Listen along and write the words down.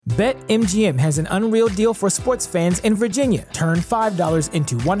BetMGM has an unreal deal for sports fans in Virginia. Turn $5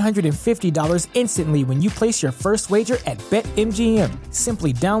 into $150 instantly when you place your first wager at BetMGM.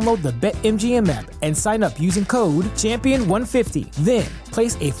 Simply download the BetMGM app and sign up using code Champion150. Then,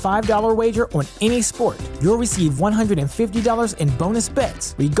 place a $5 wager on any sport. You'll receive $150 in bonus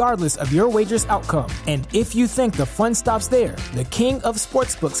bets, regardless of your wager's outcome. And if you think the fun stops there, the King of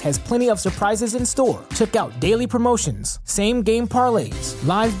Sportsbooks has plenty of surprises in store. Check out daily promotions, same-game parlays,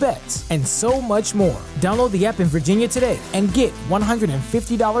 live bets, and so much more. Download the app in Virginia today and get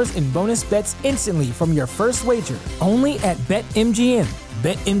 $150 in bonus bets instantly from your first wager. Only at BetMGM.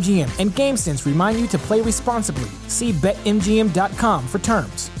 BetMGM and GameSense remind you to play responsibly. See BetMGM.com for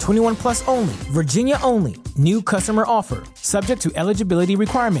terms. 21 plus only. Virginia only. New customer offer. Subject to eligibility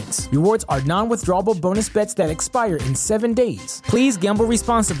requirements. Rewards are non-withdrawable bonus bets that expire in 7 days. Please gamble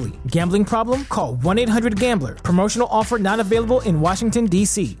responsibly. Gambling problem? Call 1-800-GAMBLER. Promotional offer not available in Washington,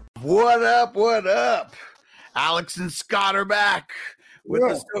 D.C. What up? What up? Alex and Scott are back with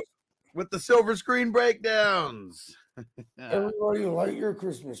the silver screen breakdowns. Everybody light your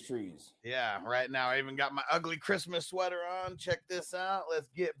Christmas trees. Yeah, right now I even got my ugly Christmas sweater on. Check this out. Let's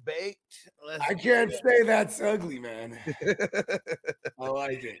get baked. I can't say that's ugly, man. I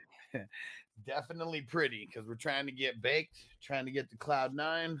like it. Definitely pretty because we're trying to get baked, trying to get to Cloud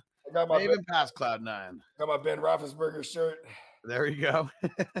 9. I got my even past Cloud 9. Got my Ben Roethlisberger shirt. There you go.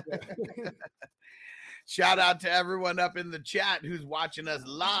 Shout out to everyone up in the chat who's watching us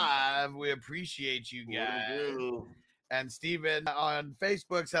live. We appreciate you guys. And Steven on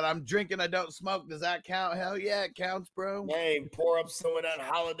Facebook said, I'm drinking, I don't smoke. Does that count? Hell yeah, it counts, bro. Hey, pour up some of that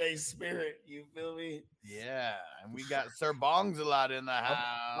holiday spirit. You feel me? Yeah. And we got Sir Bongs a lot in the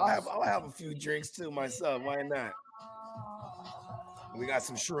house. I'll have a few drinks too myself. Why not? We got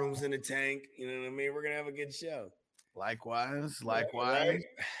some shrooms in the tank. You know what I mean? We're going to have a good show. Likewise. Right? You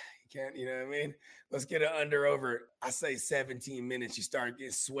can't, you know what I mean? Let's get it over. I say 17 minutes. You start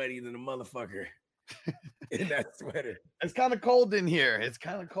getting sweaty than a motherfucker. In that sweater. It's kind of cold in here. It's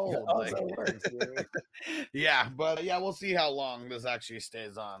kind of cold. Works, yeah, but we'll see how long this actually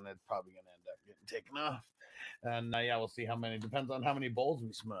stays on. It's probably gonna end up getting taken off. And we'll see how many. Depends on how many bowls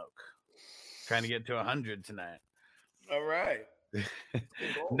we smoke. Trying to get to 100 tonight. All right.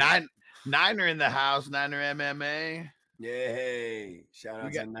 Niner in the house. Niner MMA. Yay! Shout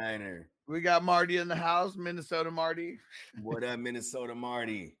out to Niner. We got Marty in the house. Minnesota Marty. What up, Minnesota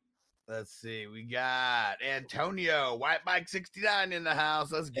Marty? Let's see. We got Antonio, White Bike 69 in the house.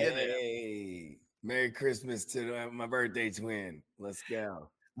 Let's get it. Merry Christmas to my birthday twin. Let's go.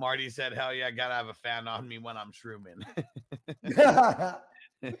 Marty said, hell yeah, I got to have a fan on me when I'm shrooming.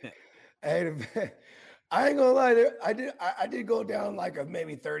 Hey, I ain't gonna lie. I did go down like a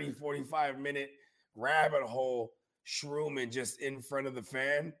maybe 30, 45 minute rabbit hole shrooming just in front of the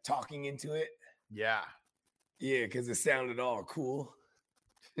fan, talking into it. Yeah. Yeah, because it sounded all cool.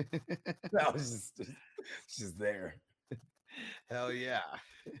 That was just there. Hell yeah.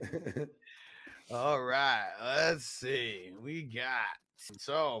 All right, let's see. We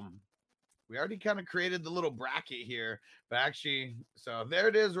already kind of created the little bracket here, but actually, so there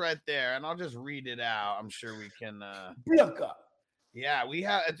it is right there, and I'll just read it out. I'm sure we can yeah, we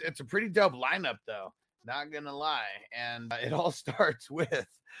have it's a pretty dope lineup though, not gonna lie. And it all starts with,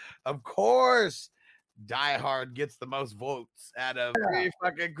 of course, Die Hard gets the most votes out of every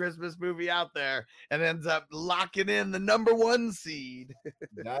fucking Christmas movie out there and ends up locking in the number 1 seed.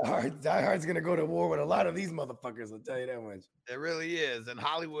 Die Hard's gonna go to war with a lot of these motherfuckers, I'll tell you that much. It really is. And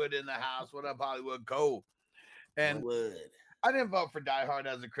Hollywood in the house. What up, Hollywood? Go. And I didn't vote for Die Hard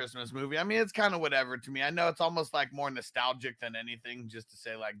as a Christmas movie. I mean, it's kind of whatever to me. I know it's almost like more nostalgic than anything just to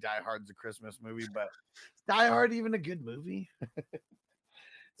say like Die Hard's a Christmas movie, but is Die Hard even a good movie?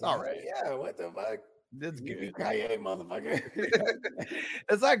 It's all right. Yeah, what the fuck? That's good. Motherfucker.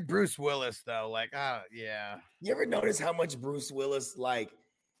 It's like Bruce Willis, though. Like, yeah. You ever notice how much Bruce Willis, like,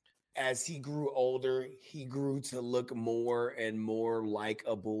 as he grew older, he grew to look more and more like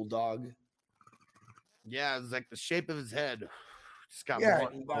a bulldog? Yeah, it's like the shape of his head. Just got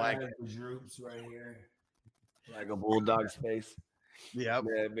more like droops right here. Like a bulldog's face. Yeah.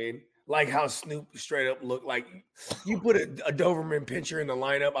 You know what I mean? Like how Snoop straight up looked like. You put a Doberman pincher in the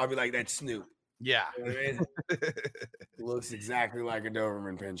lineup, I'll be like, that's Snoop. Yeah. You know what I mean? It looks exactly like a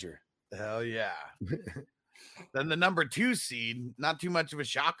Doberman pincher. Hell yeah. Then the number 2 seed, not too much of a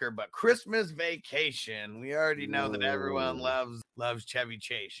shocker, but Christmas Vacation. We already know that everyone loves Chevy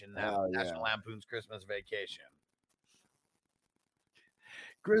Chase and National Lampoon's Christmas Vacation.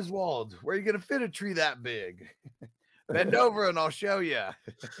 Griswold, where are you going to fit a tree that big? Bend over and I'll show you.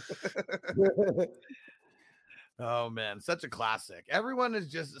 Oh man, such a classic. Everyone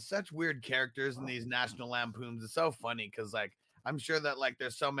is just such weird characters in these National Lampoons. It's so funny because like I'm sure that like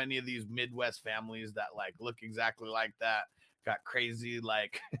there's so many of these Midwest families that like look exactly like that. Got crazy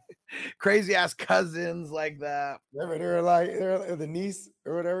like crazy ass cousins like that. Remember they're the niece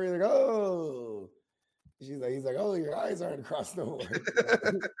or whatever. He's like, oh, he's like, oh, your eyes aren't across no more.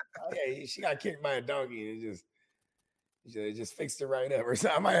 Oh yeah, she got kicked by a donkey and it just fixed it right up. Or so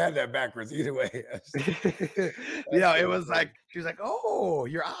I might have that backwards either way. Yeah, it was like she was like, oh,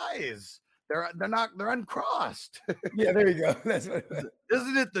 your eyes. They're uncrossed. Yeah, there you go. That's what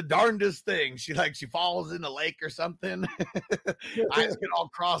isn't it the darndest thing? She falls in a lake or something. Eyes get all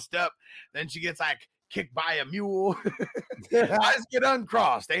crossed up. Then she gets like kicked by a mule. Eyes get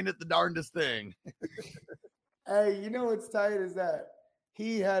uncrossed. Ain't it the darndest thing? Hey, you know what's tight is that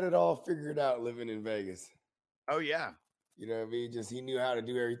he had it all figured out living in Vegas. Oh yeah. You know what I mean? Just he knew how to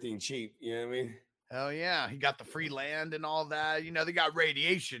do everything cheap. You know what I mean? Hell yeah. He got the free land and all that. You know, they got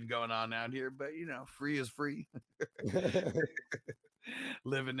radiation going on out here, but you know, free is free.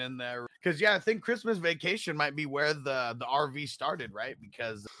 Living in there. Because yeah, I think Christmas Vacation might be where the RV started, right?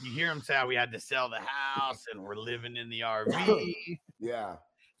 Because you hear him say how we had to sell the house and we're living in the RV. Yeah.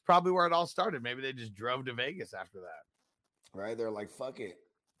 It's probably where it all started. Maybe they just drove to Vegas after that. Right? They're like, fuck it.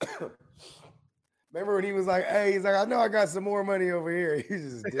 Remember when he was like, hey, he's like, I know I got some more money over here.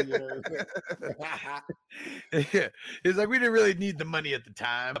 He's just digging yeah. He's like, we didn't really need the money at the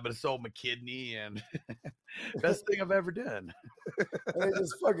time, but it sold my kidney and best thing I've ever done. And they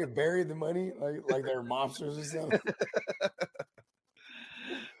just fucking buried the money like they're mobsters or something.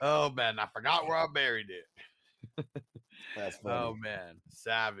 Oh man, I forgot where I buried it. That's funny. Oh man,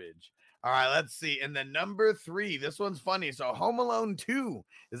 savage. All right, let's see. And then number 3, this one's funny. So Home Alone 2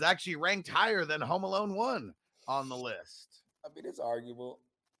 is actually ranked higher than Home Alone 1 on the list. I mean, it's arguable.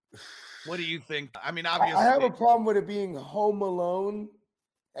 What do you think? I mean, obviously, I have a problem with it being Home Alone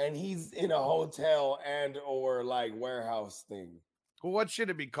and he's in a hotel and or like warehouse thing. Well, what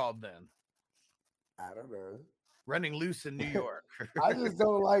should it be called then? I don't know. Running Loose in New York. I just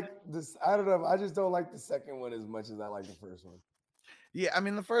don't like this. I don't know. I just don't like the second one as much as I like the first one. Yeah, I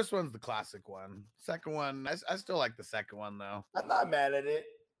mean, the first one's the classic one. Second one, I still like the second one, though. I'm not mad at it.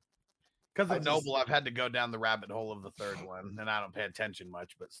 Because of Noble, I've had to go down the rabbit hole of the third one, and I don't pay attention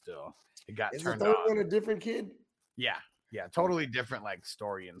much, but still, it got turned on. Is the third one a different kid? Yeah, totally different, like,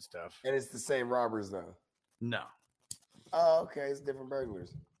 story and stuff. And it's the same robbers, though? No. Oh, okay, it's different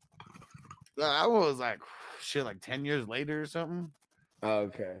burglars. I was like, shit, like 10 years later or something. Oh,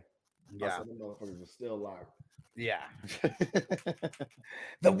 okay. Yeah. Also, the motherfuckers are still locked. Yeah.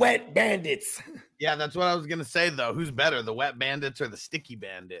 The Wet Bandits. Yeah, that's what I was gonna say though. Who's better, the Wet Bandits or the Sticky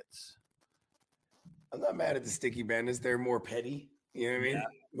Bandits? I'm not mad at the Sticky Bandits. They're more petty. You know what I mean?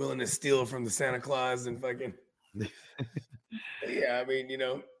 Willing to steal from the Santa Claus and fucking. Yeah, I mean, you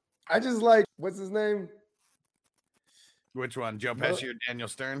know, I just like what's his name? Which one, Joe Pesci or Daniel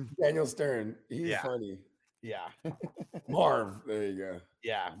Stern? Daniel Stern. He's funny. Yeah. Marv. There you go.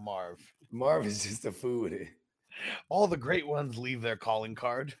 Yeah, Marv. Marv is just a fool with it. All the great ones leave their calling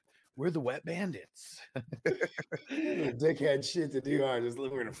card. We're the Wet Bandits. Dickhead shit to do. We're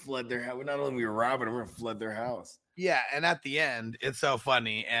going to flood their house. Not only are we robbing them, we're going to flood their house. Yeah, and at the end, it's so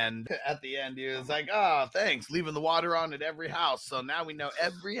funny. And at the end, he was like, oh, thanks. Leaving the water on at every house. So now we know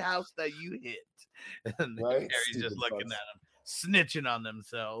every house that you hit. And Harry's just looking at them, snitching on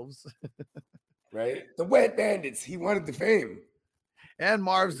themselves. Right? The Wet Bandits. He wanted the fame. And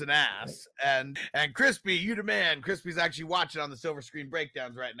Marv's an ass. And Crispy, you the man. Crispy's actually watching on the Silver Screen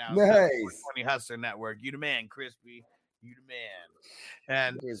Breakdowns right now. Nice. 20 Hustler Network. You the man, Crispy. You the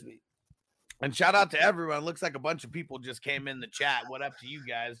man. And Crispy. And shout out to everyone. Looks like a bunch of people just came in the chat. What up to you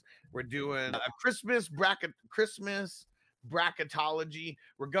guys? We're doing a Christmas bracketology.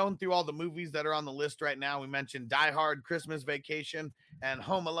 We're going through all the movies that are on the list right now. We mentioned Die Hard, Christmas Vacation, and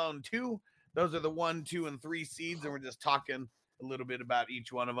Home Alone 2. Those are the 1, 2, and 3 seeds, and we're just talking a little bit about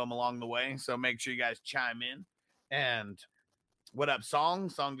each one of them along the way. So make sure you guys chime in. And what up,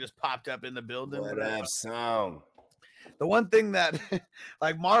 Song? Song just popped up in the building. What up, Song? The one thing that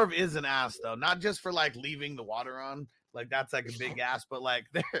like Marv is an ass though, not just for like leaving the water on, like that's like a big ass, but like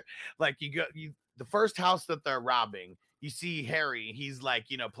they're like the first house that they're robbing, you see Harry, he's like,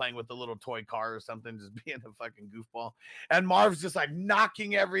 you know, playing with the little toy car or something, just being a fucking goofball. And Marv's just like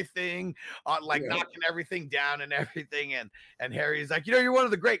knocking everything knocking everything down and everything. And Harry's like, you know, you're one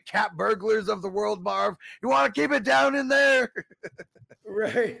of the great cat burglars of the world, Marv. You want to keep it down in there?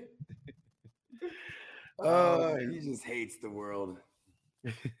 Right. Oh, he just hates the world.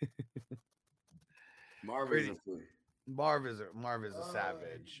 Marv is a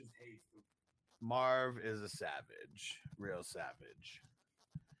savage. Marv is a savage, real savage.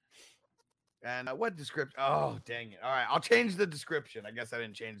 And what description? Oh, dang it. All right, I'll change the description. I guess I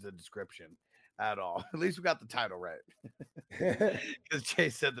didn't change the description at all. At least we got the title right. Because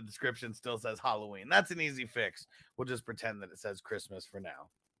Chase said the description still says Halloween. That's an easy fix. We'll just pretend that it says Christmas for now.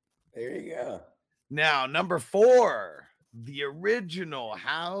 There you go. Now, number 4, the original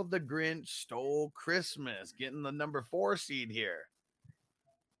How the Grinch Stole Christmas, getting the number 4 seed here.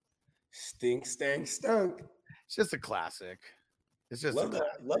 Stink, stank, stunk. It's just a classic. It's just love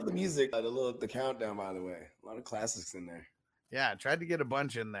the music, the countdown, by the way. A lot of classics in there. Yeah, I tried to get a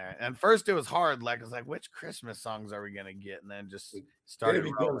bunch in there. And first it was hard. Like, I was like, which Christmas songs are we going to get? And then just started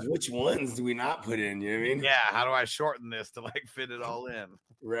rolling. Which ones do we not put in? You know what I mean? Yeah, how do I shorten this to like fit it all in?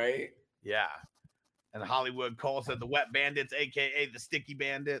 Right? Yeah. And Hollywood Cole said the Wet Bandits, a.k.a. the Sticky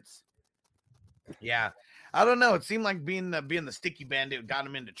Bandits. Yeah. I don't know. It seemed like being the Sticky Bandit got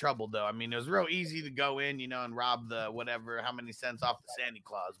him into trouble, though. I mean, it was real easy to go in, and rob the whatever, how many cents off the Santa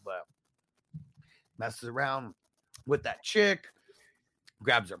Claus, but messes around with that chick,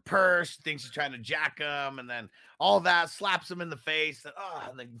 grabs her purse, thinks he's trying to jack him, and then all that, slaps him in the face,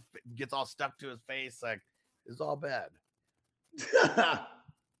 and then gets all stuck to his face. Like, it's all bad.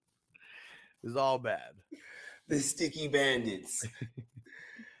 It's all bad. The Sticky Bandits.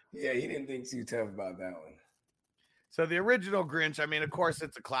 Yeah, he didn't think too tough about that one. So the original Grinch, I mean, of course,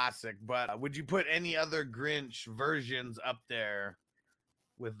 it's a classic, but would you put any other Grinch versions up there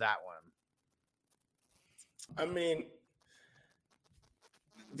with that one? I mean,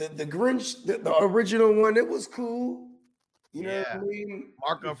 the Grinch, the original one, it was cool. You know what I mean?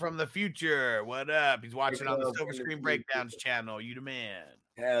 Marco from the future, what up? He's watching on the Silver Screen Breakdowns channel. You the man.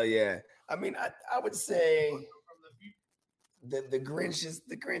 Hell yeah. I mean, I would say the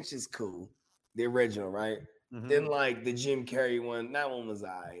Grinch is cool. The original, right? Mm-hmm. Then like the Jim Carrey one, that one was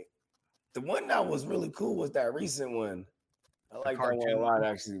all right. The one that was really cool was that recent one. I like that one a lot,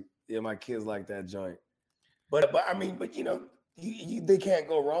 actually. Yeah, my kids like that joint. But I mean, they can't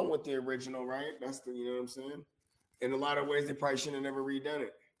go wrong with the original, right? That's you know what I'm saying? In a lot of ways, they probably shouldn't have never redone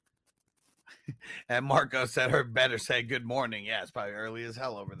it. And Marco said her better say good morning. Yeah, it's probably early as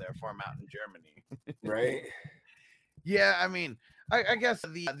hell over there for him out in Germany. Right? Yeah, I mean, I guess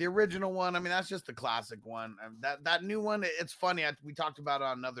the original one, I mean, that's just the classic one. That new one, it's funny. We talked about it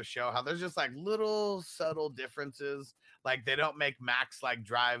on another show, how there's just like little subtle differences. Like they don't make Max like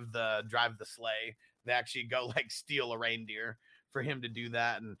drive the sleigh. They actually go like steal a reindeer for him to do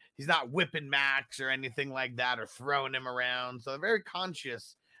that. And he's not whipping Max or anything like that or throwing him around. So they're very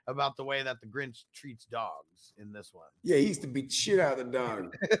conscious about the way that the Grinch treats dogs in this one. Yeah, he used to beat the shit out of the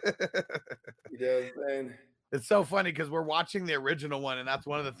dog. You know what I'm saying? It's so funny because we're watching the original one, and that's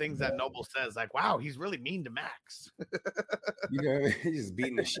one of the things that Noble says, like, wow, he's really mean to Max. You know, he's just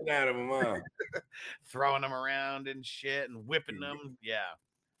beating the shit out of him, huh? Throwing him around and shit and whipping them. Yeah.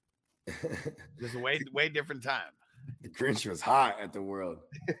 Just a way different time. The Grinch was hot at the world.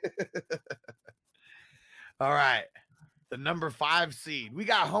 All right. The number 5 seed. We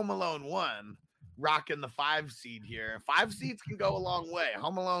got Home Alone 1 rocking the 5 seed here. 5 seeds can go a long way.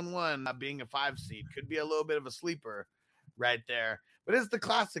 Home Alone 1 being a 5 seed could be a little bit of a sleeper right there. But it's the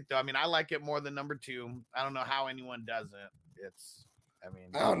classic, though. I mean, I like it more than number 2. I don't know how anyone doesn't.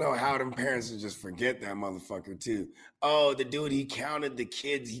 I don't know how them parents would just forget that motherfucker, too. Oh, the dude, he counted the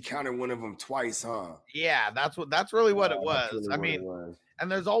kids. He counted one of them twice, huh? Yeah, that's really what it was. Really I mean,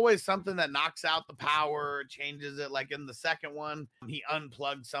 and there's always something that knocks out the power, changes it. Like in the second one, he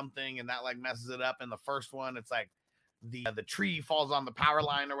unplugged something and that like messes it up. In the first one, it's like the tree falls on the power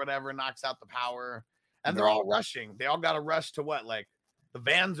line or whatever, knocks out the power. And they're all rushing. They all got to rush to what? Like the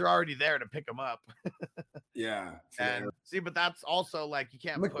vans are already there to pick them up. Yeah. And see, but that's also like you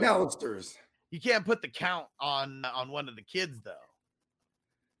can't McAllister's. You can't put the count on one of the kids though.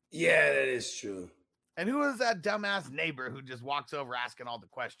 Yeah, that is true. And who is that dumbass neighbor who just walks over asking all the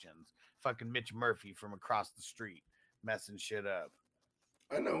questions? Fucking Mitch Murphy from across the street, messing shit up.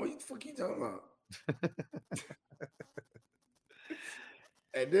 I know. What the fuck you talking about?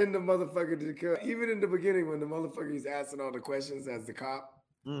 And then the motherfucker, even in the beginning when the motherfucker is asking all the questions as the cop,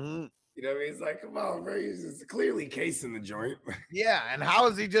 mm-hmm. You know what I mean? It's like, come on, bro. He's clearly casing the joint. Yeah, and how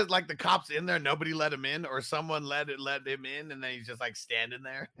is he just like the cops in there? Nobody let him in, or someone let him in, and then he's just like standing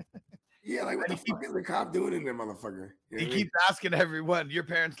there. Yeah, like what the fuck is the cop doing in there, motherfucker? You know he keeps asking everyone, "Your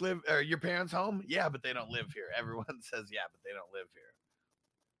parents your parents home?" Yeah, but they don't live here. Everyone says, "Yeah, but they don't live here."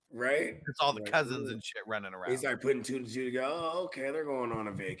 Right? It's all the cousins and shit running around. He's like putting 2 and 2 together. Oh, okay, they're going on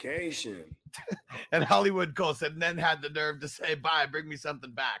a vacation. And Hollywood Cole said, and then had the nerve to say, "Bye, bring me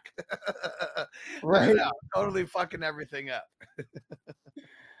something back." Right? Totally fucking everything up.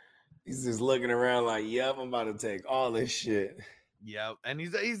 He's just looking around like, yep, I'm about to take all this shit. Yep. And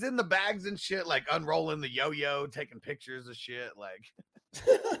he's in the bags and shit, like unrolling the yo-yo, taking pictures of shit, like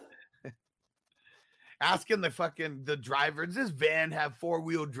asking the driver, does this van have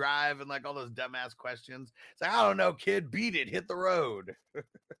 4-wheel drive, and like all those dumbass questions. It's like, I don't know, kid, beat it, hit the road.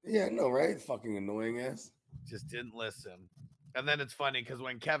 Yeah, I know, right? Fucking annoying ass. Just didn't listen. And then it's funny because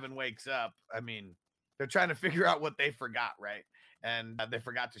when Kevin wakes up, I mean, they're trying to figure out what they forgot, right? And they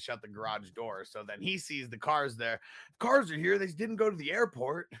forgot to shut the garage door. So then he sees the cars there. Cars are here. They didn't go to the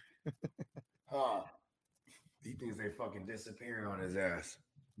airport. Huh. He thinks they fucking disappeared on his ass.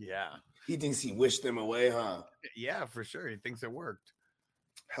 Yeah. He thinks he wished them away, huh? Yeah, for sure. He thinks it worked.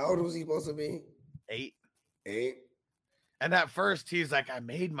 How old was he supposed to be? 8. 8? And at first, he's like, I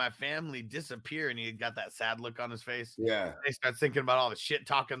made my family disappear. And he got that sad look on his face. Yeah. He starts thinking about all the shit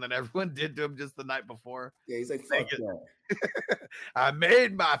talking that everyone did to him just the night before. Yeah, he's like, fuck that. I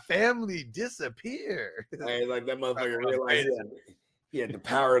made my family disappear. He's like, that motherfucker realized he had the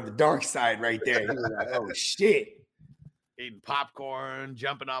power of the dark side right there. He was like, oh, shit. Eating popcorn,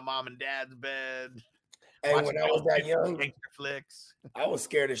 jumping on mom and dad's bed. And when I was that young, flicks. I was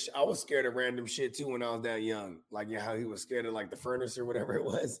scared of random shit too when I was that young. Like, yeah, how he was scared of like the furnace or whatever it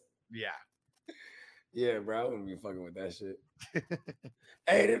was. Yeah. Yeah, bro. I wouldn't be fucking with that shit.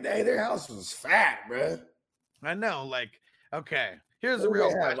 hey, their house was fat, bro. I know. Like, okay, here's the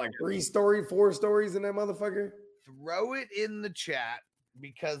real question. Like 4 stories in that motherfucker. Throw it in the chat.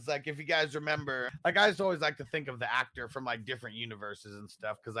 Because, like, if you guys remember, like, I just always like to think of the actor from like different universes and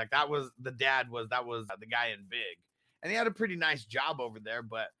stuff. Because, like, that was the guy in Big, and he had a pretty nice job over there.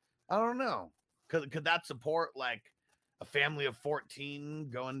 But I don't know, could that support like a family of 14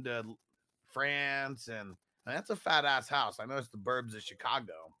 going to France? And that's a fat ass house. I know it's the burbs of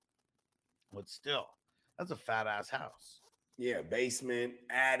Chicago, but still, that's a fat ass house. Yeah, basement,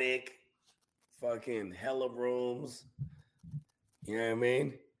 attic, fucking hella rooms. You know what I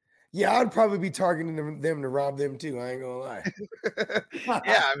mean? Yeah, I'd probably be targeting them to rob them too. I ain't gonna lie.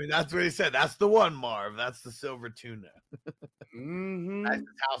 Yeah, I mean, that's what he said. That's the one, Marv. That's the silver tuna. Mm-hmm. That's his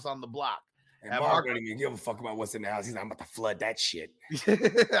house on the block. And Marv don't even give a fuck about what's in the house. He's like, I'm about to flood that shit.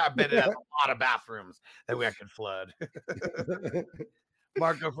 I bet it has a lot of bathrooms that we can flood.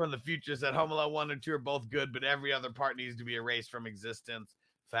 Marco from the future said Home Alone 1 and 2 are both good, but every other part needs to be erased from existence.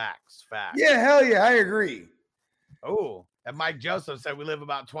 Facts. Yeah, hell yeah, I agree. Oh, and Mike Joseph said we live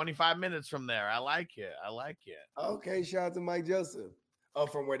about 25 minutes from there. I like it. Okay, shout out to Mike Joseph. Oh,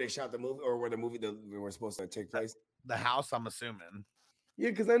 from where they shot the movie, or where the movie we were supposed to take place? The house, I'm assuming. Yeah,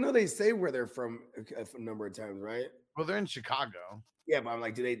 because I know they say where they're from a number of times, right? Well, they're in Chicago. Yeah, but I'm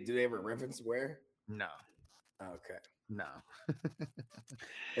like, do they ever reference where? No. Okay. No.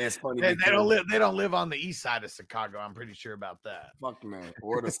 It's funny. They don't live on the east side of Chicago. I'm pretty sure about that. Fuck no.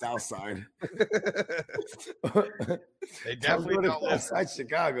 Or the south side. They definitely don't live outside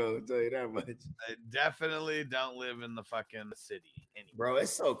Chicago, I'll tell you that much. They definitely don't live in the fucking city anymore. Bro,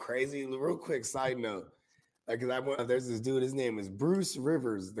 it's so crazy. Real quick side note. Because there's this dude, his name is Bruce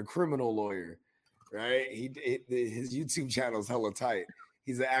Rivers, the criminal lawyer. Right? His YouTube channel is hella tight.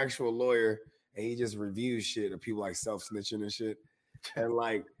 He's an actual lawyer. And he just reviews shit of people like self-snitching and shit. And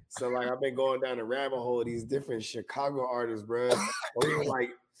like, so like I've been going down the rabbit hole of these different Chicago artists, bro. Or even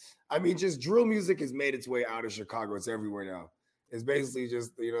like, I mean, just drill music has made its way out of Chicago. It's everywhere now. It's basically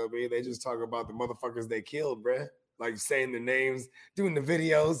just, you know what I mean? They just talk about the motherfuckers they killed, bro. Like saying the names, doing the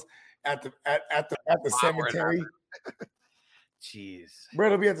videos at the cemetery. Jeez. Bro,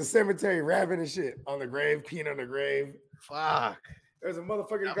 they'll be at the cemetery rapping and shit on the grave, peeing on the grave. Fuck. There's a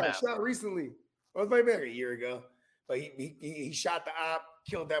motherfucker that got shot recently. It was maybe like a year ago. But he shot the op,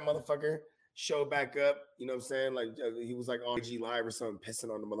 killed that motherfucker, showed back up. You know what I'm saying? Like he was like on IG Live or something,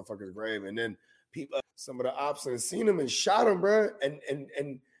 pissing on the motherfucker's grave. And then people, some of the ops had seen him and shot him, bro. And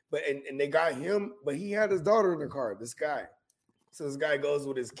they got him, but he had his daughter in the car. This guy. So this guy goes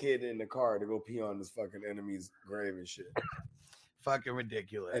with his kid in the car to go pee on this fucking enemy's grave and shit. Fucking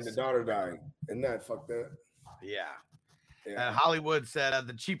ridiculous. And the daughter died. Isn't that fucked up? Yeah. And Hollywood said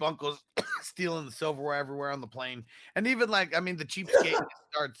the cheap uncles stealing the silverware everywhere on the plane. And even like, I mean, the cheapskate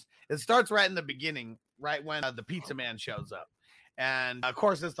starts right in the beginning, right when the pizza man shows up. And of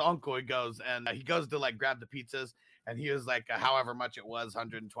course, it's the uncle. He goes to like grab the pizzas. And he was like, however much it was,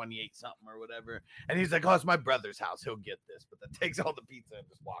 128 something or whatever. And he's like, oh, it's my brother's house. He'll get this. But then takes all the pizza and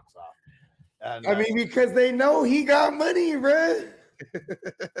just walks off. And, I mean, because they know he got money, bro.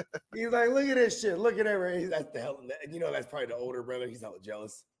 He's like, look at this shit. Look at that. That's the hell. You know, that's probably the older brother. He's hella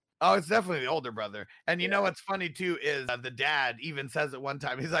jealous. Oh, it's definitely the older brother. And you know what's funny too is the dad even says at one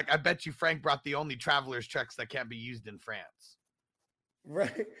time, he's like, I bet you Frank brought the only traveler's checks that can't be used in France.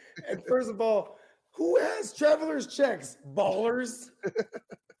 Right. And first of all, who has traveler's checks? Ballers.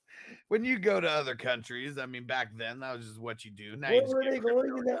 When you go to other countries, I mean, back then that was just what you do. Now Where were they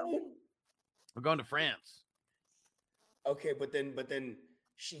going in that one? We're going to France. Okay, but then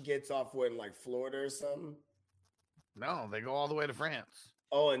she gets off in like Florida or something. No, they go all the way to France.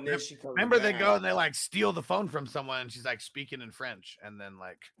 Oh, and then she comes. Remember, they go and they like steal the phone from someone, and she's like speaking in French, and then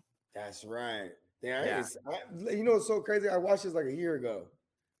like. That's right. Yeah. You know what's so crazy? I watched this like a year ago.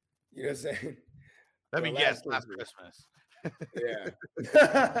 You know what I'm saying? Let me guess. Last Christmas. Yeah.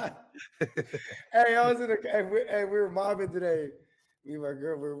 Hey, I was we were mobbing today. Me and my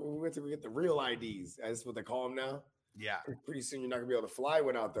girl, we went to get the real IDs. That's what they call them now. Yeah. Pretty soon you're not gonna be able to fly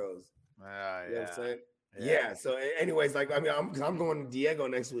without those. You know what I'm saying? Yeah. So, anyways, like I mean, I'm going to Diego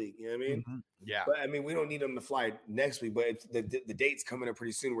next week. You know what I mean? Mm-hmm. Yeah. But I mean, we don't need them to fly next week. But the date's coming up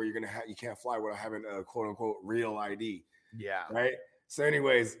pretty soon where you're gonna you can't fly without having a quote unquote real ID. Yeah. Right. So,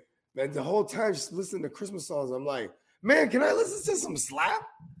 anyways, man, the whole time just listening to Christmas songs, I'm like, man, can I listen to some slap?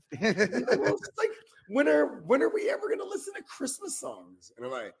 Like, when are we ever gonna listen to Christmas songs? And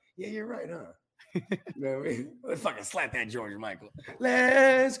I'm like, yeah, you're right, huh? You know what I mean? Let's fucking slap that George Michael.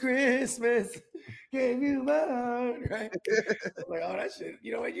 Last Christmas gave you my heart, right? I'm like, oh, that shit.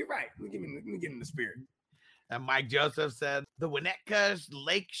 You know what? You're right. Let me get in the spirit. And Mike Joseph said the Winnetka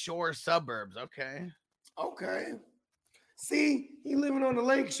Lakeshore suburbs. Okay. See, he living on the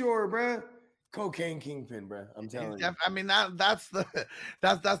lakeshore, bruh. Cocaine kingpin, bruh. I'm telling you. I mean, that's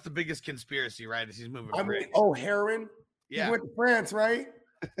the biggest conspiracy, right? Is he's moving. Heroin. Yeah. He went to France, right?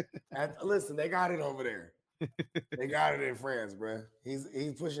 Listen, they got it over there. They got it in France, bro. He's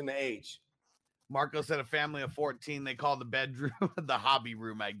pushing the H. Marco said a family of 14. They call the bedroom the hobby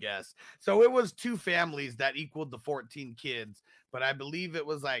room, I guess. So it was 2 families that equaled the 14 kids, but I believe it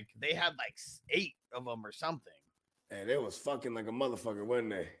was like they had like 8 of them or something. And it was fucking like a motherfucker,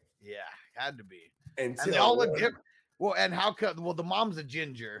 wasn't they? Yeah, had to be. And they all look different. Well, and how could the mom's a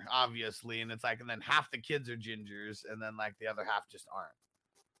ginger, obviously, and it's like, and then half the kids are gingers, and then like the other half just aren't.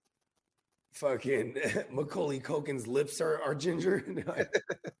 Fucking Macaulay Culkin's lips are ginger.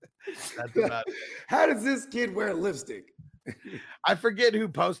 That's about it. How does this kid wear lipstick? I forget who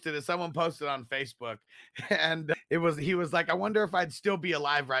posted it. Someone posted on Facebook, and he was like, I wonder if I'd still be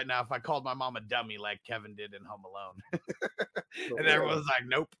alive right now if I called my mom a dummy like Kevin did in Home Alone. And everyone's like,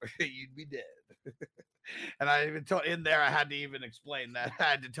 nope, you'd be dead. And I even told in there, I had to even explain that I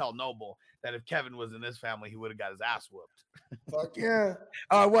had to tell Noble that if Kevin was in this family, he would have got his ass whooped. Fuck yeah.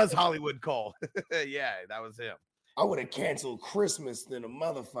 Oh, it was Hollywood Cole. Yeah, that was him. I would have canceled Christmas than a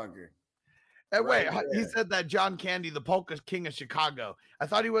motherfucker. Hey, wait, he said that John Candy, the polka king of Chicago. I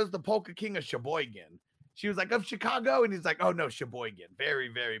thought he was the polka king of Sheboygan. She was like, of Chicago? And he's like, oh, no, Sheboygan. Very,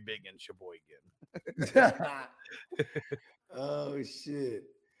 very big in Sheboygan. Oh, shit.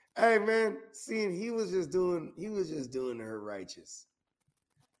 Hey, man, seeing he was just doing her righteous.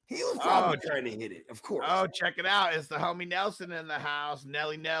 He was probably trying to hit it, of course. Oh, check it out. It's the homie Nelson in the house.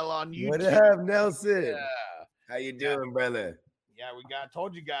 Nelly Nell on YouTube. What up, Nelson? Yeah. How you doing, brother? Yeah,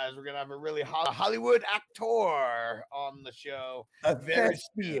 told you guys we're gonna have a really Hollywood actor on the show. A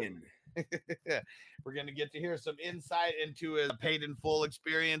thespian. We're gonna get to hear some insight into his paid in full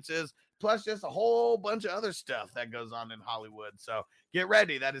experiences, plus just a whole bunch of other stuff that goes on in Hollywood. So get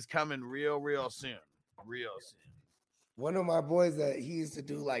ready. That is coming real soon. Real soon. One of my boys that he used to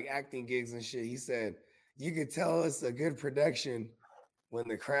do like acting gigs and shit, he said, you could tell it's a good production when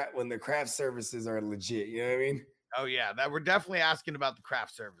the craft services are legit. You know what I mean? Oh yeah, that we're definitely asking about the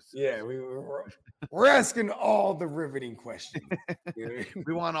craft services. Yeah, we're asking all the riveting questions. You know what I mean?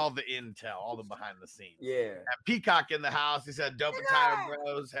 We want all the intel, all the behind the scenes. Yeah. And Peacock in the house. He said, "Dope and tired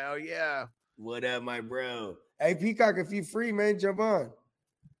bros." Hell yeah. What up, my bro? Hey, Peacock, if you free, man, jump on.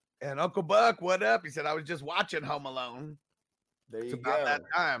 And Uncle Buck, what up? He said, I was just watching Home Alone. It's about that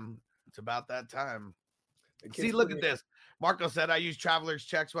time. It's about that time. See, look at this. Marco said, I used traveler's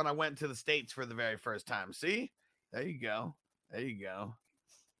checks when I went to the States for the very first time. See? There you go. There you go.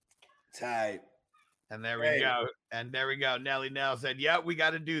 Tight. And there we go. And there we go. Nelly Nell said, yeah, we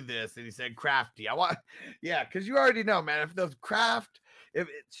got to do this. And he said, crafty. Because you already know, man, if those craft, if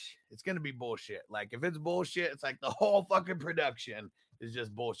it's going to be bullshit. Like, if it's bullshit, it's like the whole fucking production is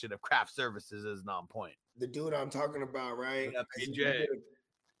just bullshit. If craft services isn't on point. The dude I'm talking about, right? What up, AJ?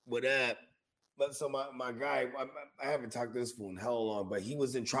 What up? But so my guy, I haven't talked to this fool in hell long, but he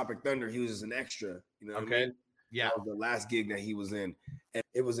was in Tropic Thunder. He was just an extra. You know what I mean? Yeah. That was the last gig that he was in. And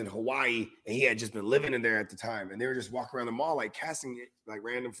it was in Hawaii, and he had just been living in there at the time. And they were just walking around the mall, like casting it, like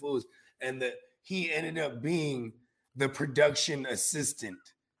random fools. And he ended up being the production assistant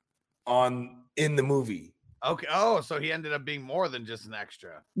in the movie. Okay. Oh, so he ended up being more than just an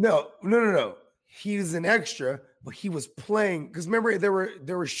extra. No. He's an extra, but he was playing because remember they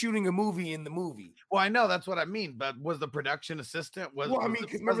were shooting a movie in the movie. Well, I know that's what I mean, but was the production assistant because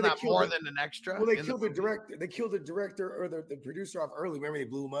remember that more than an extra? Well, they killed the director. They killed the director or the producer off early. Remember they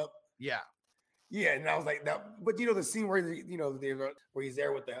blew him up. Yeah. Yeah, and I was like, that. But the scene where where he's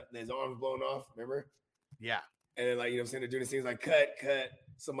there with his arms blown off. Remember? Yeah. And then I'm saying they're doing the scenes like cut.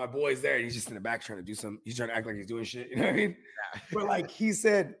 So my boy's there, and he's just in the back trying to do something. He's trying to act like he's doing shit. You know what I mean? Yeah. But he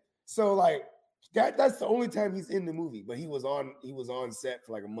said, so that's the only time he's in the movie. But he was on set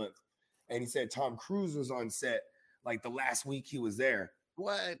for a month, and he said Tom Cruise was on set the last week he was there.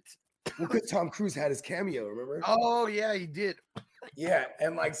 What? Well, because Tom Cruise had his cameo, remember? Oh yeah, he did. Yeah,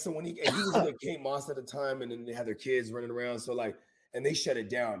 and so when he was with Kate Moss at the time, and then they had their kids running around, so and they shut it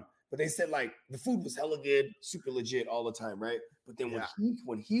down. But they said the food was hella good, super legit all the time, right? But then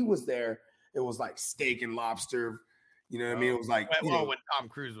when he was there, it was steak and lobster. You know what I mean? It was when Tom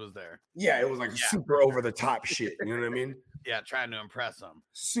Cruise was there. Yeah, it was super over the top shit. You know what I mean? Yeah, trying to impress him.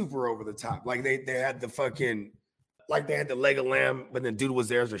 Super over the top. They had the fucking they had the leg of lamb, but then dude was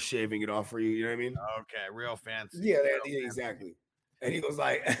there, so shaving it off for you. You know what I mean? Okay, real fancy. Yeah, exactly. And he was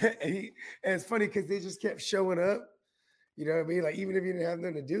and it's funny because they just kept showing up. You know what I mean? Even if you didn't have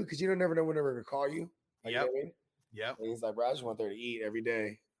nothing to do, because you don't never know when they're going to call you. You know what I mean? Yep. And he's like, bro, I just want there to eat every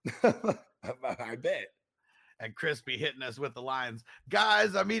day. I bet. And Crispy hitting us with the lines,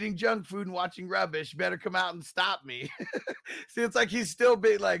 guys, I'm eating junk food and watching rubbish. Better come out and stop me. See, it's he's still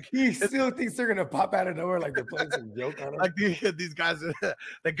being he still thinks they're gonna pop out of nowhere, they're playing some joke on him. These guys,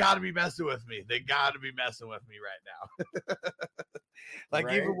 they gotta be messing with me. They gotta be messing with me right now.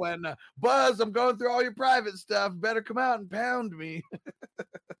 Right? Even when Buzz, I'm going through all your private stuff. Better come out and pound me.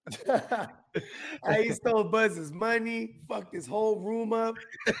 He stole Buzz's money, fucked his whole room up.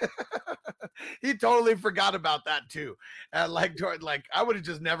 He totally forgot about that too. And I would have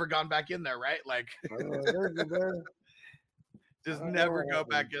just never gone back in there, right? Just never go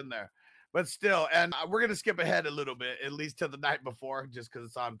back in there. But still, and we're gonna skip ahead a little bit, at least to the night before, just because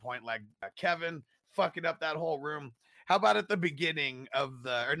it's on point. Kevin fucking up that whole room. How about at the beginning of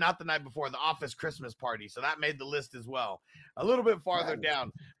or not the night before, the office Christmas party? So that made the list as well. A little bit farther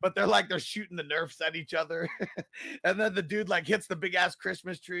down, but they're shooting the Nerfs at each other. And then the dude hits the big ass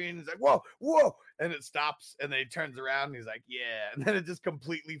Christmas tree and he's like, whoa, whoa. And it stops and then he turns around and he's like, yeah. And then it just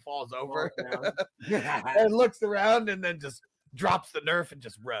completely falls over and looks around and then just drops the Nerf and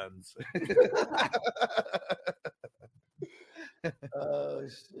just runs. Oh,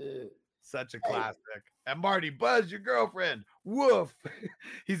 shit. Such a classic. And Marty, Buzz, your girlfriend. Woof.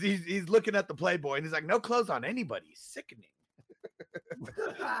 He's looking at the Playboy and he's like, no clothes on anybody. Sickening.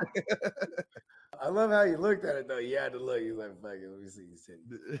 I love how you looked at it though. You had to look. He's like, fuck it, let me see his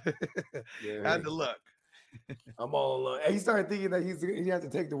titties. Yeah, had to look. I'm all alone. And he started thinking that he had to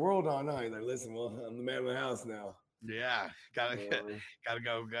take the world on. Huh? He's like, listen, well, I'm the man of the house now. Yeah, gotta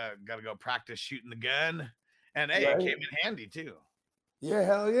go practice shooting the gun. And hey, it came in handy too. Yeah,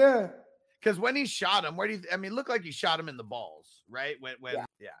 hell yeah. Because when he shot him, it looked like he shot him in the balls, right?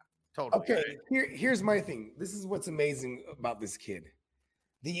 Yeah, totally. Okay, here's my thing. This is what's amazing about this kid.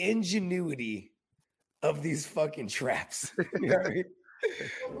 The ingenuity of these fucking traps. You know what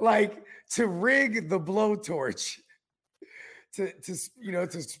I mean? To rig the blowtorch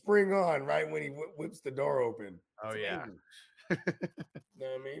to spring on right when he whips the door open. Oh, yeah. You know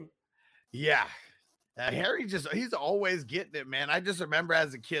what I mean? Yeah. Harry he's always getting it, man. I just remember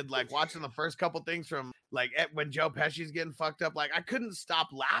as a kid, watching the first couple things from when Joe Pesci's getting fucked up, I couldn't stop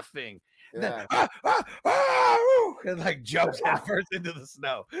laughing. Yeah. And and jumps headfirst into the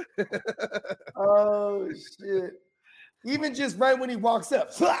snow. Oh shit. Even just right when he walks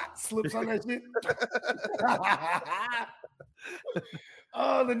up, slips on that shit.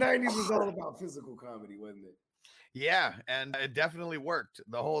 Oh, the 90s was all about physical comedy, wasn't it? Yeah, and it definitely worked.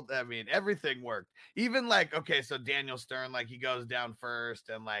 Everything worked. Even so Daniel Stern, he goes down first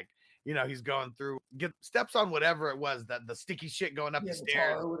and he's going through, steps on whatever it was, that the sticky shit going up the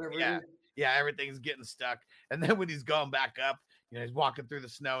stairs. Yeah, everything's getting stuck. And then when he's going back up, he's walking through the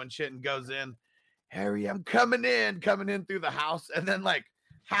snow and shit and goes in. Harry, I'm coming in through the house, and then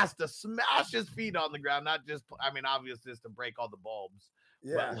has to smash his feet on the ground. Not just, obviously just to break all the bulbs.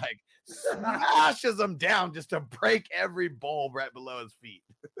 Yeah, but smashes them down just to break every bulb right below his feet.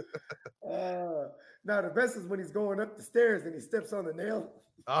 Now the best is when he's going up the stairs and he steps on the nail.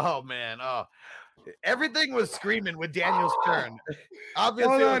 Oh man, everything was screaming with Daniel Stern.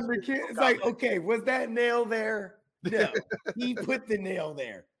 Obviously, hold on, it's okay, was that nail there? No, he put the nail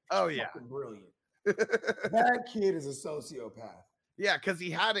there. Oh yeah, brilliant. That kid is a sociopath. Yeah, because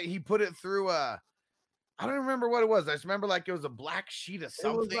he had it. He put it through I don't remember what it was. I just remember like it was a black sheet of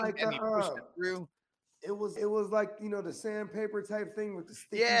something and he pushed it through. It was like, you know, the sandpaper type thing with the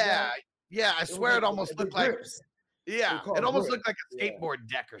sticky Yeah. Yeah, I swear it almost looked like grips. Yeah, it almost looked like a skateboard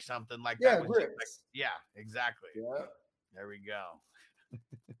deck or something like that. Yeah, grips. Like, yeah, exactly. Yeah. There we go.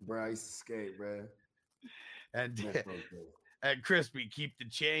 Bro, I used to skate, bro. And Crispy, keep the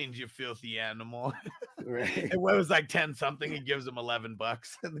change, you filthy animal. Right. And when it was like 10 something, he gives him $11,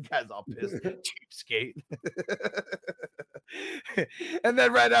 and the guy's all pissed. Cheapskate. And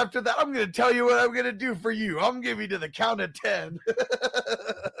then right after that, I'm gonna tell you what I'm gonna do for you. I'm gonna give you to the count of 10.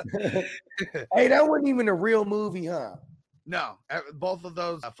 Hey, that wasn't even a real movie, huh? No, both of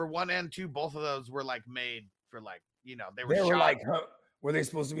those for 1 and 2, both of those were like made for like, you know, they were like, were they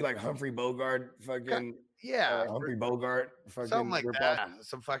supposed to be like Humphrey Bogart fucking? Yeah, Humphrey Bogart, fucking something like that.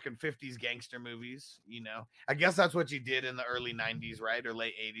 Some fucking 50s gangster movies, you know. I guess that's what you did in the early 90s, right? Or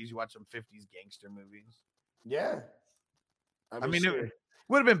late 80s. You watch some 50s gangster movies. Yeah. I mean, it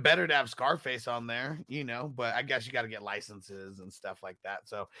would have been better to have Scarface on there, you know, but I guess you got to get licenses and stuff like that.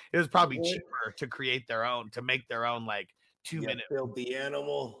 So it was probably cheaper to create their own, to make their own like 2-minute. Filthy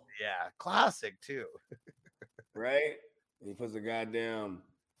Animal. Yeah, classic too. Right? He puts a goddamn.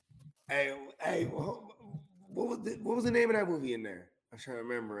 Hey, what was the name of that movie in there? I'm trying to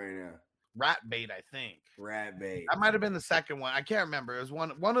remember right now. Rat Bait, I think. Rat Bait. That might have been the second one. I can't remember. It was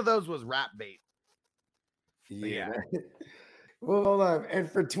one of those was Rat Bait. Yeah. Well, hold on. And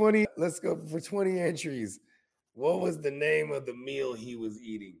for 20, let's go for 20 entries. What was the name of the meal he was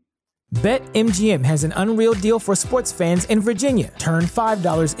eating? BetMGM has an unreal deal for sports fans in Virginia. Turn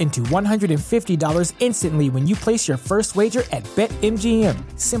 $5 into $150 instantly when you place your first wager at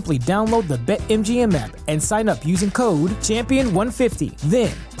BetMGM. Simply download the BetMGM app and sign up using code Champion150.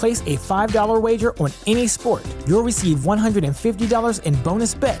 Then, place a $5 wager on any sport. You'll receive $150 in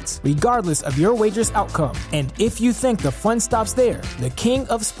bonus bets, regardless of your wager's outcome. And if you think the fun stops there, the king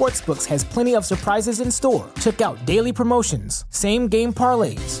of sportsbooks has plenty of surprises in store. Check out daily promotions, same-game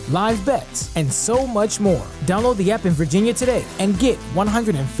parlays, live bets, and so much more. Download the app in Virginia today and get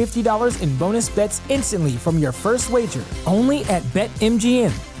 $150 in bonus bets instantly from your first wager. Only at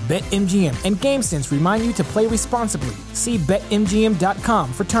BetMGM. BetMGM and GameSense remind you to play responsibly. See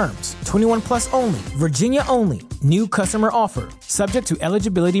BetMGM.com for terms. 21 plus only. Virginia only. New customer offer. Subject to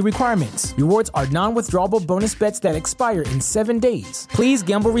eligibility requirements. Rewards are non-withdrawable bonus bets that expire in 7 days. Please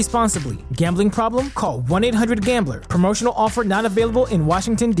gamble responsibly. Gambling problem? Call 1-800-GAMBLER. Promotional offer not available in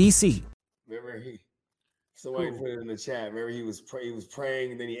Washington, D.C. Remember somebody put it in the chat. Remember he was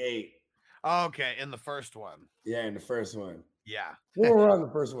praying and then he ate. Okay, in the first one. Yeah, in the first one. Yeah. We were on the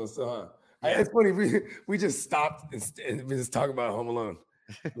first one, so Yeah. It's funny. We just stopped and we just talk about Home Alone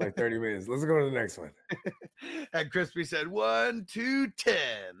like 30 minutes. Let's go to the next one. And Crispy said 1, 2, 10.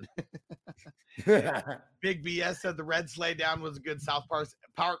 Big BS said the Red Sleigh Down was a good South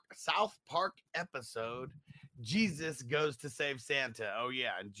Park episode. Jesus goes to save Santa. Oh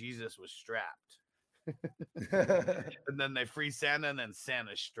yeah, and Jesus was strapped. And then they free Santa, and then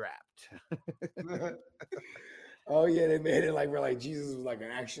Santa's strapped. Oh yeah, they made it like we're like Jesus was like an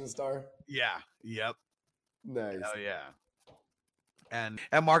action star. Yeah. Yep. Nice. Oh yeah. And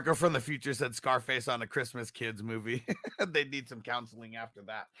Marco from the future said Scarface on a Christmas Kids movie. They need some counseling after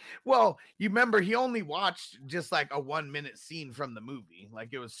that. Well, you remember he only watched just like a 1-minute scene from the movie. Like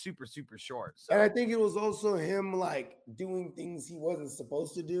it was super, super short. So. And I think it was also him like doing things he wasn't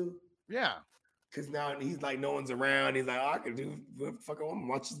supposed to do. Yeah. Because now he's like, no one's around. He's like, I can do fucking. I'm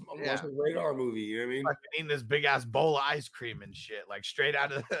watching a Radar movie. You know what I mean? Like eating this big ass bowl of ice cream and shit, like straight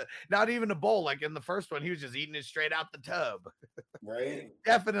out of not even a bowl. Like in the first one, he was just eating it straight out the tub. Right?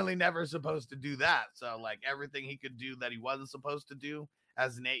 Definitely never supposed to do that. So like everything he could do that he wasn't supposed to do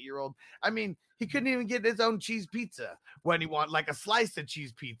as an 8-year-old. I mean, he couldn't even get his own cheese pizza when he wanted like a slice of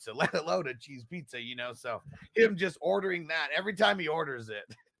cheese pizza, let alone a cheese pizza. You know, so him just ordering that every time he orders it.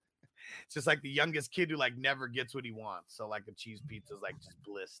 It's just like the youngest kid who like never gets what he wants. So like a cheese pizza is like just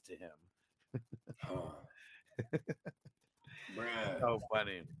bliss to him. So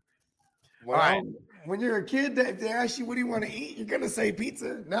funny. Well, all right. When you're a kid, they ask you what do you want to eat, you're gonna say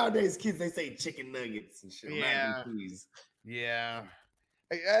pizza. Nowadays, kids they say chicken nuggets and shit. Yeah. Mac and cheese. Yeah.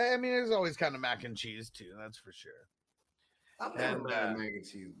 I mean, there's always kind of mac and cheese too. That's for sure. I'm never mad at mac and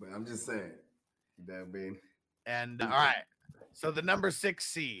cheese, but I'm just saying. You know what I mean? And all right. So the number 6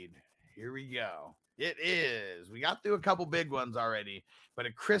 seed. Here we go. It is. We got through a couple big ones already, but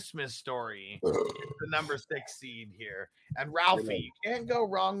A Christmas Story is the number 6 seed here. And Ralphie, you can't go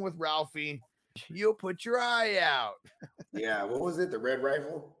wrong with Ralphie. You'll put your eye out. Yeah. What was it? The Red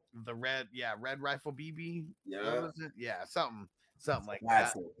Rifle? The Red Rifle BB. Yeah. What was it? Yeah, something like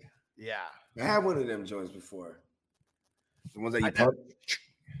classic. that. Yeah. I had one of them joints before. The ones that you pump.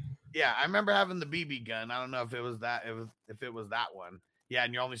 Yeah, I remember having the BB gun. I don't know if it was that. If it was that one. Yeah,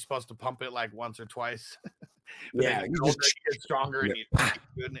 and you're only supposed to pump it like once or twice. Yeah, you just get stronger and you keep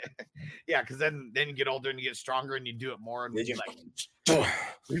doing it. Yeah, because then you get older and you get stronger and you do it more and we'd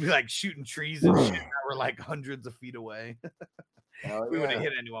be like shooting trees and shit that were like hundreds of feet away. We would have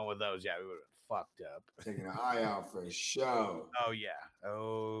hit anyone with those. Yeah, we would have fucked up. Taking an eye out for a show. Oh yeah,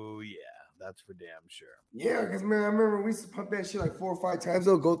 that's for damn sure. Yeah, because man, I remember we used to pump that shit like 4 or 5 times.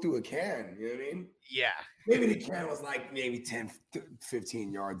 It'll go through a can. You know what I mean? Yeah. Maybe the can was like maybe 10,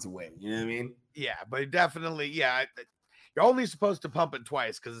 15 yards away. You know what I mean? Yeah, but definitely, yeah. You're only supposed to pump it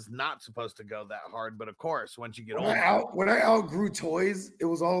twice because it's not supposed to go that hard. But of course, once you get older, when I outgrew toys, it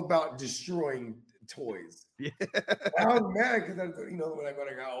was all about destroying toys. Yeah. I was mad because when I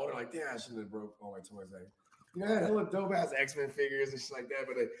got older, like, damn, I shouldn't have broke all my toys. Like, I had hella dope ass X-Men figures and shit like that.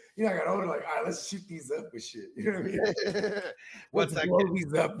 But I got older, like, all right, let's shoot these up with shit. You know what I mean? Let's blow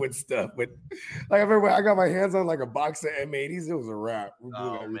these up with stuff. But like, I remember when I got my hands on like a box of M80s, it was a wrap. We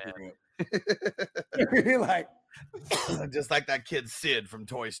blew everything up. Like, just like that kid Sid from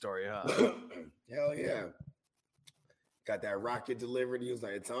Toy Story, huh? Hell yeah. Got that rocket delivered. He was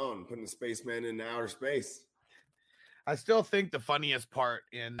like, it's on, putting the spaceman in outer space. I still think the funniest part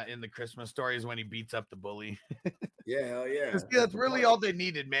in the Christmas Story is when he beats up the bully. Yeah, hell yeah. That's really all they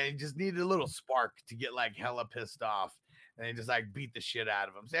needed, man. He just needed a little spark to get like hella pissed off. And they just like beat the shit out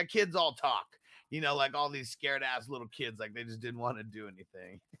of him. So that kids all talk, like all these scared ass little kids, like they just didn't want to do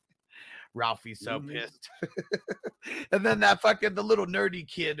anything. Ralphie's so pissed. And then the little nerdy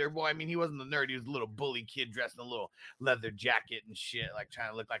kid, he wasn't the nerd, he was a little bully kid dressed in a little leather jacket and shit, like trying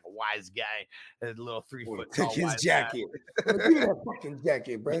to look like a wise guy. A little 3 foot tall. Take his jacket. Give me that fucking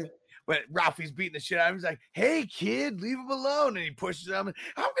jacket, bro. But Ralphie's beating the shit out of him. He's like, hey kid, leave him alone. And he pushes him. I'm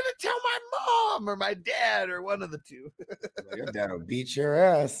gonna tell my mom or my dad or one of the two. Your dad will beat your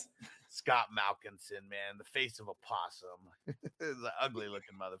ass. Scott Malkinson, man, the face of a possum. He's an ugly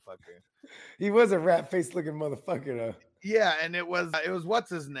looking motherfucker. He was a rat face looking motherfucker though. Yeah, and it was what's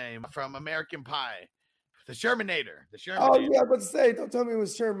his name from American Pie, the Shermanator. Oh yeah, I was about to say, don't tell me it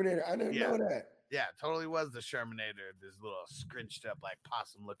was Shermanator. I didn't know that. Yeah, totally was the Shermanator. This little scrunched up like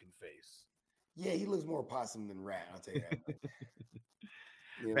possum looking face. Yeah, he looks more possum than rat. I'll tell you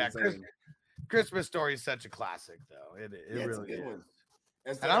that. Christmas Story is such a classic, though. It really is. One.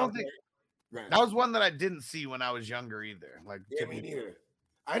 And I don't think that was one that I didn't see when I was younger either. Like, yeah, me neither.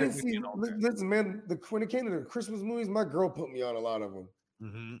 I didn't see. Listen, man, when it came to the Christmas movies, my girl put me on a lot of them.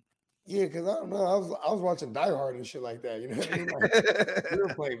 Mm-hmm. Yeah, because I don't know, I was watching Die Hard and shit like that. You know what I mean? Like, we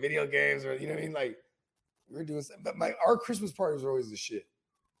were playing video games, or you know what I mean? Like we were doing something. But our Christmas parties were always the shit.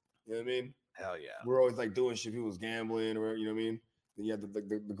 You know what I mean? Hell yeah. We're always like doing shit. People was gambling, or you know what I mean? Then you had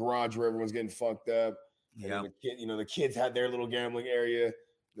the garage where everyone's getting fucked up. Yeah. The kids had their little gambling area.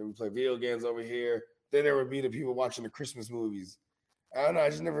 Then we play video games over here. Then there would be the people watching the Christmas movies. I don't know.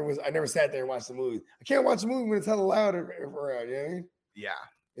 I never sat there and watched the movies. I can't watch a movie when it's hella loud around. You know what I mean? Yeah.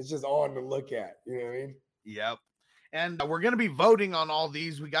 It's just on to look at. You know what I mean? Yep. And we're gonna be voting on all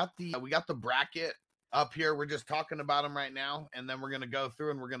these. We got the bracket up here. We're just talking about them right now, and then we're gonna go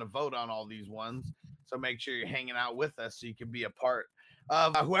through and we're gonna vote on all these ones. So make sure you're hanging out with us so you can be a part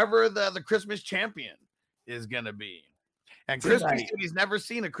of whoever the Christmas champion is gonna be. And Christmas City's never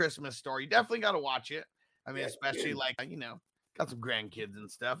seen a Christmas Story. You definitely got to watch it. I mean, especially like got some grandkids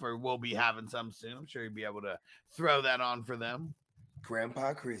and stuff, or we'll be having some soon. I'm sure you'll be able to throw that on for them.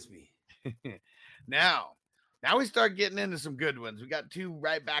 Grandpa Crispy. Now we start getting into some good ones. We got 2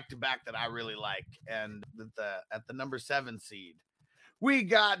 right back to back that I really like, and at the number 7 seed, we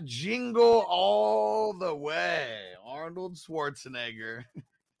got Jingle All the Way, Arnold Schwarzenegger.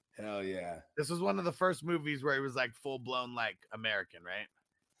 Hell yeah! This was one of the first movies where he was like full blown like American, right?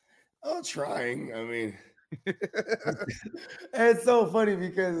 Oh, trying. I mean, it's so funny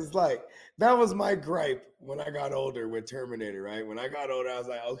because it's like that was my gripe when I got older with Terminator, right? When I got older, I was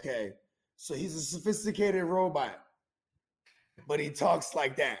like, okay, so he's a sophisticated robot, but he talks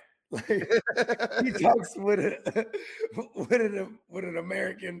like that. Like he talks with an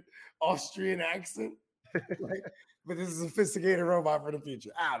American Austrian accent. Like, but this is a sophisticated robot for the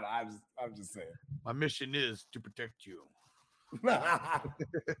future. I don't know. I'm just saying. My mission is to protect you. I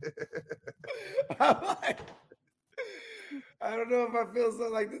don't know if I feel so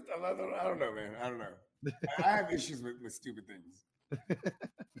like this. I don't know, man. I don't know. I have issues with stupid things.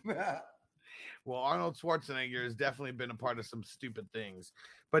 Well, Arnold Schwarzenegger has definitely been a part of some stupid things.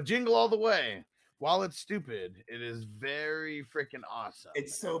 But Jingle All the Way, while it's stupid, it is very freaking awesome.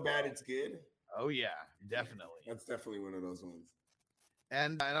 It's so bad it's good. Oh, yeah, definitely. That's definitely one of those ones.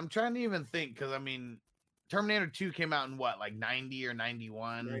 And I'm trying to even think, because I mean, Terminator 2 came out in what, like 90 or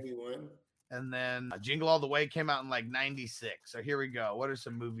 91? 91. And then Jingle All the Way came out in like 96. So here we go. What are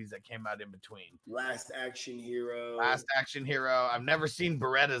some movies that came out in between? Last Action Hero. I've never seen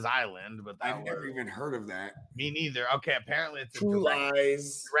Beretta's Island, but I've never even heard of that. Me neither. Okay, apparently it's True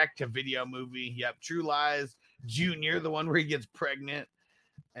Lies. Direct to video movie. Yep, True Lies. Junior, the one where he gets pregnant.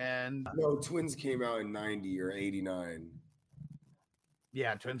 And no, Twins came out in 90 or 89.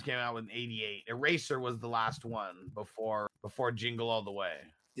 Yeah, Twins came out in 88. Eraser was the last one before Jingle All the Way.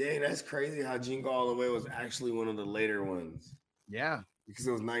 Dang, that's crazy how Jingle All the Way was actually one of the later ones. Yeah. Because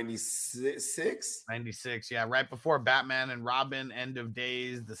it was 96? 96, yeah. Right before Batman and Robin, End of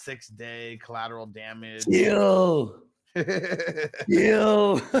Days, The Sixth Day, Collateral Damage. Yo.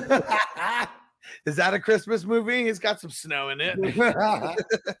 Yo. Is that a Christmas movie? It's got some snow in it.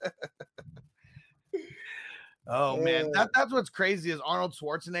 Oh man, that's what's crazy is Arnold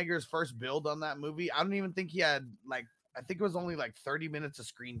Schwarzenegger's first build on that movie. I don't even think he had I think it was only like 30 minutes of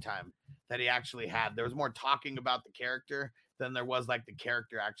screen time that he actually had. There was more talking about the character than there was like the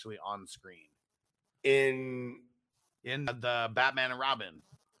character actually on screen. In the Batman and Robin.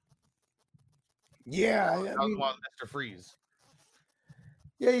 Yeah, that was one Mr. Freeze.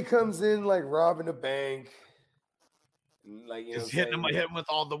 Yeah, he comes in like robbing a bank, like just hitting him with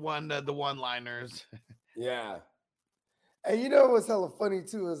all the one-liners. Yeah, and you know what's hella funny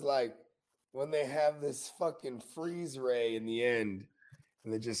too is like when they have this fucking freeze ray in the end,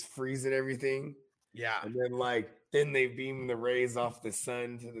 and they're just freezing everything. Yeah, and then they beam the rays off the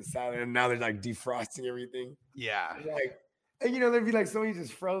sun to the side, and now they're like defrosting everything. Yeah, and there'd be like somebody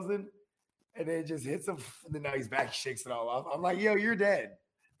just frozen, and then it just hits him, and then now he's back, shakes it all off. I'm like, yo, you're dead.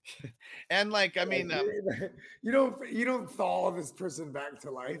 And I mean, you don't thaw this person back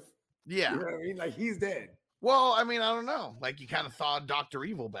to life. Yeah, you know what I mean, like he's dead. Well, I mean, I don't know. Like you kind of thawed Dr.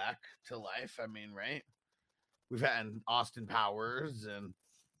 Evil back to life. I mean, right? We've had Austin Powers, and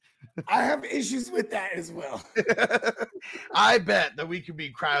I have issues with that as well. I bet that we could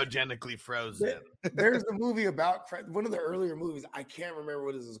be cryogenically frozen. There's a movie about one of the earlier movies. I can't remember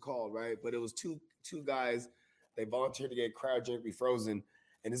what this is called, right? But it was two guys. They volunteered to get cryogenically frozen.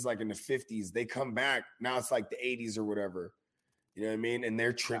 And it's like in the 50s. They come back. Now it's like the 80s or whatever. You know what I mean? And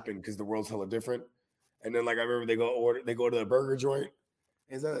they're tripping because the world's hella different. And then I remember they go to the burger joint.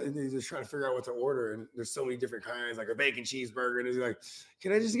 And they're just trying to figure out what to order. And there's so many different kinds, like a bacon cheeseburger. And he's like,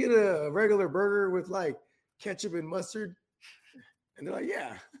 can I just get a regular burger with like ketchup and mustard? And they're like,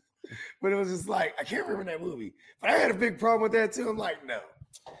 yeah. But it was just like, I can't remember that movie. But I had a big problem with that too. I'm like, no.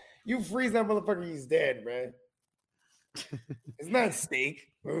 You freeze that motherfucker, he's dead, man. It's not steak.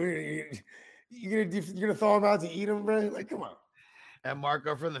 You're gonna thaw him out to eat him, bro? Like, come on. And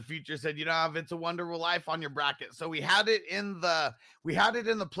Marco from the future said, "You don't have It's a Wonderful Life on your bracket." So we had it in the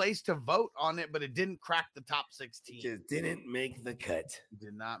place to vote on it, but it didn't crack the top 16. It just didn't make the cut.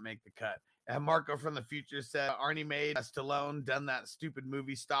 Did not make the cut. And Marco from the future said, Arnie made Stallone done that stupid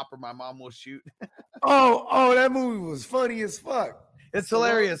movie Stop or My Mom Will Shoot. Oh, that movie was funny as fuck. It's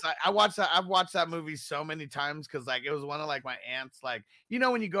hilarious. I've watched that movie so many times because it was one of my aunts,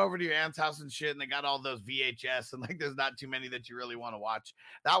 when you go over to your aunt's house and shit and they got all those VHS and there's not too many that you really want to watch.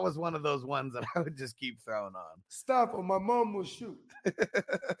 That was one of those ones that I would just keep throwing on. Stop or My Mom Will Shoot.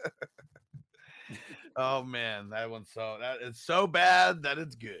 Oh man, it's so bad that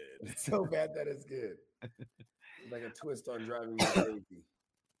it's good. It's so bad that it's good. It's like a twist on Driving Me Crazy.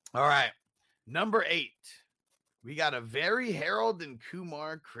 All right. Number 8. We got a very Harold and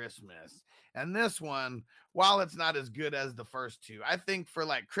Kumar Christmas. And this one, while it's not as good as the first two, I think for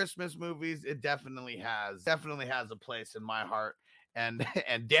Christmas movies, it definitely has a place in my heart. And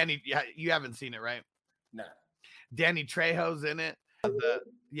Danny, you haven't seen it, right? No. Danny Trejo's in it.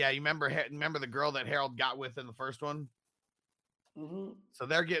 You remember the girl that Harold got with in the first one? Mm-hmm. So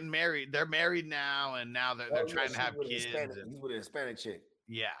they're getting married. They're married now, and now they're trying to have kids. He's with a Hispanic chick.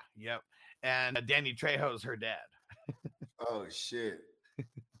 Yeah, yep. And Danny Trejo's her dad. Oh shit!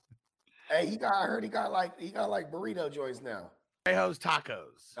 Hey, I heard he got burrito joints now. Trejo's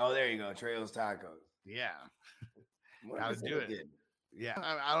Tacos. Oh, there you go, Trejo's Tacos. Yeah, gotta do it. Yeah,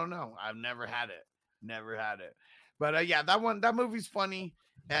 I don't know. I've never had it. But that movie's funny.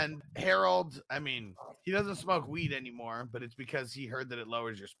 And Harold, I mean, he doesn't smoke weed anymore, but it's because he heard that it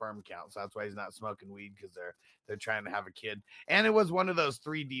lowers your sperm count. So that's why he's not smoking weed, because they're trying to have a kid. And it was one of those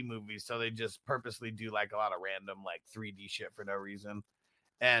 3D movies, so they just purposely do a lot of random 3D shit for no reason.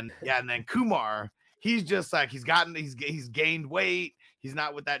 And and then Kumar, he's just he's gained weight. He's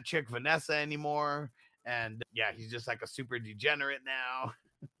not with that chick Vanessa anymore. And he's just a super degenerate now.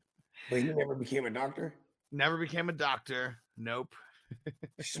 But he never became a doctor? Never became a doctor. Nope.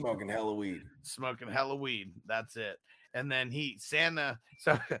 Smoking hella weed. Smoking hella weed. That's it. And then Santa.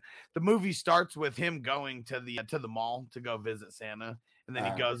 So the movie starts with him going to the mall to go visit Santa. And then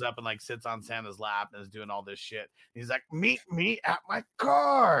he goes up and like sits on Santa's lap and is doing all this shit. He's like, meet me at my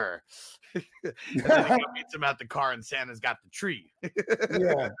car. And then he meets him at the car and Santa's got the tree.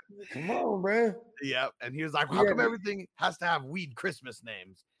 Yeah. Come on, bro. Yep. And he was like, how come everything has to have weed Christmas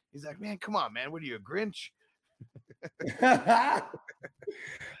names? He's like, man, come on, man. What are you, a Grinch?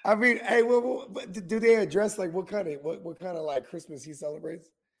 I mean, hey, but do they address like what kind of like Christmas he celebrates?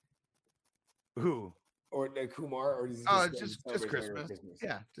 Who? Or Kumar? Or just Christmas.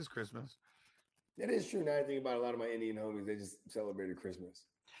 Yeah, just Christmas. That is true. Now I think about a lot of my Indian homies, they just celebrated Christmas.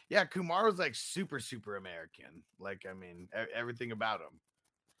 Yeah, Kumar was like super, super American. Like, I mean, everything about him.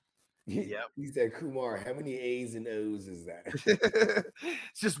 Yep. He said, Kumar, how many A's and O's is that?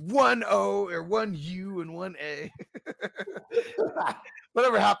 It's just one O or one U and one A.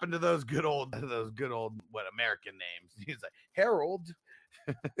 Whatever happened to those good old American names? He's like, Harold.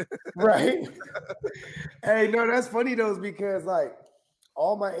 Right. Hey, no, that's funny though, because like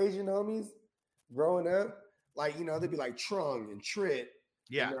all my Asian homies growing up, like, you know, they'd be like Trung and Trit.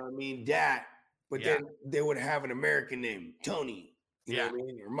 Yeah. You know what I mean? Dat. But then they would have an American name, Tony. You know what I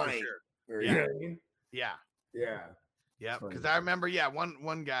mean? Or Mike. Sure. Or, you know what I mean? Yeah. Yeah. Yeah. Because I remember,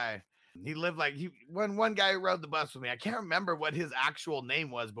 one guy, he lived like one guy who rode the bus with me. I can't remember what his actual name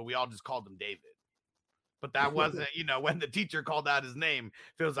was, but we all just called him David. But that wasn't, you know, when the teacher called out his name,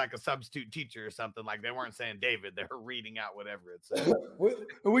 feels like a substitute teacher or something. Like they weren't saying David, they were reading out whatever it said.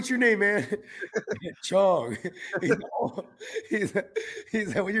 What's your name, man? Chong. He's like,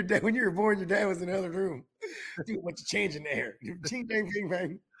 when you were born, your dad was in the other room. Dude, what you changing there? Ching bang bang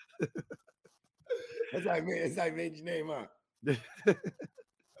bang. That's like, man, it's like made your name up.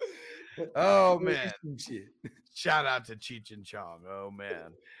 Oh man. Shout out to Cheech and Chong. Oh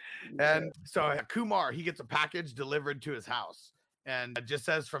man. And so Kumar, he gets a package delivered to his house and it just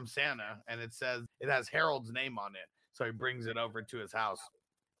says from Santa, and it has Harold's name on it. So he brings it over to his house.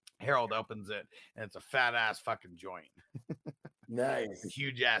 Harold opens it and it's a fat ass fucking joint. Nice. A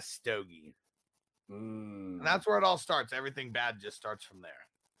huge ass stogie. And that's where it all starts. Everything bad just starts from there.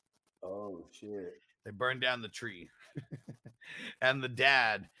 Oh shit. They burn down the tree. And the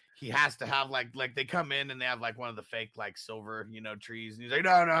dad, he has to have like they come in and they have like one of the fake like silver, you know, trees. And he's like,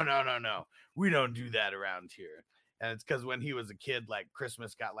 no. We don't do that around here. And it's because when he was a kid, like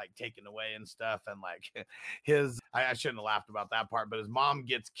Christmas got like taken away and stuff. And like I shouldn't have laughed about that part, but his mom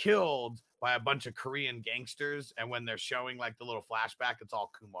gets killed by a bunch of Korean gangsters. And when they're showing like the little flashback, it's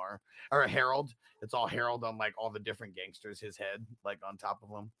all Kumar or Harold. It's all Harold on like all the different gangsters, his head like on top of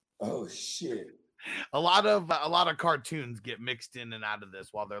them. Oh shit. A lot of cartoons get mixed in and out of this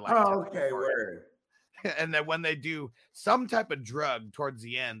while they're like, oh, okay, word. And then when they do some type of drug towards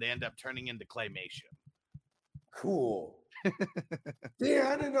the end, they end up turning into claymation. Cool. Yeah,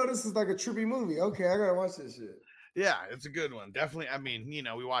 I didn't know this was like a trippy movie. Okay, I gotta watch this shit. Yeah, it's a good one. Definitely. I mean, you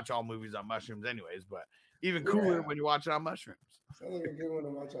know, we watch all movies on mushrooms anyways, but even cooler when you watch it on mushrooms. Sounds like a good one to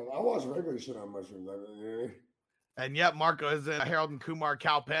watch on. I watch regular shit on mushrooms. And yep, Marco is in Harold and Kumar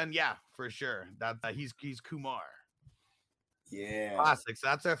Cowpen. Yeah, for sure. That he's Kumar. Yeah, classics.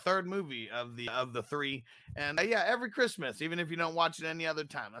 That's our third movie of the three. And every Christmas, even if you don't watch it any other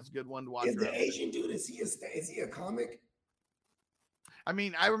time, that's a good one to watch. Is the Asian dude? Is he a comic? I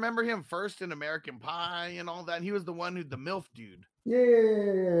mean, I remember him first in American Pie and all that. He was the one the MILF dude.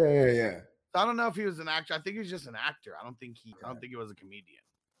 Yeah. So I don't know if he was an actor. I think he was just an actor. I don't think he was a comedian.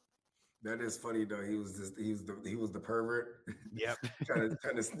 That is funny though. He was the pervert. Yep.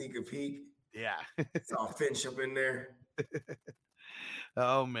 trying to sneak a peek. Yeah. Saw Finch up in there.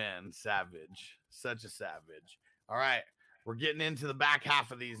 Oh man, savage. Such a savage. All right. We're getting into the back half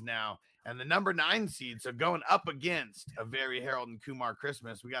of these now. And the number 9 seed, so going up against a very Harold and Kumar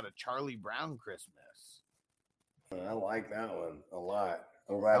Christmas, we got a Charlie Brown Christmas. I like that one a lot.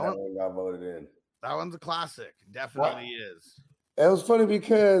 I'm glad that one got voted in. That one's a classic. Definitely is. It was funny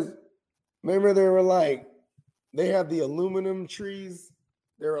because remember they have the aluminum trees.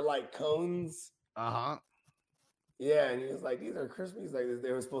 They were like cones. Uh-huh. Yeah, and he was like, these are Christmas. Like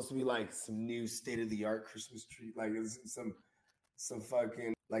they were supposed to be like some new state-of-the-art Christmas tree. Like it was some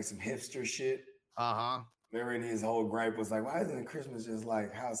fucking like some hipster shit. Uh-huh. Remember, and his whole gripe was like, why isn't Christmas just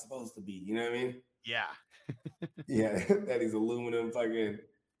like how it's supposed to be? You know what I mean? Yeah. Yeah, that is aluminum fucking.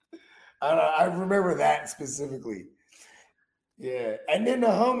 I remember that specifically. Yeah, and then the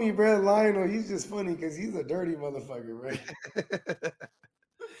homie, bro, Lionel, he's just funny because he's a dirty motherfucker, right?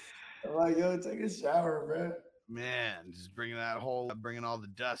 I'm like, yo, take a shower, bro. Man, just bringing all the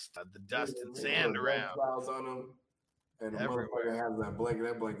dust and sand around. On him. And the motherfucker has that blanket.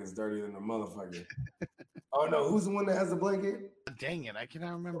 That blanket's dirtier than the motherfucker. Oh no, who's the one that has the blanket? Dang it, I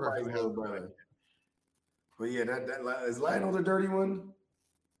cannot remember. Who has the brother. But yeah, that is Lionel the dirty one?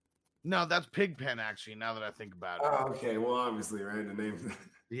 No, that's Pigpen, actually, now that I think about it. Oh, okay. Well, obviously, right? The name.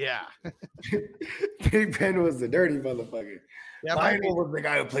 Yeah. Pigpen was the dirty motherfucker. Yeah, Lionel was the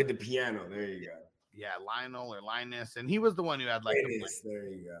guy who played the piano. There you go. Yeah, Lionel or Linus. And he was the one who had like Linus, there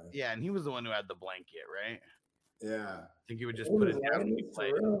you go. Yeah, and he was the one who had the blanket, right? Yeah. I think he would just put it down and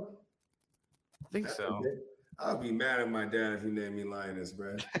play. I think so. I'll be mad at my dad if he named me Lioness,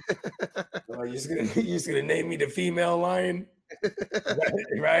 bro. You're just gonna name me the female lion,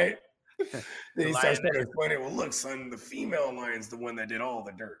 right? Then he starts trying to explain it. Well, look, son, the female lion's the one that did all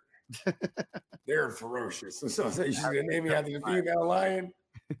the dirt. They're ferocious. So you're just gonna name me after the female lion.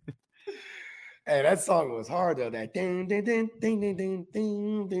 Hey, that song was hard though. That ding ding ding ding ding ding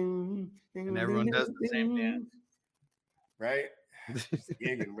ding ding. And everyone does the same dance, right?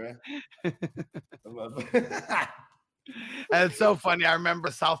 Gigging, bro. And it's so funny. I remember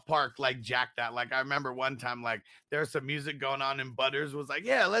South Park like jacked that. Like I remember one time, like there's some music going on, and Butters was like,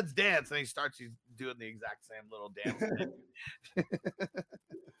 "Yeah, let's dance," and he starts doing the exact same little dance.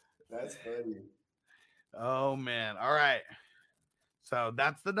 That's funny. Oh man! All right. So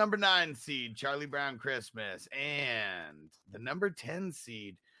that's the number 9 seed, Charlie Brown Christmas, and the number 10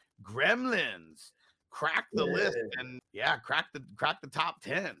 seed, Gremlins, crack the list and crack the top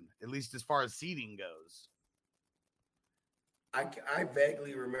 10, at least as far as seeding goes. I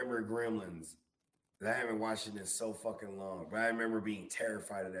vaguely remember Gremlins. I haven't watched it in so fucking long, but I remember being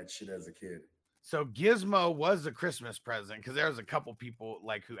terrified of that shit as a kid. So Gizmo was a Christmas present because there was a couple people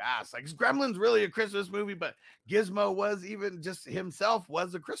like who asked, like, is Gremlins really a Christmas movie? But Gizmo was even just himself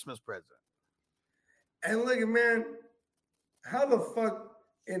was a Christmas present. And look at, man, how the fuck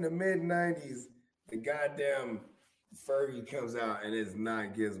in the mid-90s the goddamn Furby comes out and it's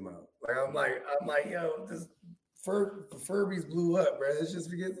not Gizmo? Like I'm like, yo, this Furbies blew up, bro. It's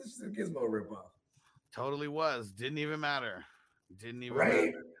just because it's a Gizmo ripoff. Totally was. Didn't even matter.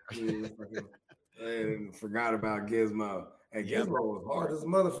 Matter. And forgot about Gizmo. And Gizmo was hard as a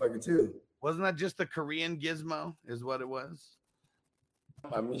motherfucker too. Wasn't that just the Korean Gizmo? Is what it was.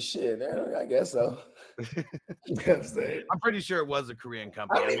 I mean, shit. I guess so. I'm pretty sure it was a Korean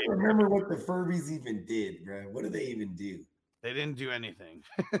company. I don't even remember what the Furbies even did, bro. What did they even do? They didn't do anything.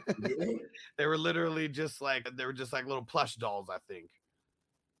 They were literally just like little plush dolls, I think,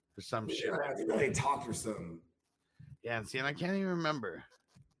 or some shit. I think they talked or something. Yeah, and see, and I can't even remember.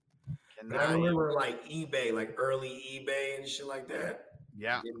 I remember like eBay, like early eBay and shit like that.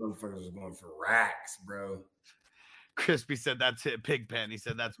 Yeah, these motherfuckers was going for racks, bro. Crispy said that's it. Pigpen. He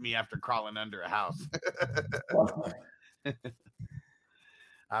said that's me after crawling under a house.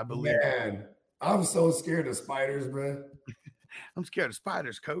 I believe. Man, I'm so scared of spiders, bro. I'm scared of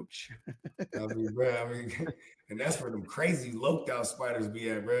spiders, coach. I mean, and that's where them crazy loped out spiders be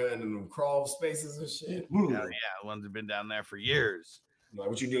at, bro, and in them crawl spaces and shit. Hell yeah, the ones have been down there for years. Like,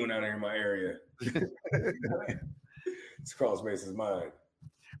 what you doing out there in my area? This crawl space is mine.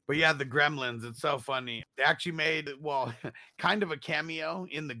 But yeah, the Gremlins, it's so funny. They actually made, kind of a cameo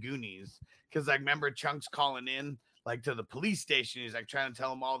in the Goonies. Because I remember Chunks calling in, like, to the police station. He's like trying to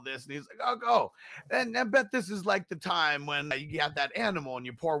tell him all this. And he's like, oh, go. And I bet this is like the time when you have that animal and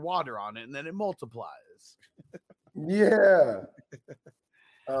you pour water on it and then it multiplies. Yeah.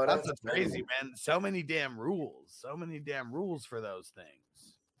 Oh, that's crazy, man. So many damn rules for those things.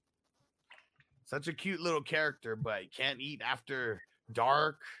 Such a cute little character, but can't eat after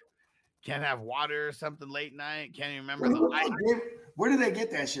dark, can't have water or something late night, can't even remember the light. Where did they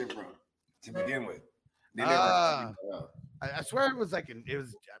get that shit from to begin with? I swear it was I think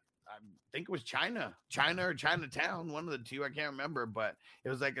it was China or Chinatown, one of the two. I can't remember, but it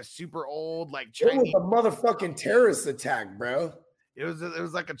was like a super old, like Chinese. It was a motherfucking terrorist attack, bro. It was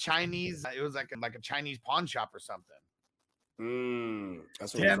like a Chinese. It was like a Chinese pawn shop or something. Damn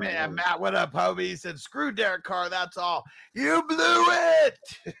it, and Matt, what up, Hobie? He said, "Screw Derek Carr. That's all. You blew it."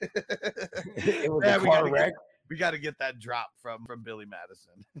 It was a car wreck. We got to get that drop from Billy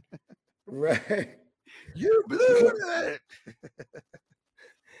Madison. Right. You blew it.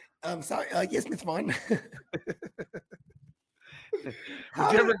 I'm sorry. Yes, Miss Vaughn. Did you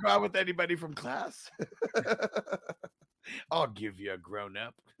ever go out with anybody from class? I'll give you a grown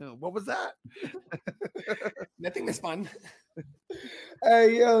up. What was that? Nothing, Miss Fun.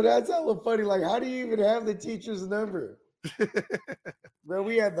 Hey, yo, that's hella funny. Like, how do you even have the teacher's number? Bro,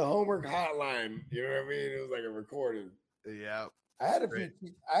 we had the homework hotline. You know what I mean? It was like a recording. Yeah. I had a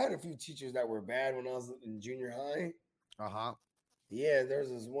few teachers that were bad when I was in junior high. Uh-huh. Yeah,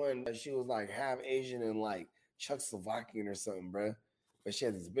 there's this one. She was like half Asian and like Czechoslovakian or something, bro. But she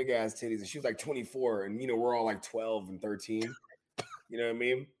had these big ass titties, and she was like 24, and we're all like 12 and 13. You know what I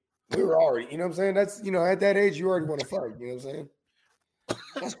mean? We were already, you know what I'm saying? That's at that age, you already want to fuck. You know what I'm saying?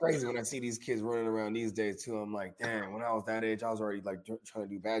 That's crazy when I see these kids running around these days too. I'm like, damn, when I was that age, I was already like trying to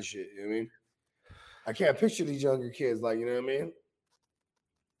do bad shit. You know what I mean? I can't picture these younger kids, like, you know what I mean?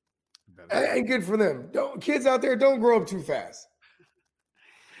 Ain't good for them. Kids out there, don't grow up too fast.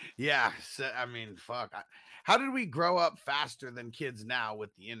 Yeah, so, I mean, fuck. How did we grow up faster than kids now with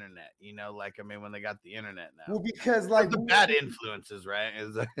the internet? When they got the internet now. Well, because like the bad influences, right?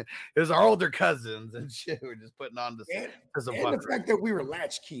 It was our older cousins and shit. We're just putting on to some and the fact that we were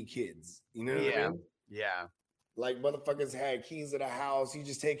latchkey kids. You know what I mean? Yeah. Like motherfuckers had keys to the house. You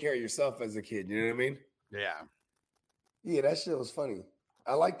just take care of yourself as a kid. You know what I mean? Yeah. Yeah, that shit was funny.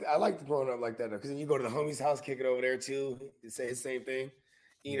 I liked growing up like that because then you go to the homie's house, kick it over there too, say the same thing.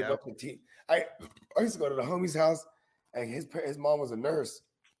 Eat a cup of tea. I used to go to the homie's house, and his mom was a nurse,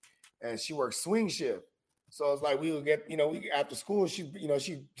 and she worked swing shift. So it's like we would get, after school, she's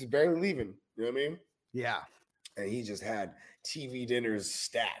barely leaving. You know what I mean? Yeah. And he just had TV dinners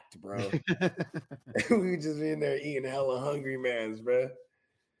stacked, bro. We would just be in there eating hella hungry mans, bro.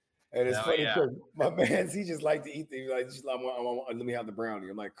 And it's funny because my mans, he just liked to eat things. Like, let me have the brownie.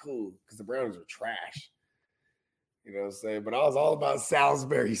 I'm like, cool, because the brownies are trash. You know what I'm saying? But I was all about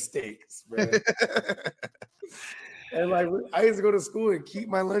Salisbury steaks, man. And like I used to go to school and keep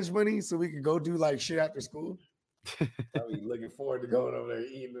my lunch money so we could go do like shit after school. I be looking forward to going over there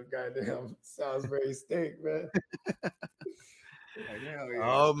eating the goddamn Salisbury steak, man. Like, hell yeah.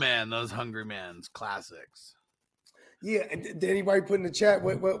 Oh man, those Hungry Man's classics. Yeah, and did anybody put in the chat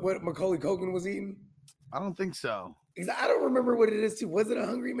what Macaulay Culkin was eating? I don't think so. I don't remember what it is too. Was it a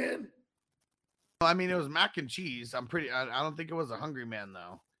Hungry Man? I mean, it was mac and cheese. I don't think it was a Hungry Man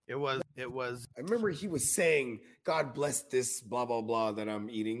though. It was. I remember he was saying, "God bless this blah blah blah that I'm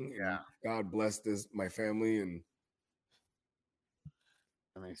eating." Yeah. God bless this my family and.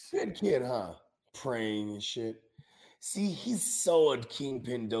 Let me see. Good kid, huh? Praying and shit. See, he's so a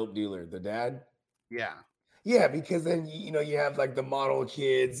kingpin dope dealer. The dad. Yeah. Yeah, because then you have like the model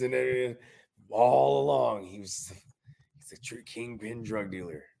kids and then all along he's a true kingpin drug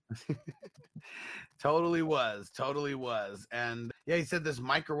dealer. Totally was. And yeah, he said this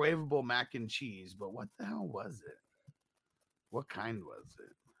microwavable mac and cheese, but what the hell was it? What kind was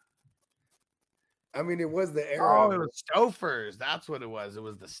it? I mean, it was the era. Oh, it was Stouffer's. That's what it was. It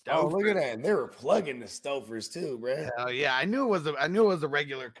was the Stouffer's. Oh, look at that. And they were plugging the Stouffer's too, bro. Oh yeah, I knew it was a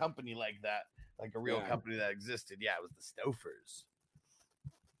regular company like that, like a real company that existed. Yeah, it was the Stouffer's.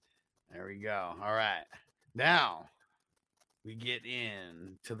 There we go. All right. Now we get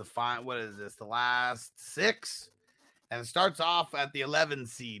into the what is this? The last 6. And it starts off at the 11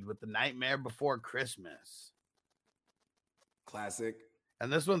 seed with The Nightmare Before Christmas. Classic.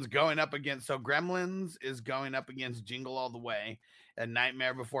 And this one's going up against, so Gremlins is going up against Jingle All the Way, and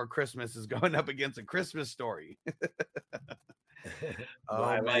Nightmare Before Christmas is going up against A Christmas Story.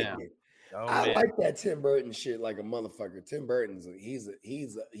 I like it. I like that Tim Burton shit like a motherfucker. Tim Burton's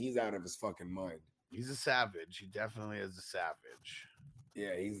he's out of his fucking mind. He's a savage. He definitely is a savage.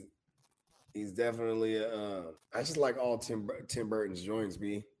 Yeah, he's definitely I just like all Tim Burton's joints,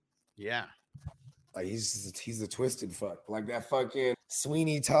 B. Yeah. Like he's a twisted fuck. Like that fucking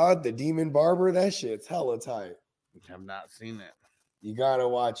Sweeney Todd, the Demon Barber, that shit's hella tight. I have not seen it. You gotta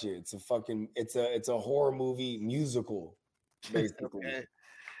watch it. It's a horror movie musical, basically.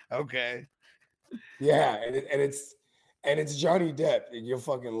 Okay. Yeah, and it's Johnny Depp, and you'll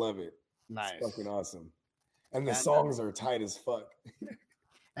fucking love it. Nice. It's fucking awesome. And the songs are tight as fuck.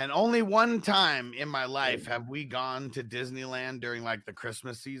 And only one time in my life have we gone to Disneyland during like the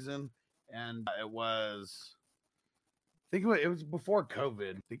Christmas season. And it was, I think it was before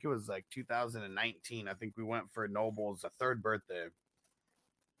COVID. I think it was like 2019. I think we went for Noble's 3rd birthday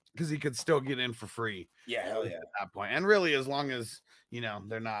because he could still get in for free. Yeah, hell yeah. At that point. And really, as long as,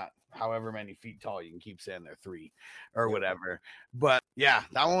 they're not however many feet tall, you can keep saying they're 3 or whatever. But yeah,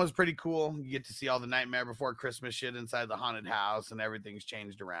 that one was pretty cool. You get to see all the Nightmare Before Christmas shit inside the haunted house, and everything's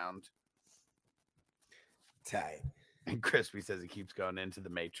changed around. Tight. And Crispy says he keeps going into the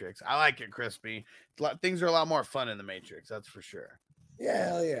Matrix. I like it, Crispy. Things are a lot more fun in the Matrix, that's for sure. Yeah,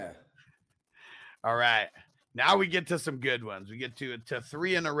 hell yeah. All right. Now we get to some good ones. We get to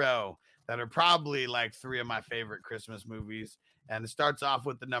 3 in a row that are probably like 3 of my favorite Christmas movies. And it starts off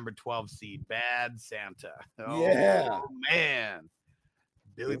with the number 12 seed, Bad Santa. Oh, yeah. Man.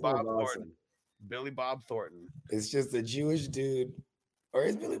 Billy Bob Thornton. Billy Bob Thornton. It's just a Jewish dude. Or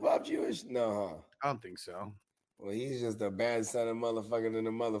is Billy Bob Jewish? No, huh? I don't think so. Well, he's just a bad son of motherfucker than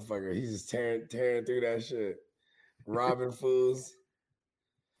a motherfucker. He's just tearing through that shit. robbing fools,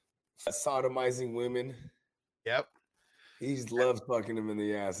 sodomizing women. Yep. He just loves fucking them in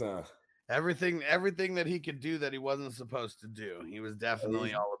the ass, huh? Everything that he could do that he wasn't supposed to do. He was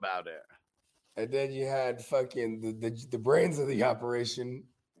definitely all about it. And then you had fucking the brains of the operation.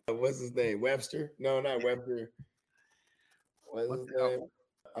 What's his name? Webster? No, not Webster. What's his name?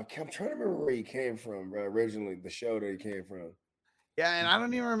 I'm trying to remember where he came from, bro, originally, the show that he came from. Yeah, and I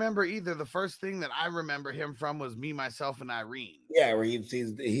don't even remember either. The first thing that I remember him from was Me, Myself, and Irene. Yeah, where he's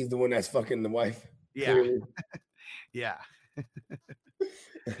the one that's fucking the wife. Yeah. Yeah.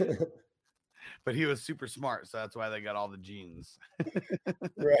 But he was super smart, so that's why they got all the genes.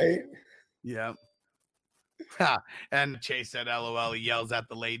 Right? Yep. And Chase said, LOL, he yells at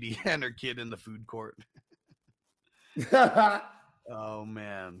the lady and her kid in the food court. Oh,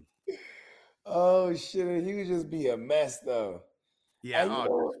 man. Oh, shit. He would just be a mess, though. Yeah.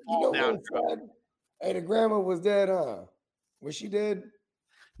 Hey, the grandma was dead, huh? Was she dead?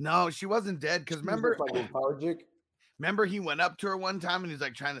 No, she wasn't dead. Because remember, remember he went up to her one time and he's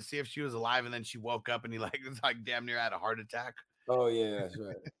like trying to see if she was alive, and then she woke up and he was like damn near had a heart attack. Oh yeah, that's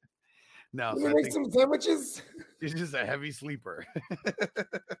right. No, so make some sandwiches. She's just a heavy sleeper.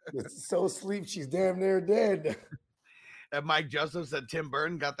 So sleep, she's damn near dead. And Mike Joseph said Tim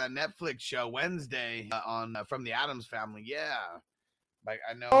Burton got that Netflix show Wednesday on From the Addams Family. Yeah, like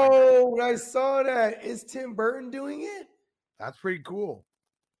I know. Oh, I saw that. Is Tim Burton doing it? That's pretty cool.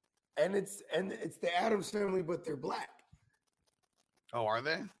 And it's the Addams Family, but they're black. Oh, are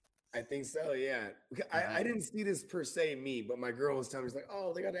they? I think so, yeah. I didn't see this per se, me, but my girl was telling me, she's like,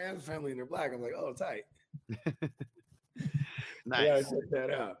 oh, they got the Addams Family and they're black. I'm like, oh, tight. Nice. Yeah, check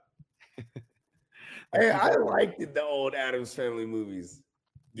that out. Hey, I liked the old Addams Family movies.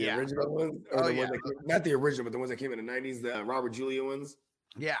 The original ones. Or the ones that came, not the original, but the ones that came in the 90s, the Robert Julia ones.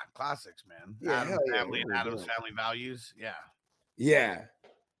 Yeah, classics, man. Yeah, Addams Family and Addams Family Values. Yeah. Yeah.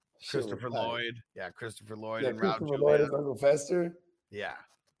 Christopher Lloyd. Yeah, Christopher Lloyd and Christopher Lloyd and Uncle Fester. Yeah.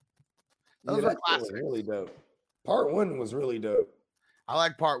 Those are classics. Really dope. Part 1 was really dope. I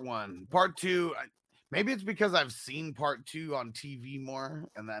like part 1. Part 2, maybe it's because I've seen part 2 on TV more,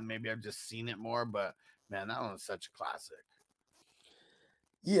 and then maybe I've just seen it more, but man, that one was such a classic.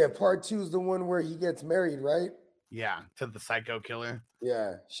 Yeah, part 2 is the one where he gets married, right? Yeah, to the psycho killer.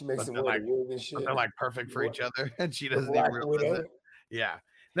 Yeah, she makes him like, and shit. They're like perfect for each other, and she doesn't even realize it. Yeah,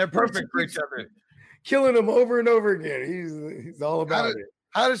 they're perfect for each other. Killing him over and over again. He's all about it.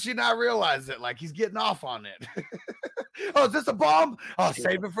 How does she not realize it? Like he's getting off on it. Oh, is this a bomb? I'll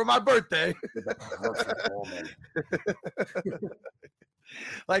save it for my birthday.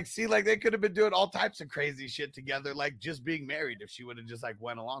 Like, see, like they could have been doing all types of crazy shit together, like just being married if she would have just like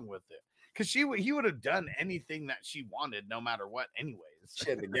went along with it. Because he would have done anything that she wanted, no matter what. Anyways, she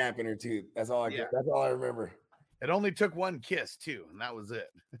had the gap in her tooth. That's all That's all I remember. It only took one kiss too, and that was it.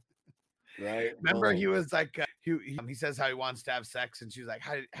 Right. Remember, he was like, he says how he wants to have sex, and she's like,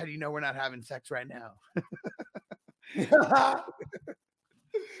 how do you know we're not having sex right now?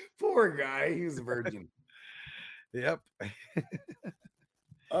 Poor guy. He was a virgin. Yep.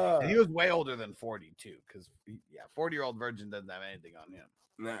 And he was way older than 40 too, because 40-year-old virgin doesn't have anything on him.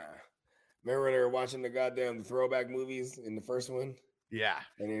 Nah. Remember when they were watching the goddamn throwback movies in the first one? Yeah.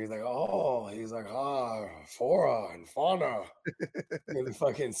 And he was like, Flora and fauna. And the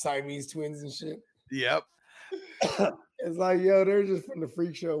fucking Siamese twins and shit. Yep. It's like, yo, they're just from the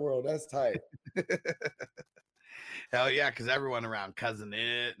freak show world. That's tight. Hell yeah, because everyone around Cousin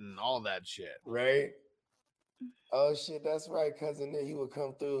It and all that shit. Right? Oh shit, that's right. Cousin It, he would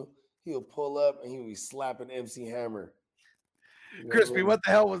come through, he would pull up and he would be slapping MC Hammer. Crispy, what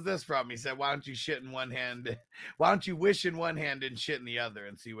the hell was this from? He said, why don't you shit in one hand? Why don't you wish in one hand and shit in the other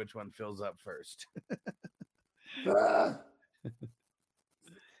and see which one fills up first? Where's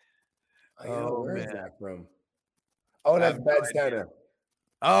that from? Oh, that's Bad Santa.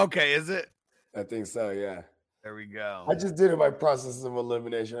 Okay, is it? I think so, yeah. There we go. I just did it by process of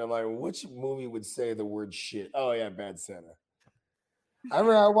elimination. I'm like, which movie would say the word shit? Oh, yeah, Bad Santa. I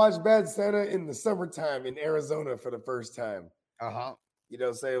remember I watched Bad Santa in the summertime in Arizona for the first time. Uh-huh. You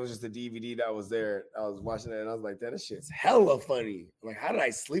know, say it was just a DVD that was there. I was watching it and I was like, this shit's hella funny. I'm like, how did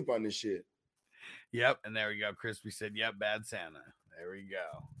I sleep on this shit? Yep. And there we go. Crispy said, yep, Bad Santa. There we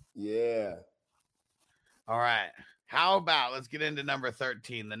go. Yeah. All right. How about let's get into number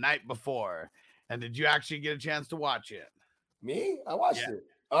 13, The Night Before. And did you actually get a chance to watch it? Me? I watched it.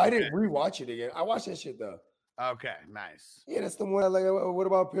 Oh, I didn't rewatch it again. I watched that shit though. Okay, nice. Yeah, that's the one I like. What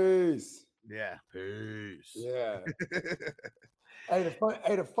about Peace? Yeah, Peace. Yeah.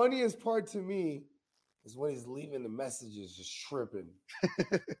 The funniest part to me is when he's leaving the messages just tripping.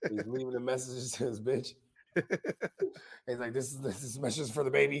 He's leaving the messages to his bitch. He's like, this is message for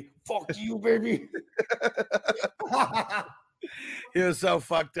the baby. Fuck you, baby. He was so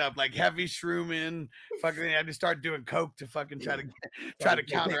fucked up, like heavy shrooming. Fucking had to start doing coke to fucking try to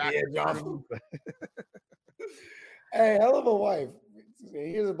counteract. Hey, hell of a wife.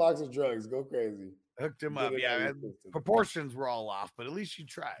 Here's a box of drugs. Go crazy. Hooked him up. Yeah, proportions were all off, but at least you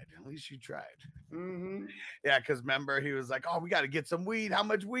tried. Mm-hmm. Yeah, because remember, he was like, oh, we got to get some weed. How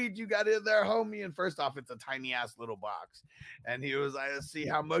much weed you got in there, homie? And first off, it's a tiny ass little box. And he was like, let's see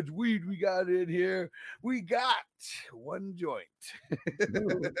how much weed we got in here. We got one joint.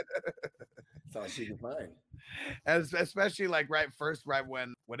 That's all she can find. And especially like right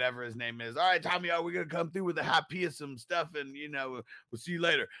when whatever his name is. All right, Tommy, we're going to come through with a happy of some stuff. And, we'll see you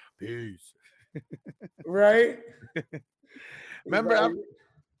later. Peace. Right? Remember,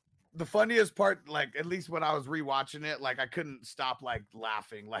 the funniest part, like at least when I was rewatching it, like I couldn't stop like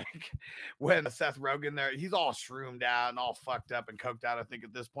laughing. Like when Seth Rogen there, he's all shroomed out and all fucked up and coked out, I think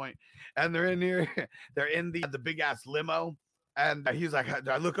at this point. And they're in here, they're in the big ass limo. And he's like, do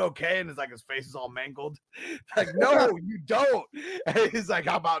I look okay? And it's like his face is all mangled. Like, no, you don't. And he's like,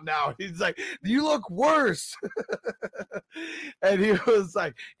 how about now? He's like, you look worse. And he was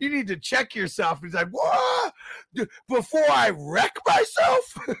like, you need to check yourself. He's like, what? Before I wreck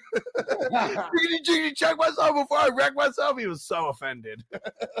myself? You check myself before I wreck myself? He was so offended.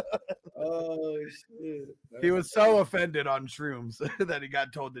 Oh, shit. He was so offended on shrooms that he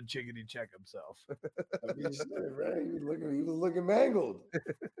got told to chickadee check himself. I mean, shit, right? He was looking mangled.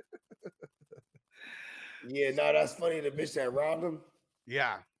 Yeah, no, that's funny. The bitch that robbed him.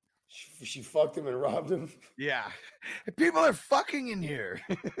 Yeah. She fucked him and robbed him. Yeah. People are fucking in here.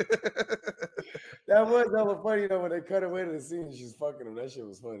 That was hella funny though when they cut away to the scene and she's fucking him. That shit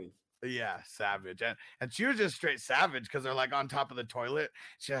was funny. Yeah, savage. And she was just straight savage because they're like on top of the toilet.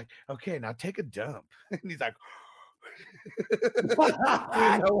 She's like, okay, now take a dump. And he's like,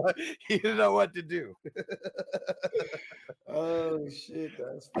 he didn't know what to do. Oh shit,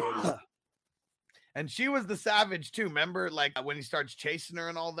 that's funny. And she was the savage too. Remember, like when he starts chasing her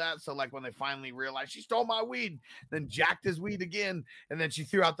and all that. So like when they finally realized she stole my weed, then jacked his weed again, and then she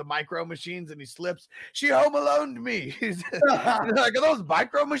threw out the micro machines and he slips. She home alone to me. He's like, are those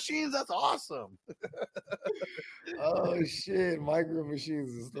micro machines? That's awesome. Oh shit, micro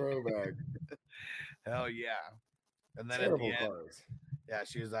machines is throwback. Hell yeah. And then terrible at the end, cars. Yeah,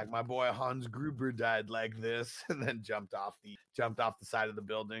 she was like, my boy Hans Gruber died like this, and then jumped off the side of the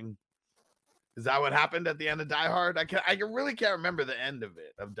building. Is that what happened at the end of Die Hard? I really can't remember the end of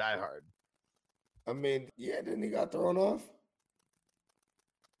it, of Die Hard. I mean, yeah, didn't he got thrown off?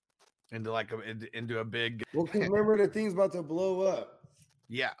 Into a big... Well, because remember the thing's about to blow up.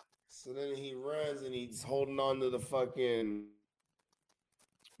 Yeah. So then he runs and he's holding on to the fucking...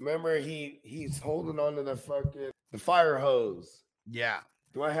 Remember, he's holding on to the fire hose. Yeah.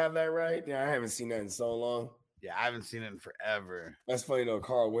 Do I have that right? Yeah, I haven't seen that in so long. Yeah, I haven't seen it in forever. That's funny though.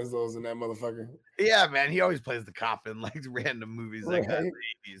 Carl Winslow's in that motherfucker. Yeah, man. He always plays the cop in like random movies like that in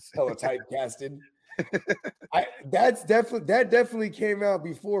the 80s. Hella typecasted. That definitely came out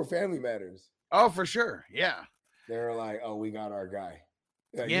before Family Matters. Oh, for sure. Yeah. They were like, oh, we got our guy.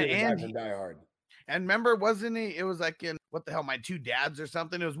 Yeah, and from Die Hard. And remember, wasn't he? It was like in what the hell, My Two Dads or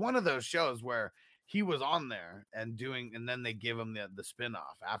something. It was one of those shows where he was on there and then they give him the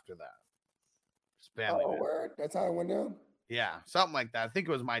spinoff after that. Word. That's how it went down. Yeah, something like that. I think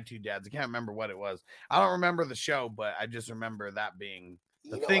it was My Two Dads. I can't remember what it was. I don't remember the show, but I just remember that being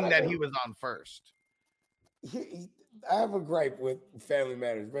the thing that he was on first. I have a gripe with Family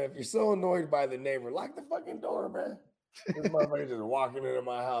Matters, man. If you're so annoyed by the neighbor, lock the fucking door, man. This motherfucker just walking into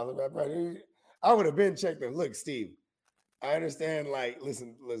my house. I would have been checked him. Look, Steve, I understand. Like,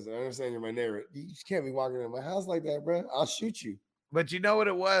 listen. I understand you're my neighbor. You can't be walking into my house like that, bro. I'll shoot you. But you know what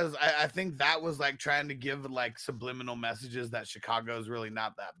it was? I think that was like trying to give like subliminal messages that Chicago is really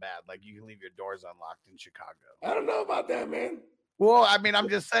not that bad. Like you can leave your doors unlocked in Chicago. I don't know about that, man. Well, I mean, I'm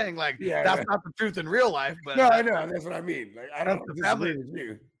just saying, like, that's not the truth in real life. But no, I know. That's what I mean. Like, I don't disagree with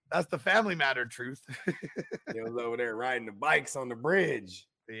you. That's the Family Matter truth. They was over there riding the bikes on the bridge.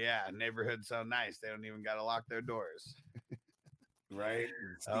 Yeah, neighborhood's so nice. They don't even got to lock their doors. Right?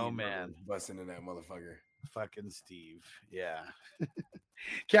 Oh, man. Busting in that motherfucker. Fucking Steve. Yeah.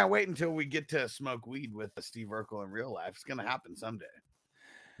 Can't wait until we get to smoke weed with Steve Urkel in real life. It's going to happen someday.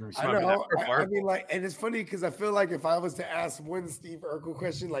 I know. I mean, like, and it's funny because I feel like if I was to ask one Steve Urkel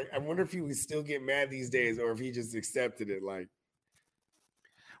question, like, I wonder if he would still get mad these days or if he just accepted it. Like,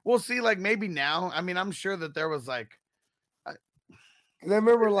 we'll see. Like, maybe now. I mean, I'm sure that there was like, I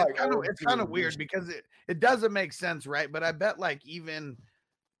remember, like, it's kind of weird because it doesn't make sense, right? But I bet, like, even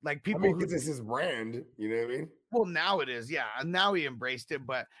Like people, because this is brand, you know what I mean? Well, now it is, yeah. And now he embraced it,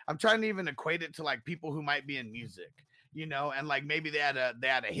 but I'm trying to even equate it to like people who might be in music, you know, and like maybe they had a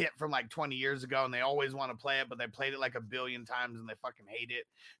hit from like 20 years ago and they always want to play it, but they played it like a billion times and they fucking hate it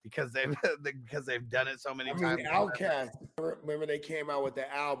because they've done it so many times. Outkast, remember they came out with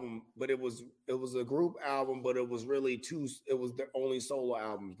the album, but it was a group album, but it was really it was their only solo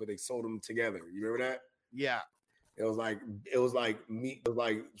albums, but they sold them together. You remember that? Yeah. It was like the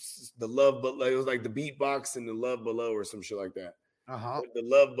Love, but it was like the Beatbox and the Love Below or some shit like that. The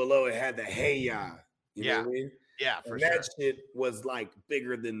Love Below, it had the Hey Ya. You know what I mean? Yeah, for and sure. That shit was like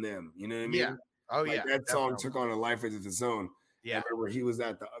bigger than them. You know what I mean? Yeah. Oh like, yeah. That song took on a life of its own. Yeah. I remember he was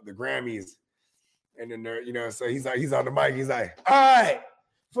at the Grammys, and then you know, so he's on the mic. He's like, "All right,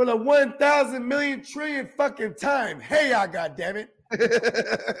 for the 1,000 million trillion fucking time, Hey Ya, goddammit!"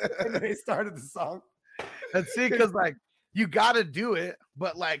 And then they started the song. And see, because like you got to do it,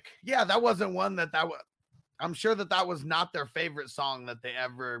 but like, yeah, that wasn't one that was. I'm sure that was not their favorite song that they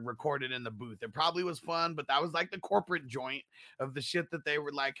ever recorded in the booth. It probably was fun, but that was like the corporate joint of the shit that they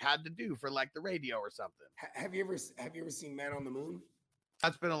were like had to do for like the radio or something. Have you ever seen Man on the Moon?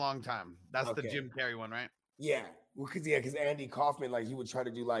 That's been a long time. That's the Jim Carrey one, right? Yeah, well, because Andy Kaufman, like he would try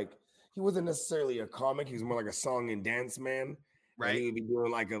to do like he wasn't necessarily a comic. He was more like a song and dance man. Right. And he would be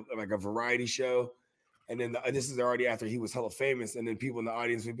doing like a variety show. And then this is already after he was hella famous. And then people in the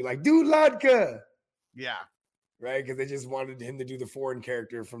audience would be like, "Dude, Ladka." Yeah. Right? Because they just wanted him to do the foreign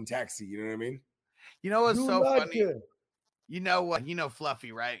character from Taxi. You know what I mean? You know what's so Ladka. funny? You know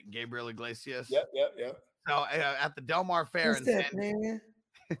Fluffy, right? Gabriel Iglesias. Yep. So at the Del Mar Fair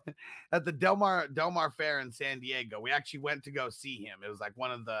at the Del Mar Fair in San Diego, we actually went to go see him. It was like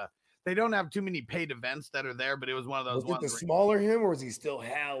one of the. They don't have too many paid events that are there, but it was one of those ones. Was it the smaller him, or was he still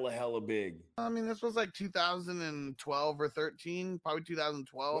hella big? I mean, this was like 2012 or 13, probably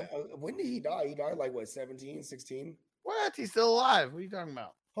 2012. When did he die? He died like what, 17, 16? What? He's still alive. What are you talking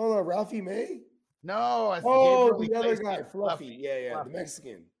about? Hold on, Ralphie May? No. The other guy, Fluffy. Yeah, Fluffy. The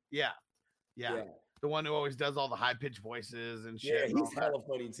Mexican. Yeah. The one who always does all the high-pitched voices and shit. Yeah, he's hella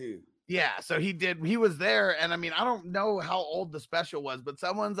funny too. Yeah, so he was there, and I mean, I don't know how old the special was, but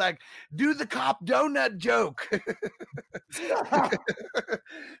someone's like, "Do the cop donut joke," and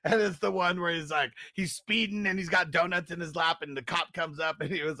it's the one where he's speeding and he's got donuts in his lap, and the cop comes up and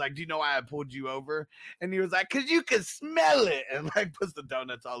he was like, "Do you know why I pulled you over?" And he was like, "'Cause you can smell it," and like puts the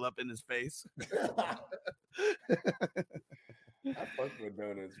donuts all up in his face. I fucked with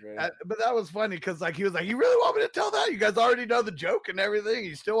donuts, man. But that was funny because like he was like, "You really want me to tell that? You guys already know the joke and everything.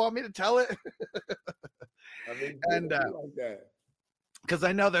 You still want me to tell it?" I mean, and like that. Because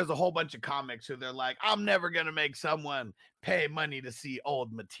I know there's a whole bunch of comics who they're like, "I'm never gonna make someone pay money to see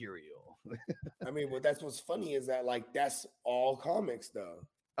old material." I mean, well, that's what's funny is that like that's all comics though.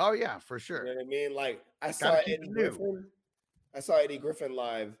 Oh yeah, for sure. You know what I mean? Like I saw Eddie Griffin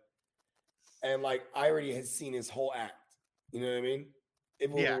live, and like I already had seen his whole act. You know what I mean?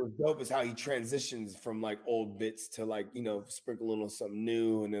 What was dope is how he transitions from like old bits to like, you know, sprinkle a little something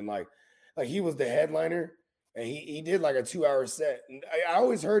new. And then like he was the headliner and he did like a 2-hour set. And I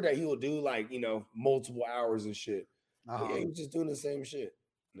always heard that he would do like, you know, multiple hours and shit. Yeah, he was just doing the same shit.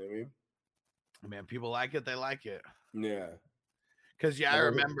 You know what I mean? Man, people like it. They like it. Yeah. Because I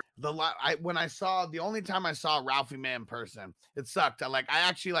remember the only time I saw Ralphie May in person, it sucked. I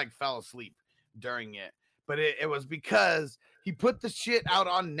actually like fell asleep during it. But it was because he put the shit out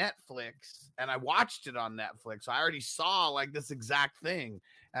on Netflix and I watched it on Netflix. So I already saw like this exact thing.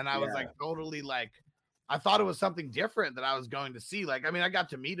 And I was like totally like, I thought it was something different that I was going to see. Like, I mean, I got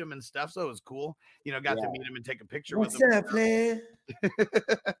to meet him and stuff, so it was cool. You know, got to meet him and take a picture with him. What's up, man?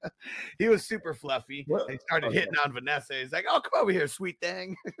 He was super fluffy. He started hitting on Vanessa. He's like, "Oh, come over here, sweet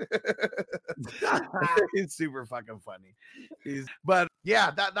thing." He's super fucking funny. But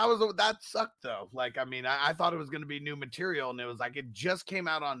yeah, that sucked though. Like, I mean, I thought it was going to be new material, and it was like it just came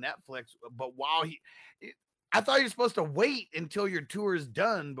out on Netflix. But while I thought you're supposed to wait until your tour is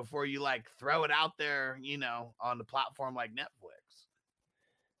done before you like throw it out there, you know, on the platform like Netflix.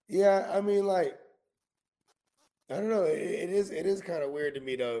 Yeah, I mean, like, I don't know. It is kind of weird to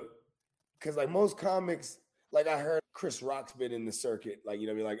me though, because like most comics, like I heard Chris Rock's been in the circuit, like, you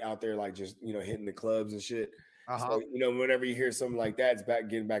know, like out there, like just, you know, hitting the clubs and shit. So, you know, whenever you hear something like that, it's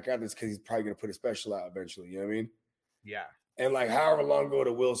getting back out, it's because he's probably gonna put a special out eventually. You know what I mean? Yeah. And like however long ago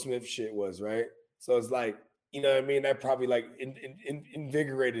the Will Smith shit was, right? So it's like, you know what I mean? That probably like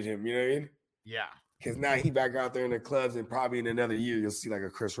invigorated him. You know what I mean? Yeah. Because now he back out there in the clubs, and probably in another year you'll see like a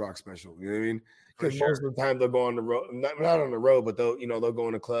Chris Rock special. You know what I mean? Because most of the time they'll go on the road, not on the road, but they'll go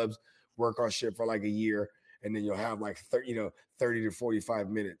into clubs, work on shit for like a year, and then you'll have like 30 to 45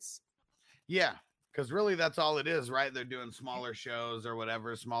 minutes. Yeah, because really that's all it is, right? They're doing smaller shows or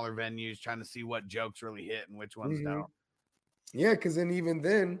whatever, smaller venues, trying to see what jokes really hit and which ones don't. Yeah, because then even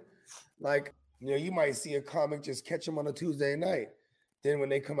then, like, you might see a comic just catch them on a Tuesday night. Then when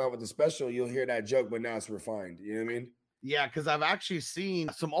they come out with the special, you'll hear that joke, but now it's refined. You know what I mean? Yeah, because I've actually seen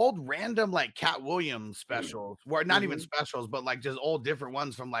some old random like Cat Williams specials, where not even specials, but like just old different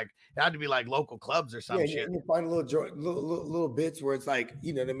ones from like it had to be like local clubs or some shit. You find little bits where it's like,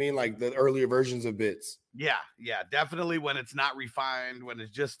 you know what I mean, like the earlier versions of bits. Yeah, definitely when it's not refined, when it's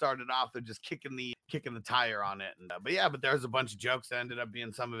just started off, they're just kicking the tire on it. And but there's a bunch of jokes that ended up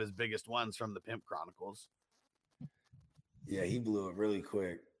being some of his biggest ones from the Pimp Chronicles. Yeah, he blew it really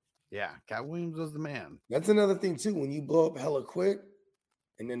quick. Yeah, Cat Williams was the man. That's another thing too. When you blow up hella quick,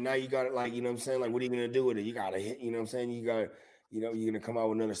 and then now you got it, like, you know what I'm saying? Like, what are you gonna do with it? You gotta hit, you know what I'm saying? You got, you're gonna come out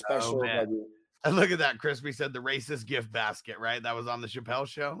with another special. And look at that. Crispy said the racist gift basket, right? That was on the Chappelle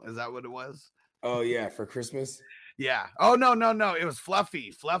show. Is that what it was? Oh yeah, for Christmas. Yeah. Oh no. It was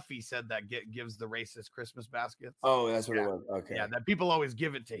Fluffy. Fluffy said that gives the racist Christmas baskets. Oh, that's what it was. Okay. Yeah, that people always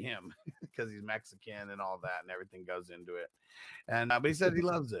give it to him because he's Mexican and all that, and everything goes into it. And but he said he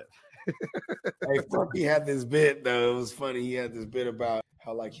loves it. Hey, Fluffy had this bit though. It was funny. He had this bit about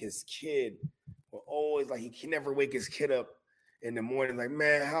how like his kid will always like he can never wake his kid up in the morning. Like,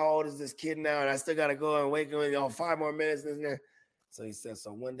 man, how old is this kid now? And I still gotta go and wake him 5 more minutes. So he said,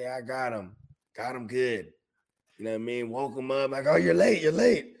 so one day I got him good. You know what I mean? Woke him up like, oh, you're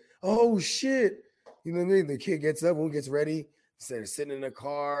late. Oh shit. You know what I mean? The kid gets up, gets ready. Instead of sitting in the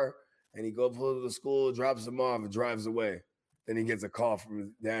car, and he goes to the school, drops him off, and drives away. Then he gets a call from his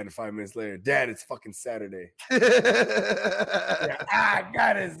dad, and 5 minutes later, Dad, it's fucking Saturday. Yeah, I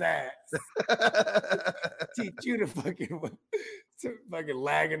got his ass. Teach you to fucking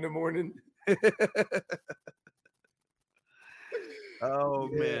lag in the morning. Oh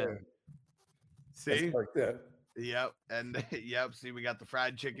man. See? That's fucked up. Yep. And see, we got the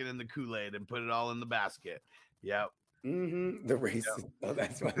fried chicken and the Kool-Aid and put it all in the basket. Yep. The racist. Yep. Oh,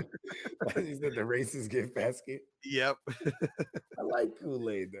 that's why he said the racist gift basket. Yep. I like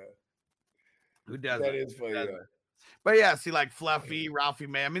Kool-Aid though. Who doesn't? That is funny though. But yeah, see, like Fluffy, Ralphie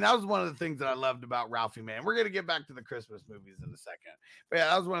May. I mean, that was one of the things that I loved about Ralphie May. And we're gonna get back to the Christmas movies in a second. But yeah,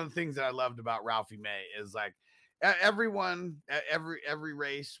 that was one of the things that I loved about Ralphie May is like everyone, every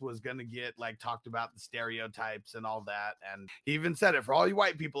race was gonna get like talked about the stereotypes and all that. And he even said it for all you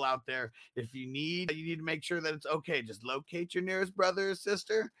white people out there: if you need to make sure that it's okay, just locate your nearest brother or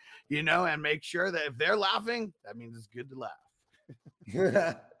sister, and make sure that if they're laughing, that means it's good to laugh.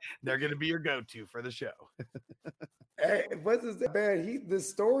 They're gonna be your go-to for the show. Hey, what's this bad? The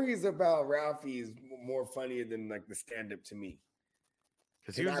stories about Ralphie is more funnier than like the stand-up to me.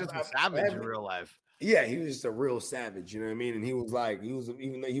 Because he was just a savage in real life. Yeah, he was just a real savage, you know what I mean? And he was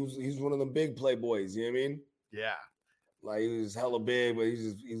one of them big playboys, you know what I mean? Yeah. Like he was hella big, but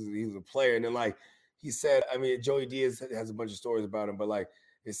he was a player. And then like he said, I mean, Joey Diaz has a bunch of stories about him, but like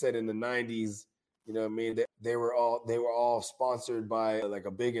they said in the 90s, you know what I mean, they were all sponsored by like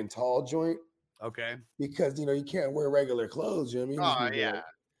a big and tall joint. Okay. Because you can't wear regular clothes, you know what I mean? Oh yeah.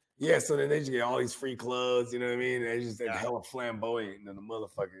 Yeah, so then they just get all these free clothes, you know what I mean? They just hella flamboyant and the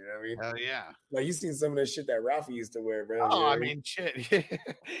motherfucker, you know what I mean? Hell yeah. Like you seen some of that shit that Ralphie used to wear, bro. Oh, I mean, shit.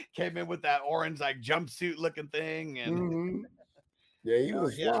 Came in with that orange like jumpsuit looking thing, and yeah, he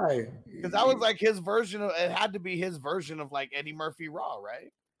was fly. Because that was like his version of it. Had to be his version of like Eddie Murphy Raw,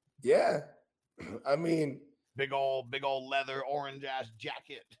 right? Yeah, I mean, big old leather orange ass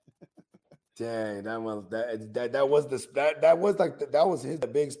jacket. Dang, that was his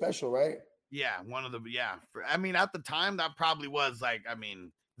big special, right? Yeah, one of the I mean, at the time, that probably was like, I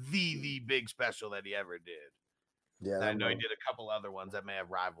mean, the big special that he ever did. Yeah, I know he did a couple other ones that may have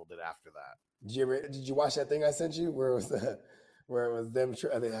rivaled it after that. Did you watch that thing I sent you where it was them?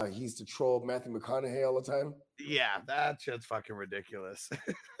 I think how he used to troll Matthew McConaughey all the time. Yeah, that shit's fucking ridiculous.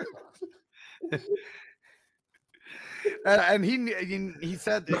 And he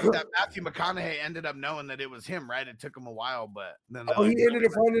said that Matthew McConaughey ended up knowing that it was him, right? It took him a while, but then he ended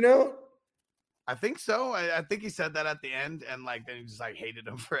up finding out. I think so. I think he said that at the end, and like then he just like hated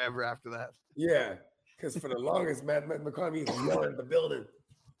him forever after that. Yeah, because for the longest, Matthew McConaughey was yelling at the building,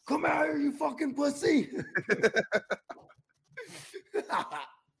 "Come out here, you fucking pussy!"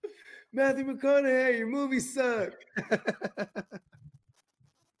 Matthew McConaughey, your movies suck.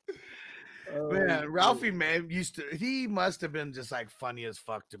 Man, Ralphie May he must have been just like funny as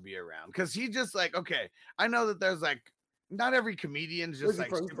fuck to be around, because he just like, okay, I know that there's like not every comedian's just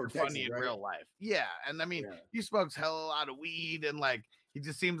like super funny in real life. Yeah, and I mean, he smokes hell a lot of weed, and like He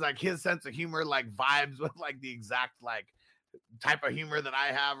just seems like his sense of humor like vibes with like the exact like type of humor that I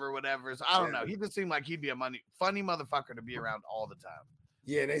have or whatever. So I don't know. He just seemed like he'd be a funny motherfucker to be around all the time.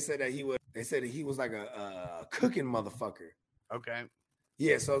 Yeah, they said that he was like a cooking motherfucker. Okay.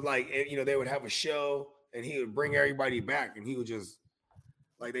 Yeah, so like they would have a show and he would bring everybody back and he would just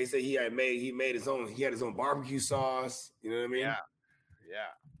like they say he had his own barbecue sauce. You know what I mean? Yeah.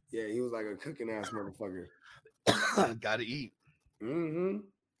 Yeah, he was like a cooking ass motherfucker. Gotta eat. Mm-hmm. All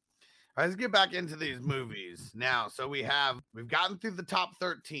right, let's get back into these movies now. So we've gotten through the top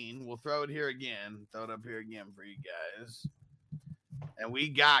 13. We'll throw it here again. Throw it up here again for you guys. And we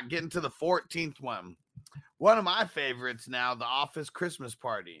got getting to the 14th one. One of my favorites now, The Office Christmas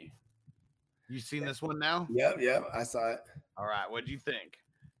Party. You seen this one now? Yep, I saw it. All right, what'd you think?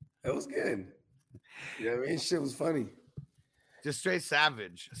 It was good. You know what I mean? Shit was funny. Just straight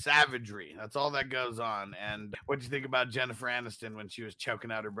savagery. That's all that goes on. And what'd you think about Jennifer Aniston when she was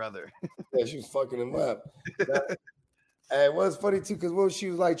choking out her brother? Yeah, she was fucking him up. And it was funny too, because what she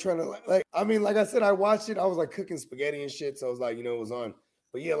was like trying to like I said, I watched it. I was like cooking spaghetti and shit, so I was like, it was on.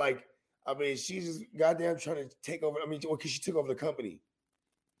 But yeah, she's just goddamn trying to take over. Because she took over the company.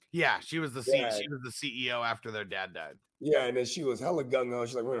 Yeah, she was the CEO after their dad died. Yeah, and then she was hella gung-ho.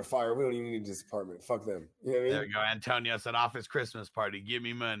 She's like, we're gonna fire. We don't even need this department. Fuck them. You know what I mean? There we go. Antonio said, Office Christmas Party. Give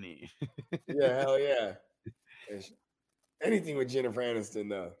me money. Yeah, hell yeah. Anything with Jennifer Aniston,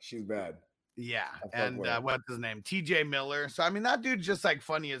 though, she's bad. Yeah, and what's his name? TJ Miller. So, I mean, that dude's just like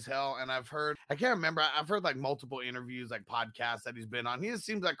funny as hell. And I've heard like multiple interviews, like podcasts that he's been on. He just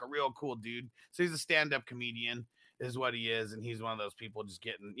seems like a real cool dude. So he's a stand-up comedian is what he is. And he's one of those people just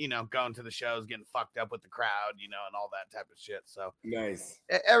getting, going to the shows, getting fucked up with the crowd, and all that type of shit. So nice.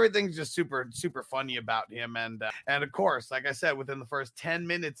 Everything's just super, super funny about him. And of course, like I said, within the first 10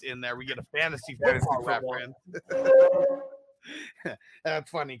 mints in there, we get a fantasy football reference. That's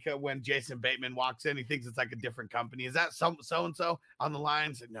funny when Jason Bateman walks in, he thinks it's like a different company. Is that so and so on the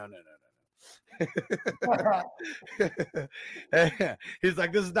line? Like, no. He's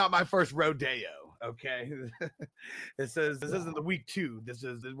like, this is not my first rodeo. Okay. It says this isn't the week 2.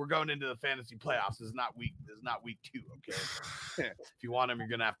 We're going into the fantasy playoffs. This is not week 2. Okay. If you want him, you're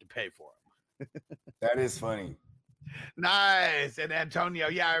gonna have to pay for him. That is funny. Nice. And Antonio,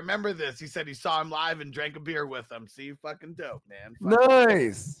 yeah, I remember this. He said he saw him live and drank a beer with him. See, fucking dope, man.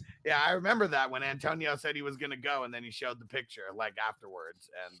 Nice. Yeah, I remember that when Antonio said he was gonna go, and then he showed the picture like afterwards.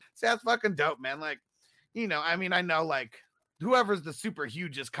 And see, that's fucking dope, man. Like, I know like whoever's the super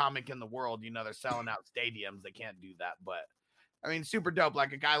hugest comic in the world, they're selling out stadiums. They can't do that, but I mean, super dope.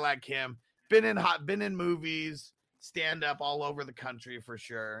 Like a guy like him, been in movies, stand up all over the country for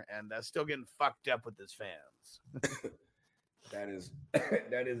sure, and still getting fucked up with his fans. That is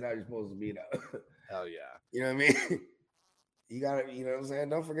how you're supposed to be, though. Hell yeah. You know what I mean? You gotta, what I'm saying?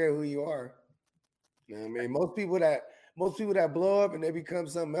 Don't forget who you are. You know what I mean? Most people that blow up and they become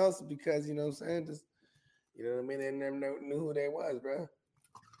something else because, you know what I'm saying? Just, you know what I mean? They never knew who they was, bro.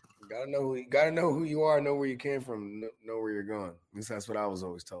 You gotta know who you are, know where you came from, know where you're going. At least that's what I was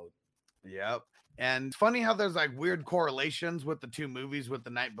always told. Yep. And it's funny how there's like weird correlations with the two movies, with The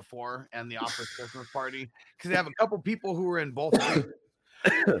Night Before and The Office Christmas Party, because they have a couple people who were in both.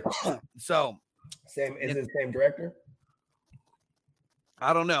 So is it the same director?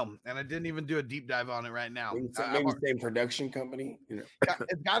 I don't know, and I didn't even do a deep dive on it right now. Maybe same production company.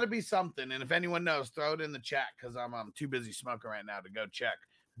 It's got to be something, and if anyone knows, throw it in the chat because I'm too busy smoking right now to go check.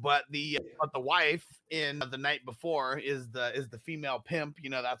 But the wife in The Night Before is the female pimp.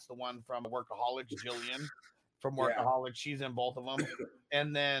 That's the one from Workaholics, Jillian from Workaholics. Yeah. She's in both of them.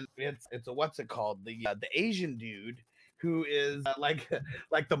 And then it's a what's it called? The Asian dude who is like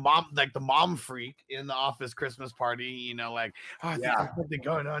the mom freak in The Office Christmas Party. I think there's something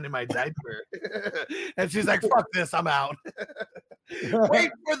going on in my diaper. And she's like, fuck this, I'm out.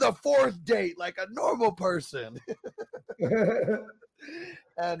 Wait for the 4th date like a normal person.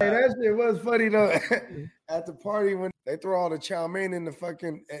 And that shit was funny though. At the party when they throw all the chow mein in the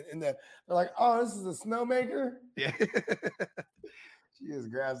fucking they're like, oh, this is a snowmaker. Yeah. She just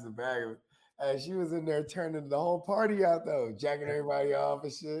grabs the bag of it. And she was in there turning the whole party out though, jacking everybody off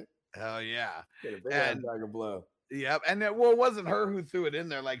and shit. Hell yeah. And like a blow. Yep. And it wasn't her who threw it in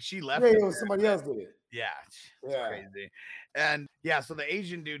there. Like she left. Yeah, it was somebody else did it. Yeah. It's crazy. And so the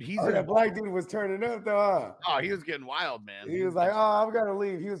Asian dude, that black dude was turning up though. Huh? Oh, he was getting wild, man. He was like, oh, I'm gonna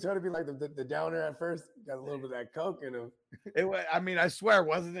leave. He was trying to be like the downer at first. Got a little bit of that coke in him. I swear,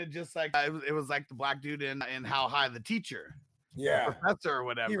 wasn't it just like it was like the black dude in How High the Teacher? Yeah, professor or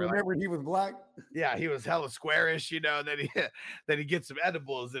whatever. He remembered he was black. Yeah, he was hella squarish, that he gets some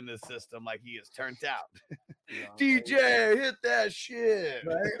edibles in his system, like he is turned out. DJ, hit that shit.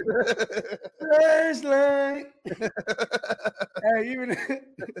 Right? Flashlight. Hey, even hey,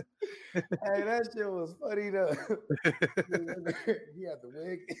 that shit was funny though. He had the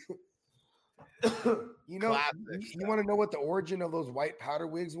wig. You know, you want to know what the origin of those white powder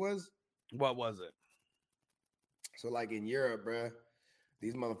wigs was? What was it? So, like in Europe, bruh,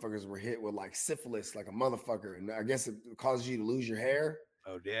 these motherfuckers were hit with like syphilis, like a motherfucker, and I guess it causes you to lose your hair.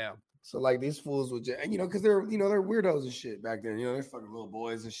 Oh damn! So like these fools would just, and because they're they're weirdos and shit back then. They're fucking little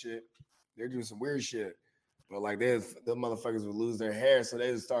boys and shit. They're doing some weird shit, but like the motherfuckers would lose their hair, so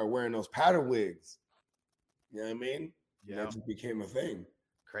they would start wearing those powder wigs. You know what I mean? Yeah, that just became a thing.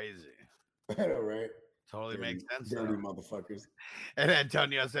 Crazy. I know, right? Totally makes sense. Dirty motherfuckers. And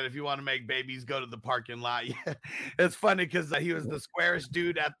Antonio said, if you want to make babies, go to the parking lot. Yeah. It's funny because he was the squarest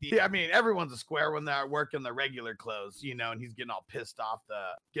dude at the, I mean, everyone's a square when they're at work in their regular clothes, and he's getting all pissed off.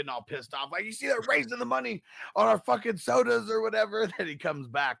 Like, you see they're raising the money on our fucking sodas or whatever. Then he comes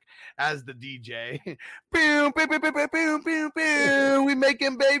back as the DJ. Boom, boom, boom, boom, boom, boom, boom. We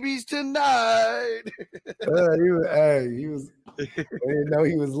making babies tonight. He was, I didn't know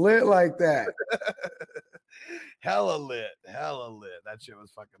he was lit like that. Hella lit. That shit was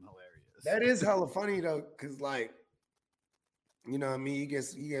fucking hilarious. That is hella funny though, because like, you know what I mean? You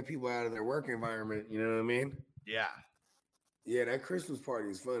get people out of their work environment, you know what I mean? Yeah. Yeah, that Christmas party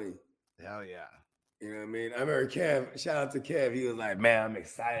is funny. Hell yeah. You know what I mean? I remember Kev, shout out to Kev. He was like, man, I'm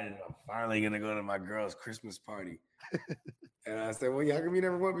excited. I'm finally gonna go to my girl's Christmas party. And I said, well, how come you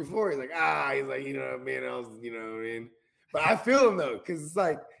never went before? He's like, you know what I mean? You know what I mean? But I feel him though, because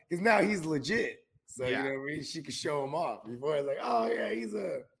now he's legit. So you know what I mean? She could show him off. Before it's like, oh yeah, he's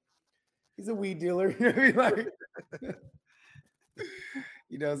a weed dealer. You know what I mean? Like,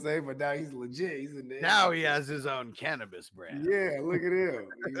 you know what I'm saying? But now he's legit. Now he has his own cannabis brand. Yeah, look at him.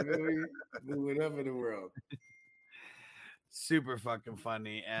 You know, moving up in the world. Super fucking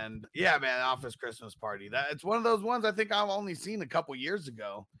funny. And yeah, man, Office Christmas Party. It's one of those ones I think I've only seen a couple years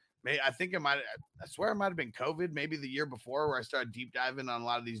ago. I think I swear it might have been COVID, maybe the year before, where I started deep diving on a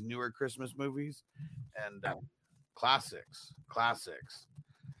lot of these newer Christmas movies and classics.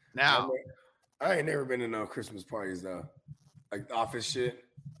 Now, I ain't never been to no Christmas parties though, like Office shit.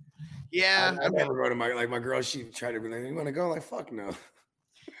 Yeah, I never go to my girl. She tried to be like, "You want to go?" Like, fuck no.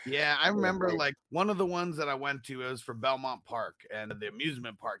 Yeah, I remember like one of the ones that I went to, it was for Belmont Park and the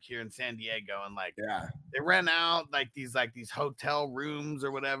amusement park here in San Diego. And like, they rent out like these hotel rooms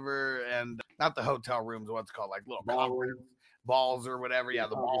or whatever. And not the hotel rooms, what's it called, like little balls or whatever. Yeah,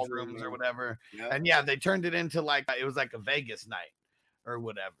 the ballrooms or whatever. Yeah. And yeah, they turned it into like, it was like a Vegas night or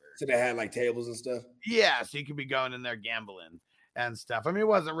whatever. So they had like tables and stuff? Yeah, so you could be going in there gambling and stuff. I mean, it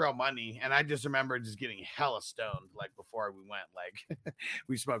wasn't real money. And I just remember just getting hella stoned like before we went. Like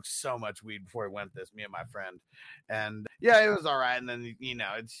we smoked so much weed before we went me and my friend. And yeah, it was all right. And then,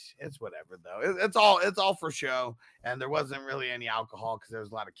 it's whatever though. It's all for show. And there wasn't really any alcohol because there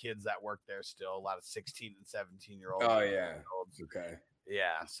was a lot of kids that worked there still, a lot of 16 and 17-year-olds. Oh yeah. Okay.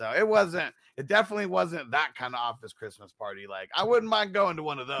 Yeah, so it definitely wasn't that kind of Office Christmas party. Like, I wouldn't mind going to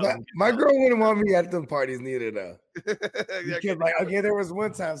one of those. My girl wouldn't want me at them parties neither, though. There was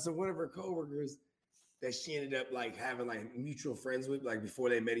one time, so one of her coworkers that she ended up like having like mutual friends with, like before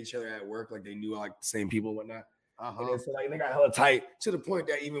they met each other at work, like they knew like the same people and whatnot. And then, so like they got hella tight to the point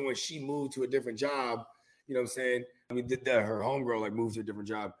that even when she moved to a different job, you know what I'm saying? I mean, her homegirl like moved to a different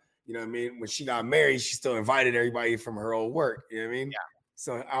job. You know what I mean? When she got married, she still invited everybody from her old work. You know what I mean? Yeah.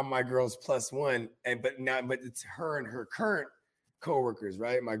 So I'm my girl's plus one, but it's her and her current coworkers,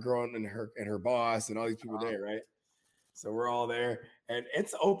 right? My girl and her boss and all these people there, right? So we're all there, and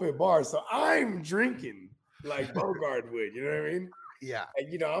it's open bar. So I'm drinking like Bogart would, you know what I mean? Yeah.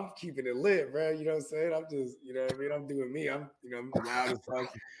 And I'm keeping it lit, bro. You know what I'm saying? I'm just, you know what I mean? I'm doing me. I'm loud as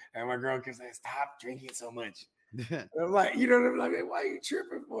fuck, and my girl can say, "Stop drinking so much." I'm like, you know what I mean? Like, why are you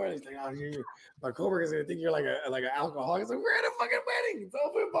tripping for it? It's like, my coworkers gonna think you're like an alcoholic. It's like, we're at a fucking wedding. It's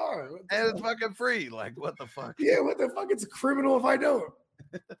open bar. And it's fucking free. Like, what the fuck? Yeah, what the fuck? It's a criminal if I don't.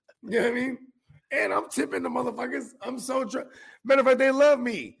 You know what I mean? And I'm tipping the motherfuckers. I'm so drunk. Matter of fact, they love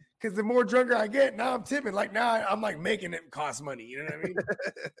me because the more drunker I get, now I'm tipping. Like now I'm like making it cost money. You know what I mean?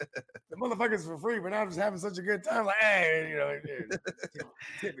 The motherfuckers for free, but now I'm just having such a good time. Like, hey,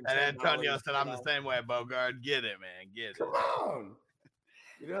 tipping. And Antonio said, "I'm the same way, Bogart. Get it, man. Get it. Come on."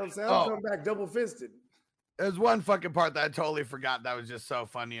 You know what I'm saying? I'm coming back double fisted. There's one fucking part that I totally forgot that was just so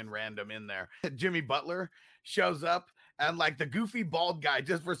funny and random in there. Jimmy Butler shows up. And like the goofy bald guy,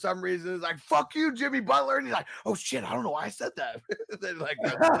 just for some reason, is like, "Fuck you, Jimmy Butler," and he's like, "Oh shit, I don't know why I said that." Like,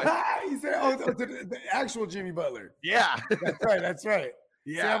 he said, "Oh, the actual Jimmy Butler." Yeah, that's right.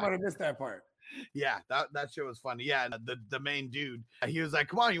 Yeah, See, I might have missed that part. Yeah, that shit was funny. Yeah, and the main dude, he was like,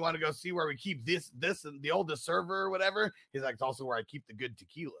 "Come on, you want to go see where we keep this and the oldest server or whatever?" He's like, "It's also where I keep the good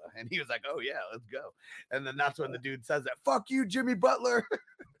tequila." And he was like, "Oh yeah, let's go." And then that's when the dude says that, "Fuck you, Jimmy Butler."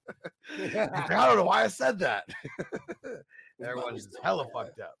 He's like, I don't know why I said that. Everyone's just hella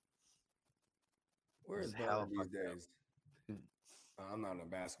fucked up. Where's Butler these days? I'm not in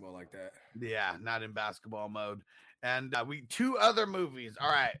basketball like that. Yeah, not in basketball mode. And we 2 other movies.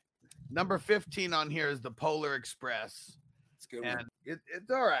 All right. Number 15 on here is The Polar Express. It's good. And it's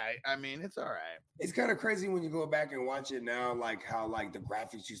all right. I mean, it's all right. It's kind of crazy when you go back and watch it now, like how like the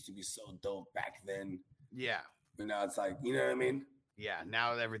graphics used to be so dope back then. Yeah. But now it's like, you know what I mean? Yeah.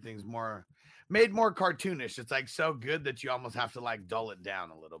 Now everything's made more cartoonish. It's like so good that you almost have to like dull it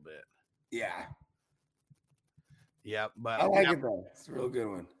down a little bit. Yeah. Yep. But I like it though. It's a real good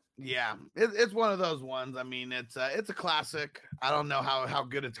one. Yeah, it's one of those ones. I mean, it's a classic. I don't know how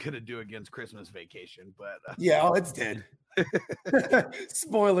good it's gonna do against Christmas Vacation, but it's dead.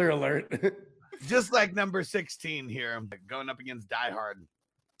 Spoiler alert. Just like number 16 here, going up against Die Hard.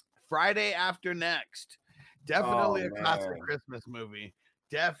 Friday After Next, definitely a classic Christmas movie.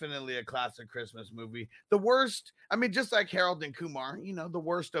 Definitely a classic Christmas movie. The worst, I mean, just like Harold and Kumar, the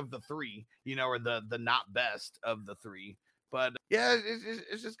worst of the 3, or the not best of the 3. But yeah,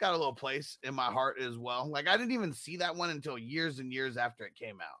 it's just got a little place in my heart as well. Like I didn't even see that one until years and years after it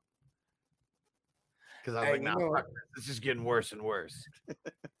came out. Because I was like, nah, fuck this is getting worse and worse.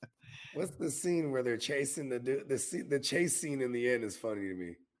 What's the scene where they're chasing the chase scene in the end is funny to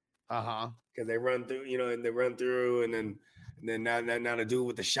me. Because they run through, and then now the dude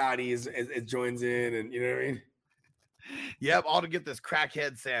with the shotty it joins in, and you know what I mean? Yep, all to get this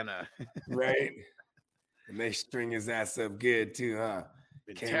crackhead Santa. Right. And they string his ass up good too, huh?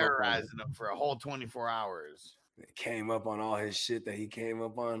 Been terrorizing him for a whole 24 hours. They came up on all his shit that he came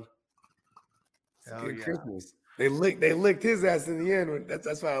up on. It's good Christmas. They licked his ass in the end.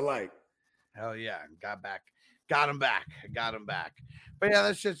 That's what I like. Hell yeah. Got him back. But yeah,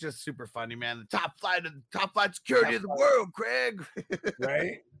 that shit's just super funny, man. The top flight security of the world, Craig.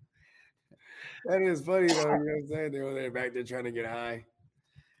 Right? That is funny though, you know what I'm saying? They're back there trying to get high.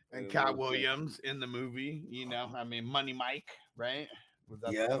 And Cat Williams in the movie, I mean, Money Mike, right?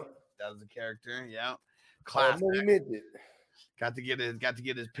 That was the character. Yeah, classic. Got to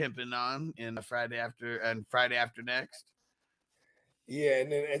get his pimping on in Friday After Next. Yeah, and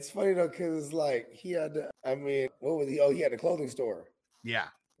then it's funny though because it's like he had. What was he? Oh, he had a clothing store. Yeah,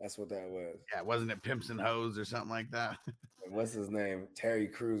 that's what that was. Yeah, wasn't it Pimps and Hoes or something like that? What's his name? Terry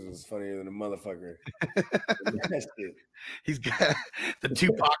Crews was funnier than a motherfucker. He's got the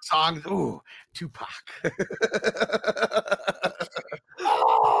Tupac song. Ooh, Tupac. I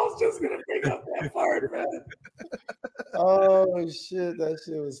was just gonna bring up that part, man. Oh shit, that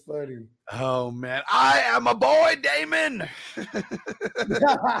shit was funny. Oh man, I am a boy, Damon.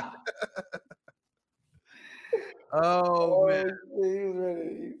 Oh man, he was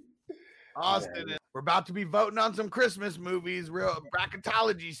ready. Austin, we're about to be voting on some Christmas movies, real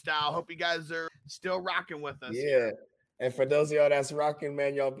bracketology style. Hope you guys are still rocking with us. Yeah, and for those of y'all that's rocking,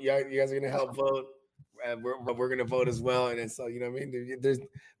 man, you guys are gonna help vote. We're gonna vote as well, and so you know what I mean.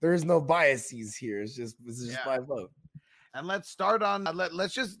 There's no biases here. It's just by vote. And let's start on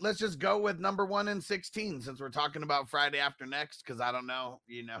let's just go with number 1 and 16 since we're talking about Friday After Next because I don't know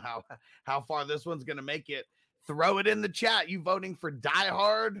how far this one's gonna make it. Throw it in the chat. You voting for Die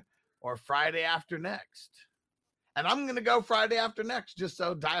Hard or Friday After Next? And I'm going to go Friday After Next just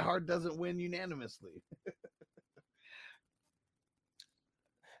so Die Hard doesn't win unanimously.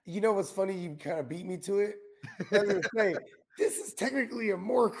 You know what's funny? You kind of beat me to it. I was gonna say, this is technically a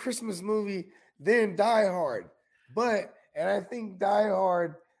more Christmas movie than Die Hard. And I think Die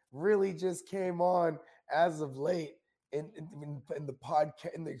Hard really just came on as of late in the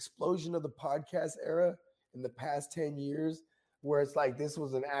podcast, in the explosion of the podcast era in the past 10 years. Where it's like this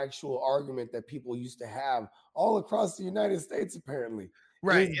was an actual argument that people used to have all across the United States, apparently.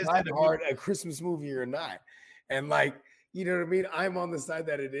 Right. Is Die Hard a Christmas movie or not? And like, you know what I mean? I'm on the side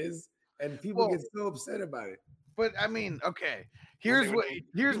that it is, and people get so upset about it. But I mean, okay, here's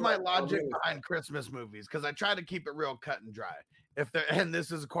my logic behind Christmas movies, because I try to keep it real cut and dry. And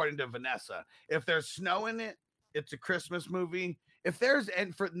this is according to Vanessa, if there's snow in it, it's a Christmas movie. If there's,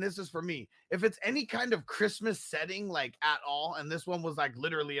 and this is for me, if it's any kind of Christmas setting, like at all, and this one was like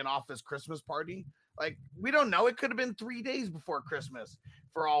literally an office Christmas party, like we don't know. It could have been 3 days before Christmas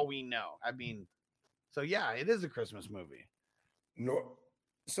for all we know. I mean, so yeah, it is a Christmas movie. No,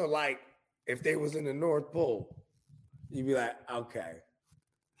 so like if they was in the North Pole, you'd be like, okay,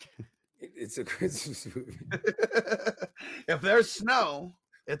 it's a Christmas movie. If there's snow,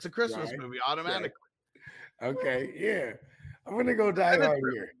 It's a Christmas movie automatically. Okay, yeah. I'm gonna go Die Hard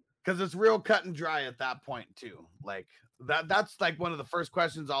here. Because it's real cut and dry at that point too. Like that's like one of the first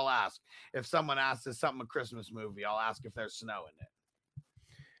questions I'll ask. If someone asks, is something a Christmas movie, I'll ask if there's snow in it.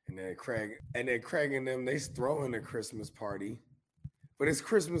 And then Craig and them, they throwing a Christmas party. But it's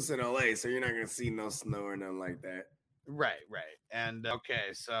Christmas in LA, so you're not gonna see no snow or nothing like that. Right. And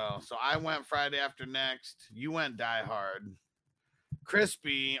okay, so I went Friday After Next. You went Die Hard.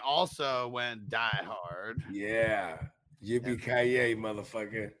 Crispy also went Die Hard. Yeah. Yippee-ki-yay,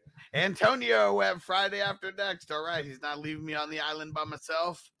 motherfucker. Antonio went Friday After Next. All right, he's not leaving me on the island by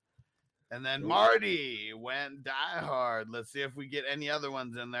myself. And then Marty went Die Hard. Let's see if we get any other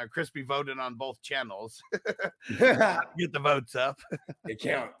ones in there. Crispy voted on both channels. Get the votes up. It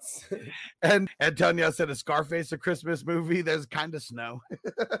counts. And Antonio said, a Scarface, a Christmas movie. There's kind of snow.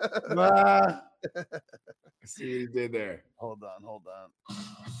 See what he did there. Hold on.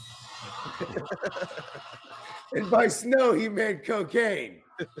 And by snow, he meant cocaine.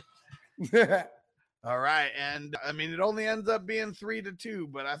 All right. And I mean, it only ends up being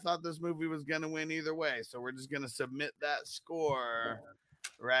 3-2, but I thought this movie was going to win either way. So we're just going to submit that score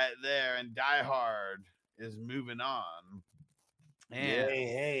right there. And Die Hard is moving on. And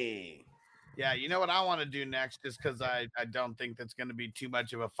hey. Yeah, you know what I want to do next, just because I don't think that's going to be too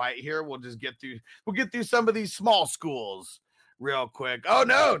much of a fight here. We'll just get through some of these small schools real quick. Oh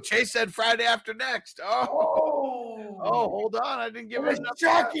no, Chase said Friday After Next. Oh, hold on. I didn't give it a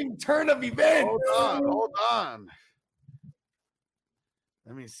shocking turn of events. Hold on.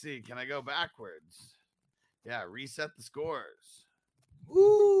 Let me see. Can I go backwards? Yeah, reset the scores.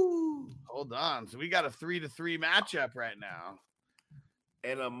 Woo! Hold on. So we got a 3-3 matchup right now.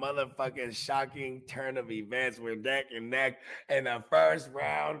 And a motherfucking shocking turn of events. We're neck and neck in the first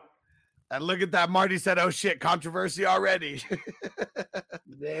round. And look at that. Marty said, oh shit, controversy already.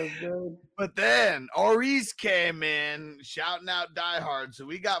 But then Oris came in shouting out Die Hard. So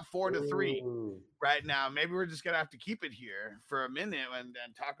we got 4-3 right now. Maybe we're just going to have to keep it here for a minute and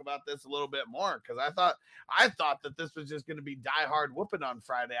talk about this a little bit more. Because I thought that this was just going to be Die Hard whooping on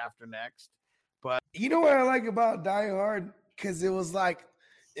Friday After Next. But you know what I like about Die Hard? Because it was like,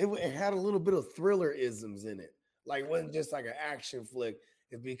 it had a little bit of thriller-isms in it. Like, it wasn't just like an action flick.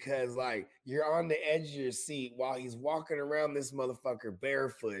 It's because, like, you're on the edge of your seat while he's walking around this motherfucker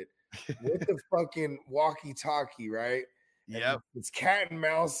barefoot with the fucking walkie-talkie, right? Yep. It's cat and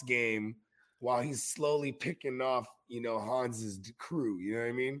mouse game while he's slowly picking off, Hans's crew. You know what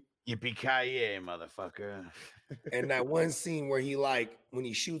I mean? Yippee-ki-yay, motherfucker. And that one scene where he, like, when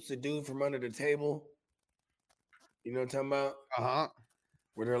he shoots a dude from under the table, you know what I'm talking about? Uh-huh.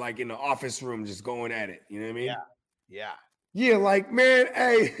 Where they're like in the office room just going at it. You know what I mean? Yeah. Yeah, like, man,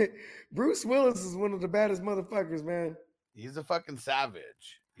 hey, Bruce Willis is one of the baddest motherfuckers, man. He's a fucking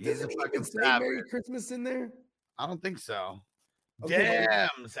savage. He's a fucking savage. Merry Christmas in there? I don't think so. Okay.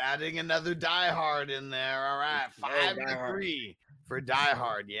 Damn, adding another Die Hard in there. All right, 5-3 for Die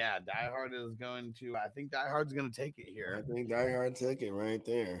Hard. Yeah, Die Hard is going to. I think Die Hard's going to take it here. I think Die Hard took it right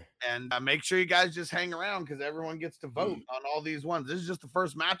there. And make sure you guys just hang around because everyone gets to vote on all these ones. This is just the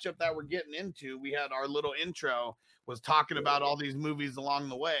first matchup that we're getting into. We had our little intro was talking about all these movies along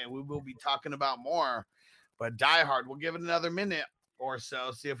the way. We will be talking about more, but Die Hard. We'll give it another minute or so.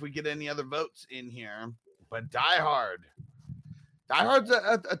 See if we get any other votes in here. But Die Hard. Die Hard's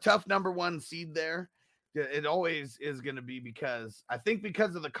a tough number one seed there. It always is going to be because of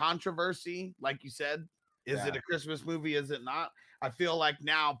the controversy, like you said, is it a Christmas movie? Is it not? I feel like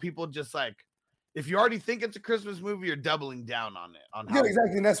now people just like, if you already think it's a Christmas movie, you're doubling down on it. Yeah,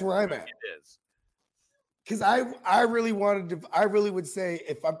 exactly. And that's where I'm at. It is. Because I really would say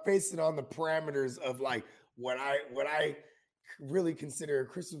if I'm based it on the parameters of like what I really consider a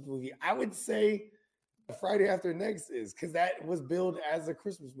Christmas movie, I would say Friday After Next is, because that was billed as a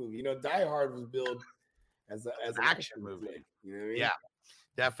Christmas movie. Die Hard was billed as an action movie. You know what I mean? Yeah,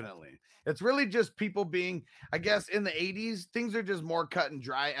 definitely. It's really just people being, I guess, in the 80s, things are just more cut and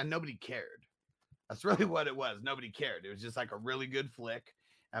dry, and nobody cared. That's really what it was. Nobody cared. It was just like a really good flick,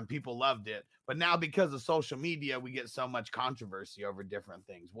 and people loved it. But now, because of social media, we get so much controversy over different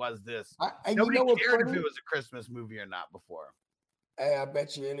things. Was this? Nobody cared if it was a Christmas movie or not before. Hey, I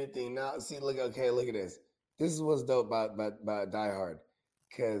bet you anything. Now, see, look at this. This is what's dope about Die Hard,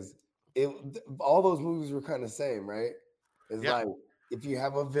 because all those movies were kind of same, right? It's like if you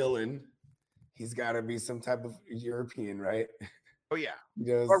have a villain, he's got to be some type of European, right? Oh yeah,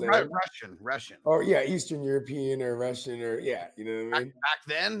 or Russian. Or Eastern European or Russian or you know what I mean? Back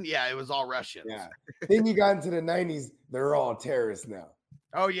then, it was all Russians. Yeah. Then you got into the 90s, they're all terrorists now.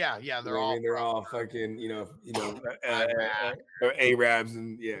 Oh yeah, they're all. I mean, they're all fucking, Arabs,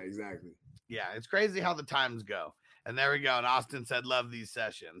 and yeah, exactly. Yeah, it's crazy how the times go. And there we go. And Austin said, "Love these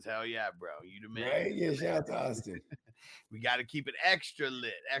sessions." Hell yeah, bro. You the man. Right? Yeah, shout out to Austin. We got to keep it extra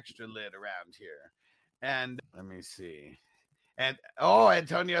lit around here. And let me see. And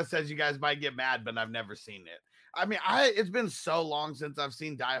Antonio says you guys might get mad, but I've never seen it. I mean, it's been so long since I've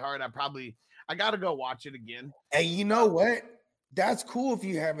seen Die Hard. I got to go watch it again. And you know what? That's cool if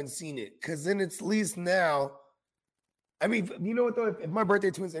you haven't seen it, because then it's at least now. I mean, you know what though? If my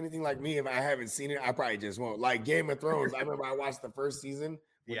birthday twin's anything like me, if I haven't seen it, I probably just won't. Like Game of Thrones, I remember I watched the first season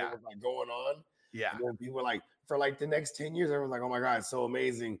when it was like going on. Yeah. And then people were like, for like the next 10 years, everyone's like, oh my God, it's so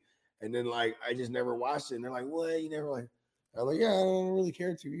amazing. And then like I just never watched it. And they're like, what? You never like, I'm like, yeah, I don't really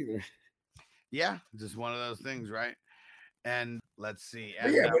care to either. Yeah, just one of those things, right? And let's see.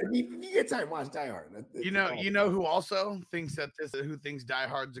 But yeah, but if you get time, watch Die Hard. You know who also thinks who thinks Die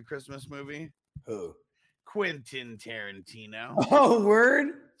Hard's a Christmas movie? Who? Quentin Tarantino. Oh, word.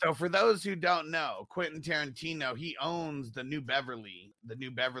 So for those who don't know, Quentin Tarantino, he owns the New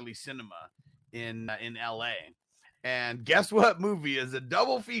Beverly Cinema in LA. And guess what movie is a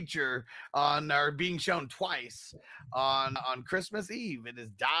double feature or being shown twice on Christmas Eve? It is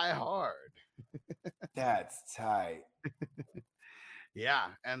Die Hard. That's tight. Yeah,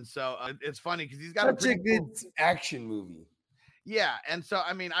 and so it's funny because he's got such a good action movie. Yeah, and so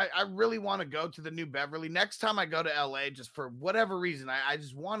I mean, I really want to go to the New Beverly next time I go to LA. Just for whatever reason, I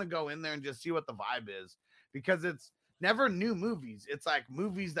just want to go in there and just see what the vibe is, because it's never new movies. It's like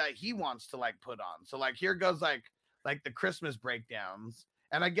movies that he wants to like put on. So like here goes like the Christmas breakdowns,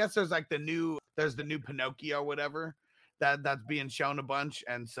 and I guess there's the new Pinocchio or whatever that's being shown a bunch,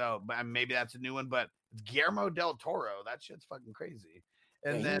 and so maybe that's a new one, but it's Guillermo del Toro. That shit's fucking crazy.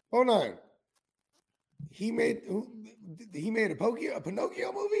 And then hold on, he made a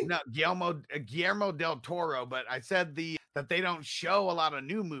Pinocchio movie? No, Guillermo del Toro, but I said that they don't show a lot of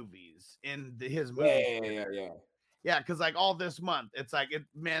new movies in his movies. Yeah, because like all this month, it's like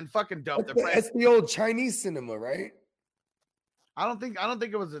fucking dope. That's the old Chinese cinema, right? I don't think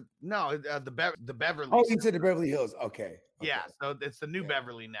it was the Beverly. Oh, you said the Beverly Hills. Okay. Yeah, so it's the New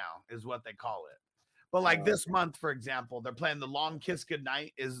Beverly now, is what they call it. But like this month, for example, they're playing The Long Kiss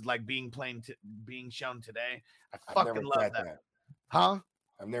Goodnight is like being shown today. I fucking love that. Huh?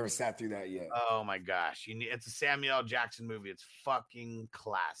 I've never sat through that yet. Oh my gosh, it's a Samuel L. Jackson movie. It's fucking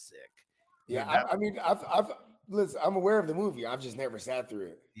classic. Yeah, I mean, listen, I'm aware of the movie. I've just never sat through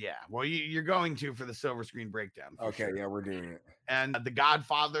it. Yeah, well, you're going to for the silver screen breakdown. Okay, sure. Yeah, we're doing it. And The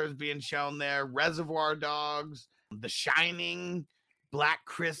Godfather is being shown there. Reservoir Dogs, The Shining, Black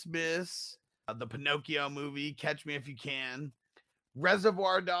Christmas, the Pinocchio movie, Catch Me If You Can,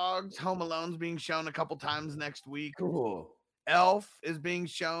 Reservoir Dogs, Home Alone's being shown a couple times next week. Cool. Elf is being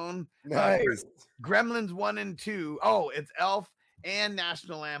shown. Nice. Gremlins 1 and 2. Oh, it's Elf and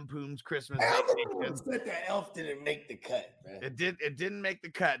National Lampoon's Christmas Vacation. Said that Elf didn't make the cut, man. It didn't make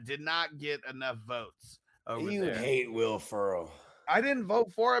the cut. Did not get enough votes. You hate Will Ferrell. I didn't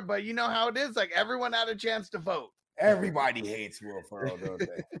vote for it, but you know how it is. Like everyone had a chance to vote. Everybody hates Will Ferrell, don't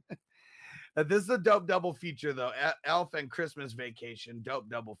they? This is a dope double feature, though. Elf and Christmas Vacation, dope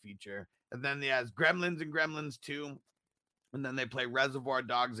double feature. And then he has Gremlins and Gremlins 2. And then they play Reservoir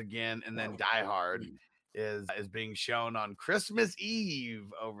Dogs again. And then Die Hard is being shown on Christmas Eve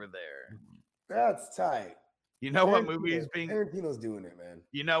over there. That's tight. You know what movie is being... Tarantino's doing it, man.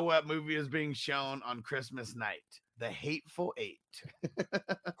 You know what movie is being shown on Christmas night? The Hateful Eight.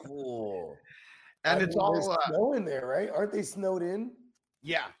 Cool. And it's all... snow in there, right? Aren't they snowed in?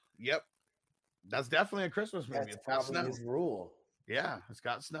 Yeah. Yep. That's definitely a Christmas movie. That's probably his rule. Yeah, it's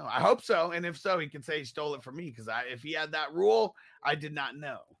got snow. I hope so. And if so, he can say he stole it from me, because if he had that rule, I did not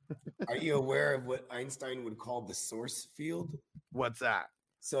know. Are you aware of what Einstein would call the source field? What's that?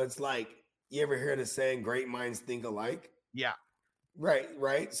 So it's like, you ever hear the saying, great minds think alike? Yeah.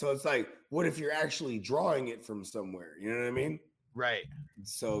 Right. So it's like, what if you're actually drawing it from somewhere? You know what I mean? Right.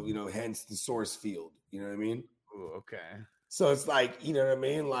 So, hence the source field. You know what I mean? Ooh, okay. So it's like, you know what I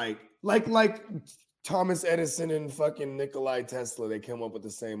mean? Like Thomas Edison and fucking Nikola Tesla, they come up with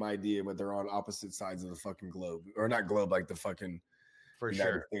the same idea, but they're on opposite sides of the fucking globe. Or not globe, like the fucking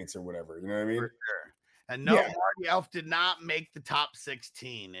United States or whatever. You know what I mean? For sure. And no, Marty Elf did not make the top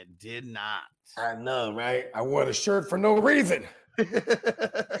 16. It did not. I know, right? I wore the shirt for no reason. It's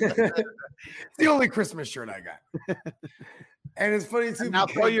the only Christmas shirt I got. And it's funny too. Now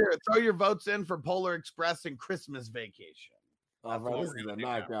throw your votes in for Polar Express and Christmas Vacation. Oh, bro, this is a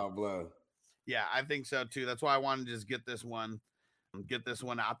knockout blow. Yeah, I think so too. That's why I wanted to just get this one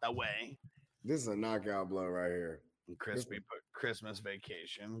out the way. This is a knockout blow right here. And Crispy put Christmas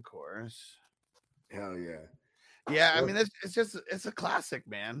Vacation, of course. Hell yeah. Yeah, I mean, it's a classic,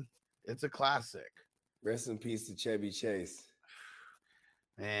 man. It's a classic. Rest in peace to Chevy Chase.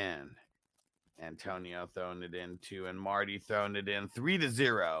 Man, Antonio throwing it in too, and Marty throwing it in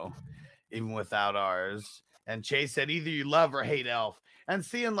 3-0, even without ours. And Chase said, either you love or hate Elf. And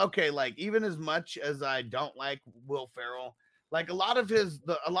seeing, okay, like even as much as I don't like Will Ferrell, like a lot of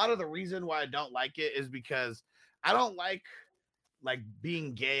the reason why I don't like it is because I don't like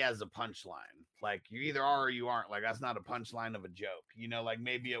being gay as a punchline. Like you either are or you aren't. Like that's not a punchline of a joke, you know. Like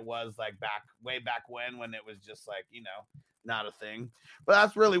maybe it was like way back when it was just like, you know, not a thing. But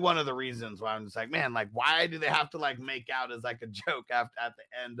that's really one of the reasons why I'm just like, man, like why do they have to like make out as like a joke at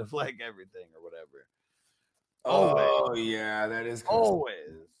the end of like everything or whatever? Oh yeah, that is always.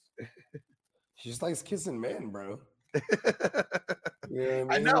 She just likes kissing men, bro.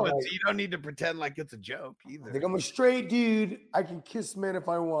 I know like, you don't need to pretend like it's a joke either. I think I'm a straight dude. I can kiss men if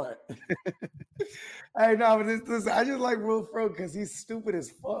I want. Hey, no, but this I just like Will Ferrell because he's stupid as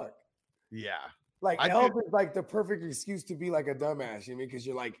fuck. Yeah, like Elf is like the perfect excuse to be like a dumbass. You know, because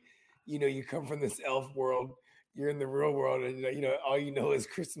you're like, you know, you come from this elf world, you're in the real world, and you know all you know is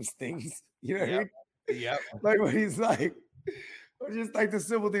Christmas things. You know what I mean? Yep. Like when he's like, or just like the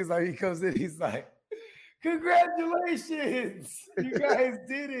simple things. Like he comes in, he's like, congratulations, you guys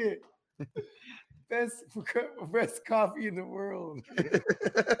did it. Best coffee in the world.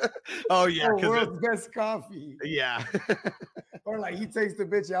 Oh yeah, world's best coffee. Yeah. Or like he takes the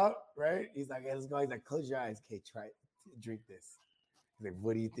bitch out, right? He's like, hey, let's go. He's like, close your eyes. Okay, try it. Drink this. He's like,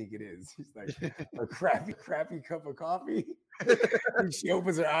 what do you think it is? She's like, a crappy cup of coffee. And she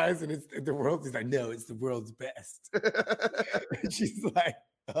opens her eyes and it's the world. He's like, no, it's the world's best. And she's like,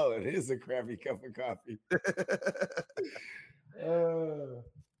 oh, it is a crappy cup of coffee.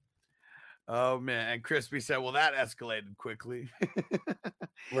 Oh man, and Crispy said, well, that escalated quickly.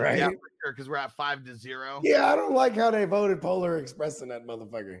 Right? Yeah, for sure, because we're at 5-0. Yeah, I don't like how they voted Polar Express in that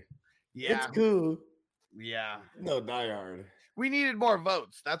motherfucker. Yeah. It's cool. Yeah. No, Die Hard. We needed more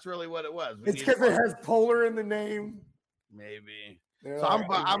votes. That's really what it was. It's because it has Polar in the name. Maybe. They're so like,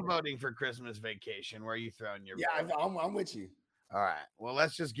 I'm voting for Christmas Vacation. Where are you throwing your vote? Yeah, I'm with you. All right. Well,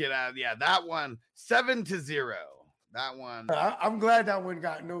 let's just get out. Yeah, that one 7-0. That one. I'm glad that one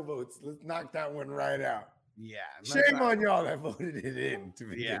got no votes. Let's knock that one right out. Yeah. Shame on y'all that voted it in to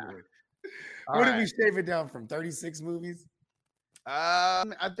begin with. What did we shave it down from? 36 movies?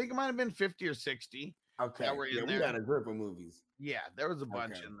 I think it might have been 50 or 60. Okay. We got a group of movies. Yeah, there was a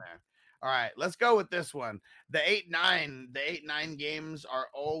bunch in there. All right, let's go with this one. The 8-9 games are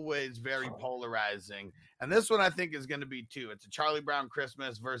always very polarizing. And this one I think is going to be too. It's a Charlie Brown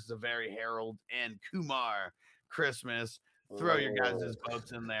Christmas versus a very Harold and Kumar Christmas. Throw your guys'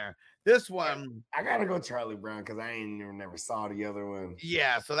 votes in there. This one, I gotta go Charlie Brown because I never saw the other one.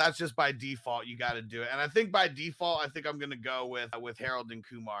 Yeah, so that's just by default. You got to do it, and I think by default, I think I'm gonna go with Harold and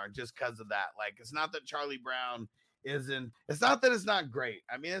Kumar just because of that. Like, it's not that Charlie Brown isn't. It's not that it's not great.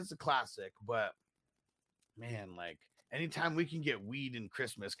 I mean, it's a classic, but man, like anytime we can get weed and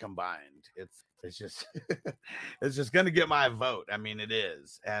Christmas combined, it's just it's just gonna get my vote. I mean, it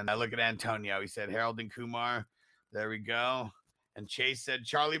is. And I look at Antonio. He said Harold and Kumar. There we go. And Chase said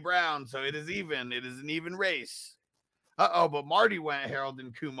Charlie Brown. So it is even. It is an even race. But Marty went Harold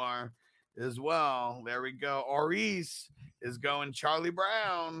and Kumar as well. There we go. Oris is going Charlie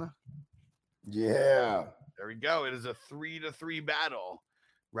Brown. Yeah. There we go. It is a 3-3 battle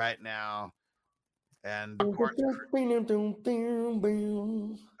right now. And of course,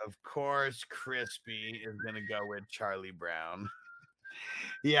 Crispy is going to go with Charlie Brown.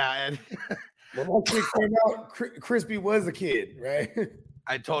 Yeah. And well, that kid came out, Crispy was a kid, right?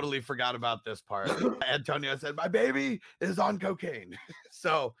 I totally forgot about this part. Antonio said, my baby is on cocaine.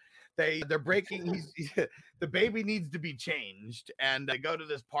 So they're breaking. The baby needs to be changed. And they go to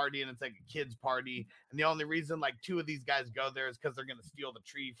this party and it's like a kid's party. And the only reason like two of these guys go there is because they're going to steal the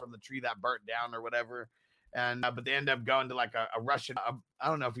tree from the tree that burnt down or whatever. And but they end up going to like a Russian. I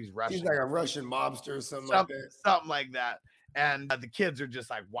don't know if he's Russian. He's like a Russian mobster or something like that. Something like that. And the kids are just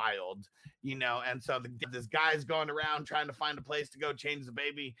like wild, you know. And so this guy's going around trying to find a place to go change the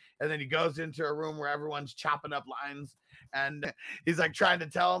baby. And then he goes into a room where everyone's chopping up lines. And he's like trying to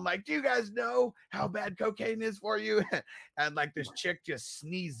tell him, like, do you guys know how bad cocaine is for you? And like this chick just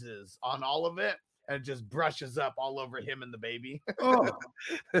sneezes on all of it. And it just brushes up all over him and the baby. Oh.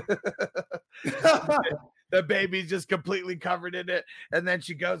 The baby's just completely covered in it. And then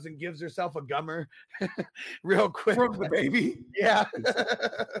she goes and gives herself a gummer real quick. From the baby? Yeah.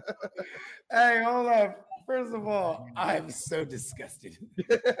 Hey, hold on. First of all, I'm so disgusted.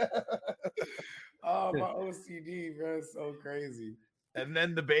 Oh, my OCD, bro. It's so crazy. And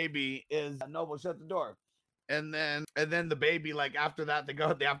then the baby is Noble, shut the door. And then the baby, like after that, they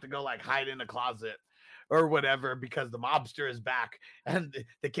have to go like hide in a closet or whatever because the mobster is back and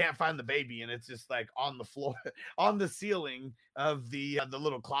they can't find the baby, and it's just like on the floor, on the ceiling of the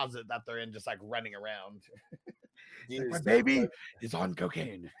little closet that they're in, just like running around. My baby is on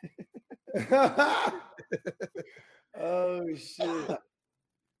cocaine. Oh shit.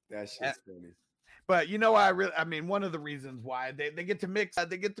 That shit's funny. But you know, I mean, one of the reasons why they get to mix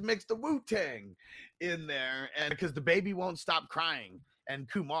the Wu-Tang in there, and because the baby won't stop crying, and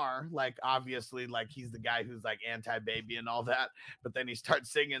Kumar, like obviously, like he's the guy who's like anti-baby and all that, but then he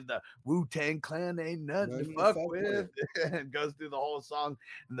starts singing the Wu-Tang Clan ain't nothing to fuck with, and goes through the whole song,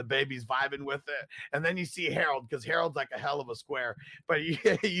 and the baby's vibing with it, and then you see Harold, because Harold's like a hell of a square, but you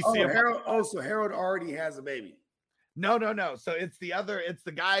see him. Harold. Oh, so Harold already has a baby. No. So it's the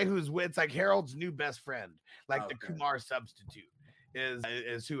guy it's like Harold's new best friend, like the Kumar substitute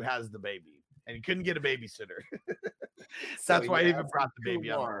is who has the baby, and he couldn't get a babysitter. That's why he even brought the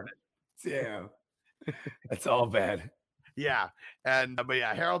baby up. Yeah, that's all bad. Yeah, but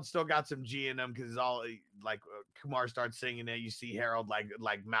yeah, Harold still got some G in him because he's all like Kumar starts singing it. You see Harold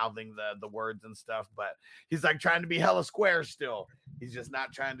like mouthing the words and stuff, but he's like trying to be hella square still. He's just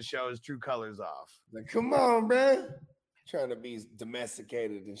not trying to show his true colors off. Like, come on, man, trying to be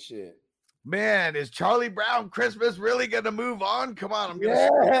domesticated and shit. Man, is Charlie Brown Christmas really gonna move on? Come on, I'm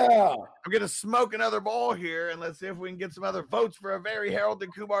gonna smoke another bowl here, and let's see if we can get some other votes for a very Harold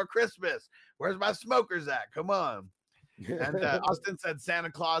and Kumar Christmas. Where's my smokers at? Come on. And Austin said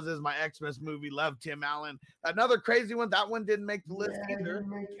Santa Claus is my Xmas movie. Love Tim Allen. Another crazy one. That one didn't make the list either.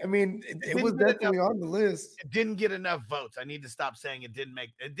 I mean, it was definitely on the list. It didn't get enough votes. I need to stop saying it didn't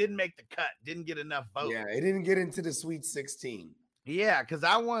make the cut. Didn't get enough votes. Yeah, it didn't get into the Sweet 16. Yeah, because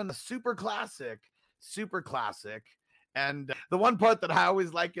that one super classic. And the one part that I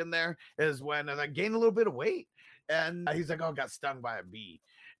always like in there is when I gain a little bit of weight, and he's like, "Oh, got stung by a bee."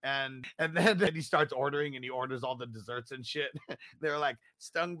 And then he starts ordering, and he orders all the desserts and shit. They're like,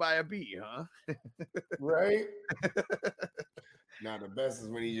 stung by a bee, huh? Right? Now the best is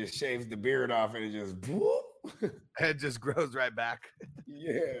when he just shaves the beard off and it just grows right back.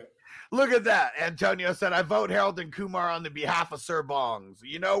 Yeah. Look at that. Antonio said, I vote Harold and Kumar on the behalf of Sir Bongs.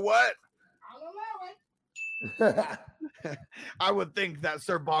 You know what? I'll allow it. I would think that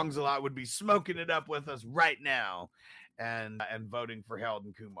Sir Bongs a lot would be smoking it up with us right now. And voting for Harold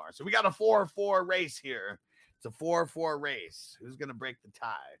and Kumar. So we got a 4-4 race here. It's a 4-4 race. Who's going to break the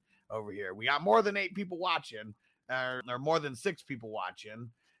tie over here? We got more than 8 people watching, or more than 6 people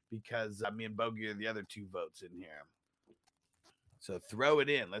watching, because me and Bogey are the other 2 votes in here. So throw it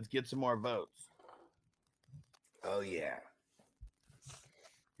in. Let's get some more votes. Oh, yeah.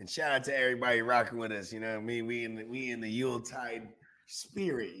 And shout out to everybody rocking with us. You know what I mean? We in the Yuletide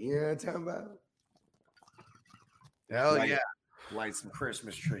spirit. You know what I'm talking about? Hell yeah. Light some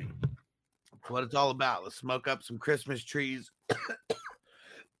Christmas tree. That's what it's all about. Let's smoke up some Christmas trees.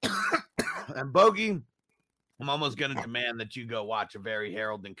 And Bogey, I'm almost going to demand that you go watch a very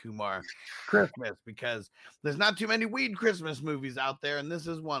Harold and Kumar Christmas, because there's not too many weed Christmas movies out there, and this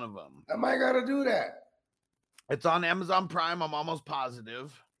is one of them. I might got to do that. It's on Amazon Prime. I'm almost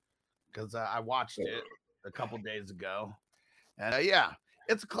positive, because I watched it a couple days ago. And yeah,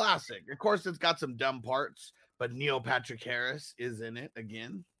 it's a classic. Of course, it's got some dumb parts, but Neil Patrick Harris is in it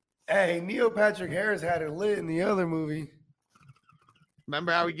again. Hey, Neil Patrick Harris had it lit in the other movie.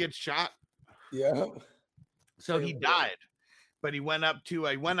 Remember how he gets shot? Yeah. So he died, but he went up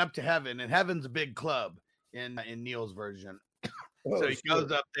to heaven, and heaven's a big club in Neil's version. So he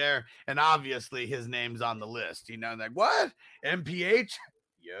goes up there, and obviously his name's on the list. You know, like, what? MPH?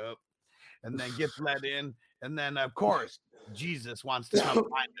 Yep. And then gets let in. And then, of course, Jesus wants to come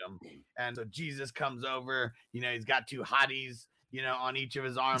find him. And so Jesus comes over. You know, he's got 2 hotties, you know, on each of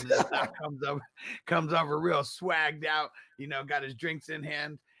his arms. And stuff. comes over real swagged out, you know, got his drinks in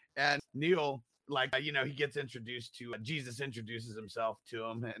hand. And Neil, like, you know, he gets introduced to Jesus, introduces himself to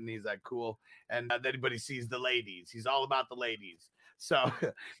him, and he's like, cool. And then, but he sees the ladies. He's all about the ladies. So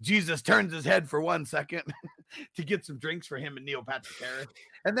Jesus turns his head for 1 second to get some drinks for him and Neil Patrick Harris.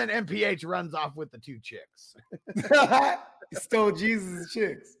 And then MPH runs off with the 2 chicks. Stole Jesus'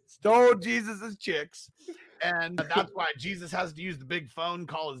 chicks. And that's why Jesus has to use the big phone,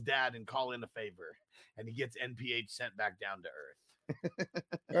 call his dad, and call in a favor. And he gets NPH sent back down to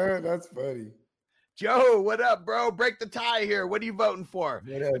Earth. That's funny. Joe, what up, bro? Break the tie here. What are you voting for?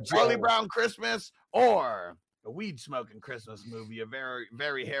 Charlie Brown Christmas or a weed smoking Christmas movie? A very,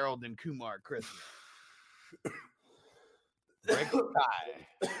 very Harold and Kumar Christmas. Break the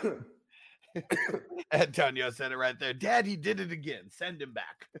tie. Antonio said it right there. Dad, he did it again. Send him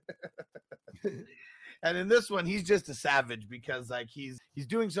back. And in this one, he's just a savage because like he's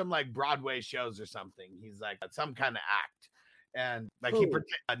doing some like Broadway shows or something. He's like some kind of act, and like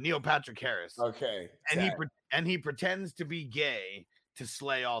Neil Patrick Harris. Okay, and he pretends to be gay to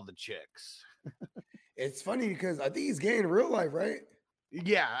slay all the chicks. It's funny because I think he's gay in real life, right?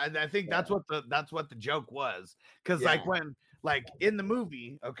 Yeah, and I think that's what the joke was. Because like when like in the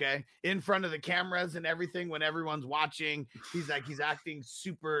movie, okay, in front of the cameras and everything, when everyone's watching, he's acting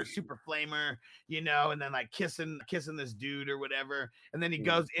super flamer, you know, and then like kissing this dude or whatever, and then he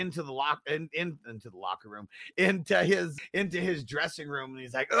goes into the into the locker room, into his dressing room, and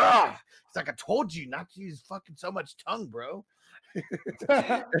he's like, ugh, it's like, I told you not to use fucking so much tongue, bro.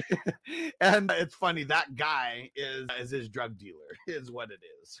 And it's funny, that guy is his drug dealer, is what it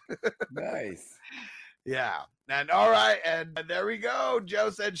is. Nice. Yeah. And all right, and there we go. Joe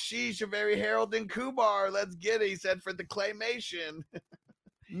said sheesh, a very Harold and Kumar. Let's get it. He said for the claymation.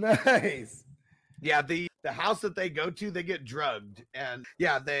 Nice. Yeah, the house that they go to, they get drugged. And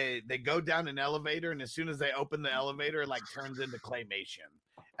yeah, they go down an elevator, and as soon as they open the elevator, it like turns into claymation.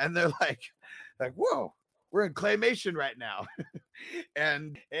 And they're like, whoa, we're in claymation right now.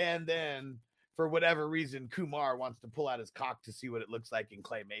 and then for whatever reason, Kumar wants to pull out his cock to see what it looks like in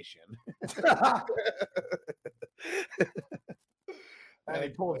claymation. And he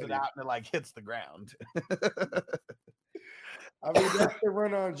pulls it out and it like hits the ground. I mean, that's the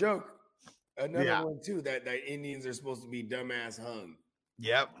run-on joke. Another one too, that Indians are supposed to be dumbass hung.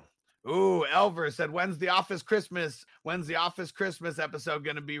 Yep. Ooh, Elver said, when's the Office Christmas episode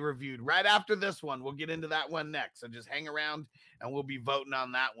going to be reviewed? Right after this one. We'll get into that one next. So just hang around and we'll be voting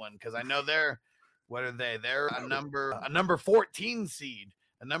on that one. Cause I know what are they? They're a number 14 seed.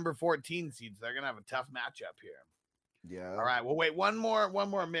 A number 14 seed. So they're going to have a tough matchup here. Yeah. All right. We'll wait one more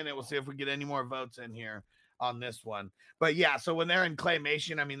minute. We'll see if we get any more votes in here on this one. But yeah, so when they're in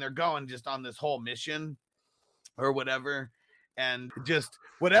claymation, I mean, they're going just on this whole mission or whatever. And just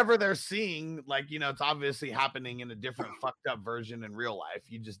whatever they're seeing, like, you know, it's obviously happening in a different fucked up version in real life.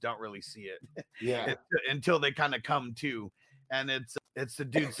 You just don't really see it. Yeah. Until they kind of come to. And it's the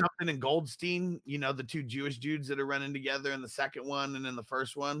dude something in Goldstein, you know, the two Jewish dudes that are running together in the second one and in the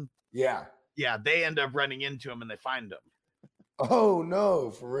first one. Yeah. Yeah, they end up running into him and they find him. Oh no,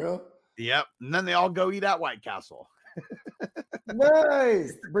 for real? Yep. And then they all go eat at White Castle.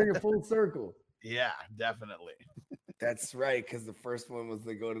 Nice. Bring it full circle. Yeah, definitely. That's right, because the first one was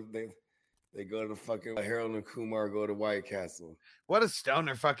they go to fucking Harold and Kumar go to White Castle. What a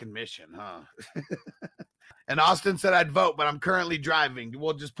stoner fucking mission, huh? And Austin said I'd vote, but I'm currently driving.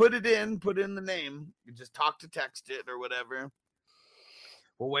 We'll just put in the name. You just talk to text it or whatever.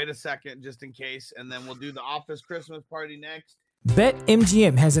 We'll wait a second just in case, and then we'll do the Office Christmas party next.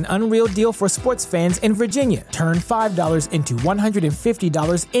 BetMGM has an unreal deal for sports fans in Virginia. Turn $5 into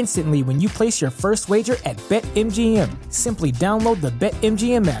 $150 instantly when you place your first wager at BetMGM. Simply download the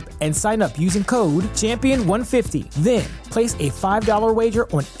BetMGM app and sign up using code Champion150. Then, place a $5 wager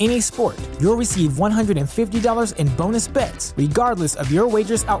on any sport. You'll receive $150 in bonus bets, regardless of your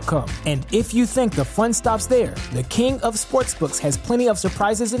wager's outcome. And if you think the fun stops there, the King of Sportsbooks has plenty of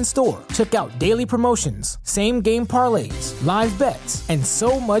surprises in store. Check out daily promotions, same-game parlays, live bets, and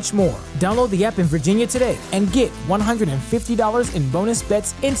so much more. Download the app in Virginia today and get $150 in bonus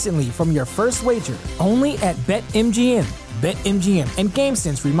bets instantly from your first wager. Only at BetMGM. BetMGM and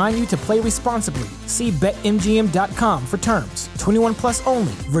GameSense remind you to play responsibly. See BetMGM.com for terms. 21 plus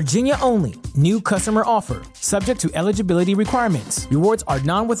only. Virginia only. New customer offer. Subject to eligibility requirements. Rewards are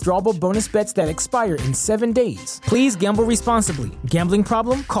non-withdrawable bonus bets that expire in 7 days. Please gamble responsibly. Gambling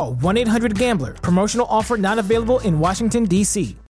problem? Call 1-800-GAMBLER. Promotional offer not available in Washington, D.C.